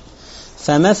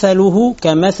 فمثله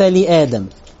كمثل آدم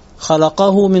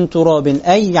خلقه من تراب،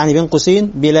 أي يعني بين قوسين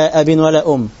بلا أب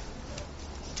ولا أم.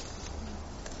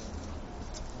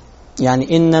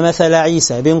 يعني إن مثل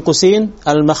عيسى بين قوسين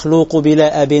المخلوق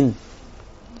بلا أب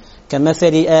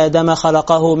كمثل آدم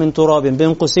خلقه من تراب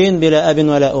بين قوسين بلا أب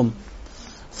ولا أم.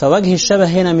 فوجه الشبه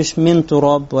هنا مش من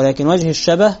تراب، ولكن وجه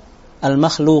الشبه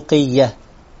المخلوقية.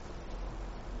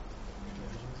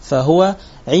 فهو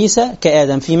عيسى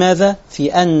كآدم في ماذا؟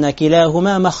 في أن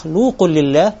كلاهما مخلوق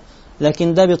لله،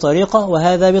 لكن ده بطريقة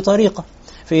وهذا بطريقة.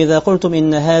 فإذا قلتم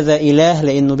إن هذا إله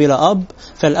لأنه بلا أب،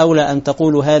 فالأولى أن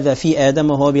تقولوا هذا في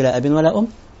آدم وهو بلا أب ولا أم.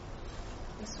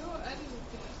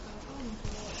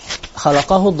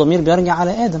 خلقه الضمير بيرجع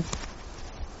على آدم.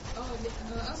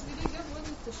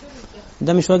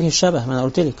 ده مش وجه الشبه، ما أنا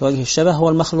قلت لك وجه الشبه هو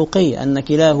المخلوقية، أن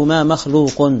كلاهما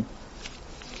مخلوق.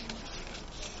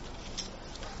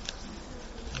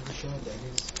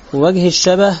 ووجه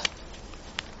الشبه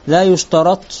لا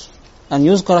يشترط أن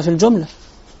يذكر في الجملة.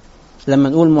 لما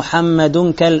نقول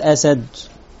محمد كالأسد،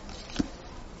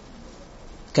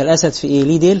 كالأسد في إيه؟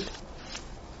 ليه ديل؟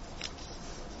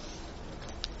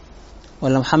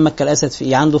 ولا محمد كالأسد في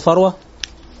إيه؟ عنده فروة؟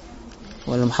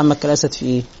 ولا محمد كالأسد في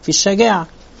إيه؟ في الشجاعة.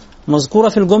 مذكورة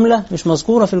في الجملة مش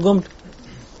مذكورة في الجملة،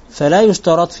 فلا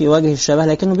يشترط في وجه الشبه،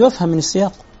 لكنه بيفهم من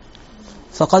السياق.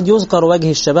 فقد يذكر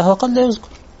وجه الشبه وقد لا يذكر.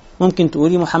 ممكن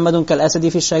تقولي محمد كالأسد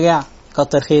في الشجاعة،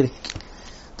 كتر خيرك.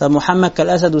 طب محمد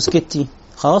كالأسد وسكتي،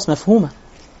 خلاص مفهومة.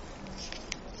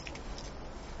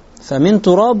 فمن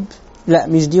تراب لا،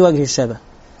 مش دي وجه الشبه.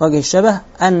 وجه الشبه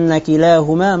أن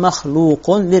كلاهما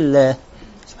مخلوق لله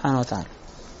سبحانه وتعالى.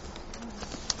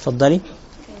 اتفضلي.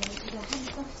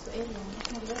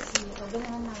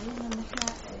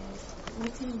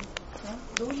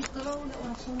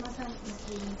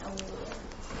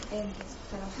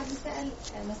 فلو حد سأل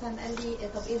مثلا قال لي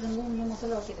طب ايه ذنبهم ان هم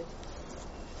طلعوا كده؟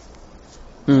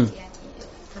 يعني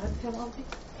حضرتك فاهم قصدي؟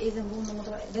 ايه ذنبهم ان هم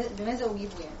طلعوا؟ بماذا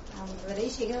اجيبه يعني؟ انا ما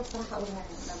بلاقيش اجابه بصراحه اقولها، يعني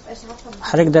ما بقاش عارفه.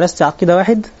 حضرتك درستي عقيده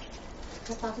واحد؟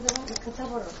 خدت عقيده واحد، خدتها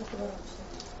بره.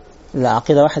 لا،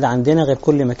 عقيده واحد عندنا غير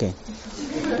كل مكان.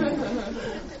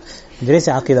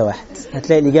 درسي عقيده واحد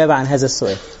هتلاقي الاجابه عن هذا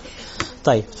السؤال.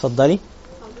 طيب اتفضلي.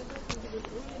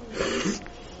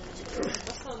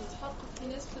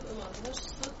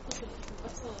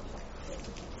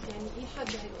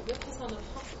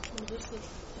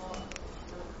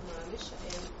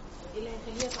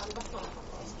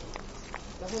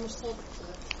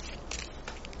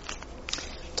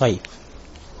 طيب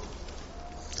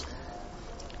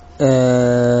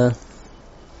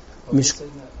مش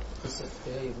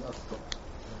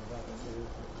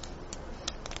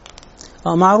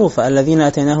معروفة، الذين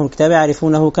أتيناهم الكتاب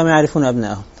يعرفونه كما يعرفون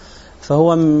أبنائهم.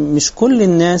 فهو مش كل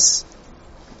الناس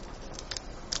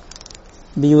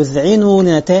بيذعنوا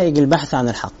لنتائج البحث عن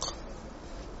الحق.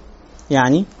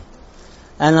 يعني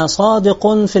أنا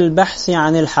صادق في البحث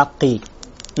عن الحق،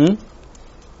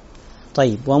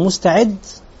 طيب، ومستعد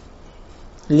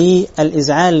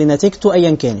للإذعان لنتيجته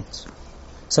أيا كانت،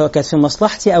 سواء كانت في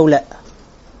مصلحتي أو لا،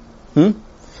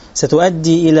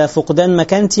 ستؤدي إلى فقدان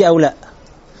مكانتي أو لا،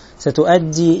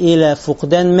 ستؤدي إلى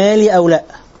فقدان مالي أو لا،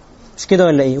 مش كده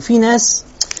ولا إيه؟ وفي ناس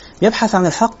يبحث عن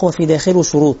الحق وفي داخله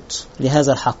شروط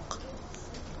لهذا الحق،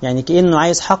 يعني كأنه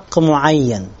عايز حق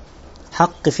معين،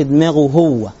 حق في دماغه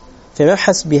هو،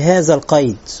 فيبحث بهذا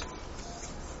القيد.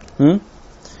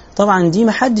 طبعا دي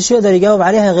محدش يقدر يجاوب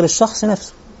عليها غير الشخص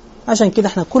نفسه. عشان كده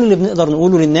احنا كل اللي بنقدر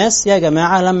نقوله للناس: يا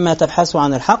جماعة لما تبحثوا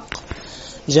عن الحق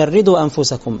جردوا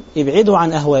أنفسكم، ابعدوا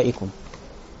عن أهوائكم،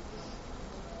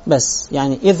 بس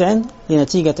يعني اذعن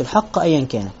لنتيجة الحق أيا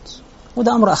كانت.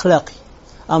 وده أمر أخلاقي،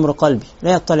 أمر قلبي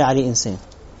لا يطلع عليه إنسان.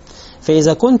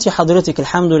 فإذا كنت حضرتك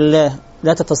الحمد لله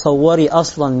لا تتصوري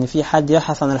أصلا أن في حد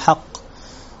يبحث عن الحق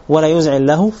ولا يذعن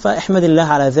له، فاحمد الله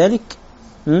على ذلك.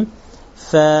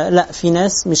 فلا، في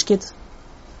ناس مش كده.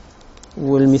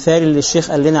 والمثال اللي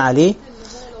الشيخ قال لنا عليه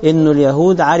إنه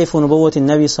اليهود عرفوا نبوة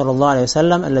النبي صلى الله عليه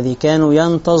وسلم الذي كانوا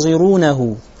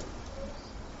ينتظرونه.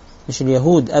 مش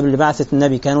اليهود قبل بعثة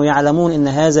النبي كانوا يعلمون إن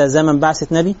هذا زمن بعثة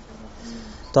نبي؟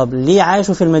 طب ليه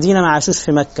عاشوا في المدينة ما عاشوش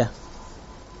في مكة؟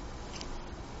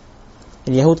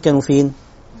 اليهود كانوا فين؟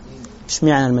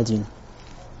 اشمعنى المدينة؟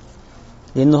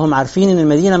 لأنهم عارفين أن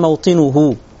المدينة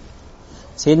موطنه.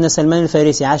 سيدنا سلمان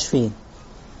الفارسي عاش فين؟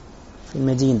 في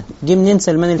المدينة. جه منين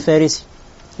سلمان الفارسي؟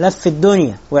 لف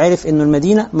الدنيا وعرف أن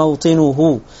المدينة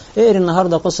موطنه. اقرأ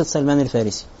النهاردة قصة سلمان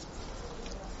الفارسي.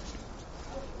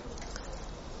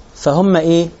 فهم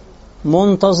ايه؟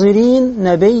 منتظرين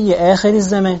نبي آخر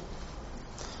الزمان.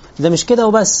 ده مش كده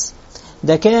وبس،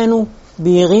 ده كانوا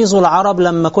بيغيظوا العرب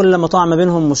لما كل ما طعم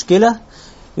بينهم مشكلة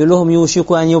يقول لهم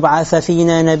يوشك أن يبعث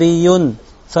فينا نبي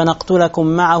فنقتلكم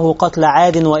معه قتل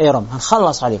عاد وإرم،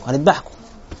 هنخلص عليكم هنذبحكم،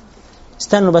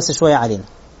 استنوا بس شوية علينا.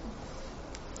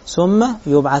 ثم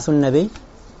يبعث النبي.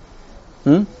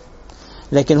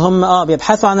 لكن هم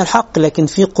بيبحثوا عن الحق، لكن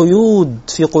في قيود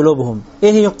في قلوبهم.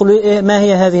 ما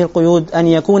هي هذه القيود؟ أن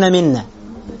يكون منا،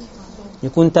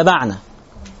 يكون تبعنا.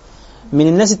 من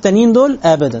الناس التانيين دول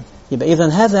أبدا. يبقى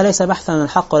إذن هذا ليس بحث عن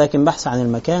الحق، ولكن بحث عن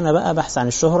المكانة، بقى بحث عن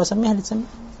الشهرة، سميها اللي تسميها.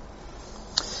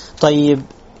 طيب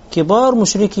كبار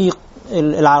مشركي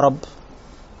العرب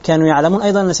كانوا يعلمون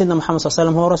أيضا أن سيدنا محمد صلى الله عليه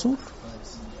وسلم هو رسول،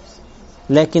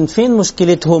 لكن فين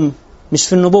مشكلتهم؟ مش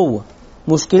في النبوة،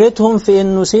 مشكلتهم في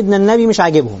أنه سيدنا النبي مش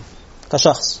عاجبهم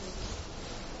كشخص.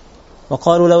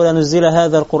 وقالوا لولا نزل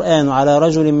هذا القرآن على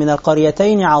رجل من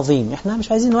القريتين عظيم. احنا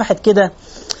مش عايزين واحد كده،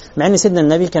 مع أن سيدنا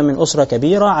النبي كان من أسرة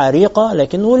كبيرة عريقة،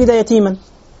 لكن ولد يتيما،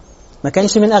 ما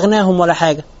كانش من أغناهم ولا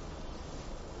حاجة.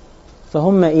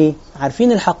 فهم إيه؟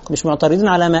 عارفين الحق، مش معترضين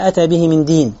على ما أتى به من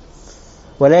دين،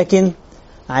 ولكن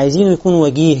عايزين يكون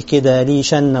وجيه كده، ليه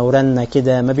شنة ورنة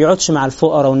كده، ما بيقعدش مع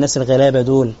الفقراء والناس الغلابة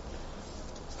دول.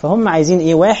 فهم عايزين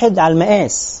إيه؟ واحد على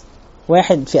المقاس،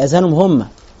 واحد في أذهانهم هم.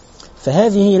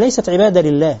 فهذه ليست عبادة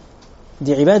لله،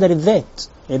 دي عبادة للذات،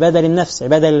 عبادة للنفس،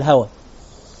 عبادة للهوى.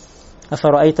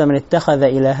 أفرأيت من اتخذ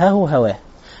إلهه هواه.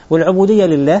 والعبودية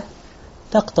لله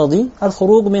تقتضي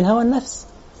الخروج من هوى النفس.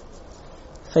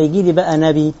 فيجي لي بقى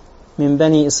نبي من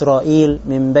بني إسرائيل،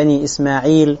 من بني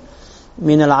إسماعيل،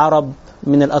 من العرب،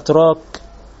 من الأتراك،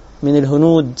 من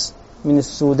الهنود، من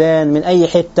السودان، من أي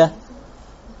حتة،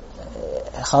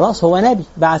 خلاص هو نبي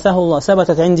بعثه الله،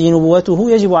 ثبتت عندي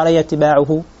نبوته، يجب علي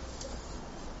اتباعه.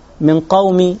 من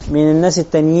قومي، من الناس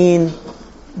التانيين،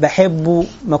 بحبه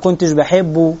ما كنتش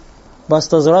بحبه،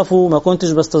 بستظرفه ما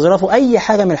كنتش بستظرفه، أي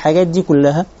حاجة من الحاجات دي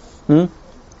كلها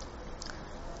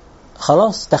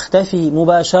خلاص تختفي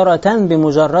مباشرة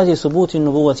بمجرد ثبوت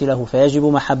النبوة له. فيجب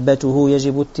محبته،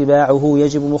 يجب اتباعه،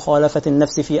 يجب مخالفة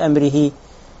النفس في أمره.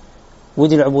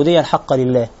 ودي العبودية الحقة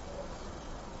لله.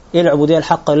 إيه العبودية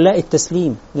الحقة لله؟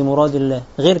 التسليم لمراد الله.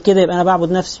 غير كده يبقى أنا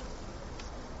بعبد نفسي،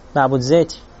 بعبد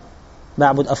ذاتي،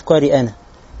 بعبد أفكاري أنا.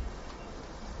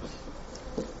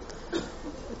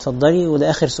 اتفضلي، وده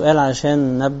آخر سؤال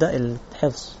علشان نبدأ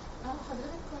الحفظ.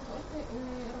 حضرتك كنت قلت ان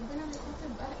ربنا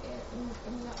بيخاطب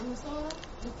النصارى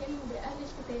بيتكلموا بأهل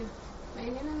الكتاب، مع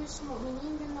اننا مش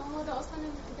مؤمنين بان هو ده اصلا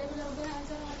الكتاب اللي ربنا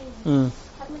انزله عليهم.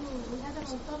 هل من هذا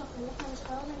المنطلق ان احنا مش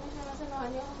حرام ان احنا مثلا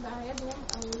عليهم بأعيادهم،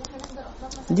 او ان احنا نحضر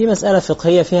افراح مثلا؟ دي مسألة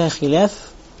فقهية فيها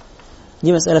خلاف،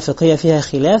 دي مسألة فقهية فيها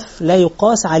خلاف، لا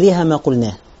يقاس عليها ما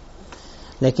قلناه.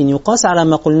 لكن يقاس على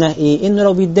ما قلناه إيه؟ إنه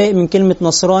لو بيتضايق من كلمة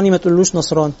نصراني ما تقولوش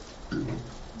نصراني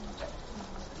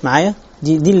معايا،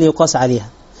 دي اللي يقاس عليها.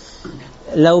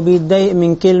 لو بيتضايق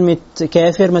من كلمة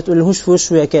كافر ما تقولهوش في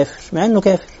وشه يا كافر، مع إنه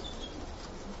كافر.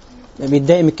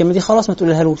 بيتضايق من الكلمة دي خلاص ما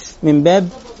تقولهالوش، من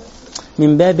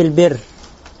باب البر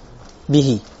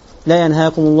به. لا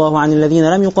ينهاكم الله عن الذين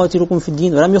لم يقاتلوكم في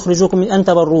الدين ولم يخرجوكم من أن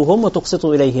تبروهم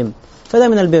وتقسطوا إليهم، فده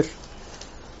من البر.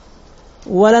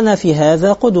 ولنا في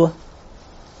هذا قدوة.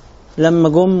 لما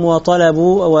جم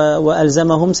وطلبوا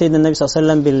وألزمهم سيدنا النبي صلى الله عليه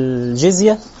وسلم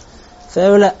بالجزية،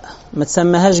 فقالوا لا، ما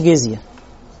تسميهاش جزية،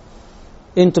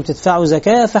 انتوا بتدفعوا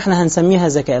زكاة فاحنا هنسميها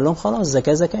زكاة. قال لهم خلاص،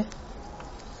 زكاة،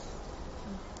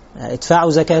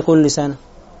 ادفعوا زكاة كل سنة،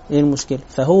 ايه المشكلة؟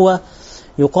 فهو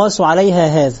يقاس عليها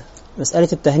هذا. مسألة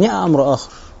التهنئة أمر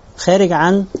آخر خارج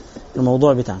عن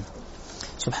الموضوع بتاعنا.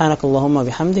 سبحانك اللهم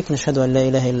وبحمدك، نشهد أن لا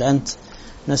إله إلا أنت،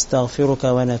 نستغفرك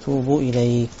ونتوب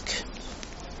إليك.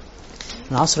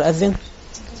 العصر أذن؟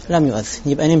 لم يؤذن،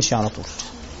 يبقى نمشي على طول.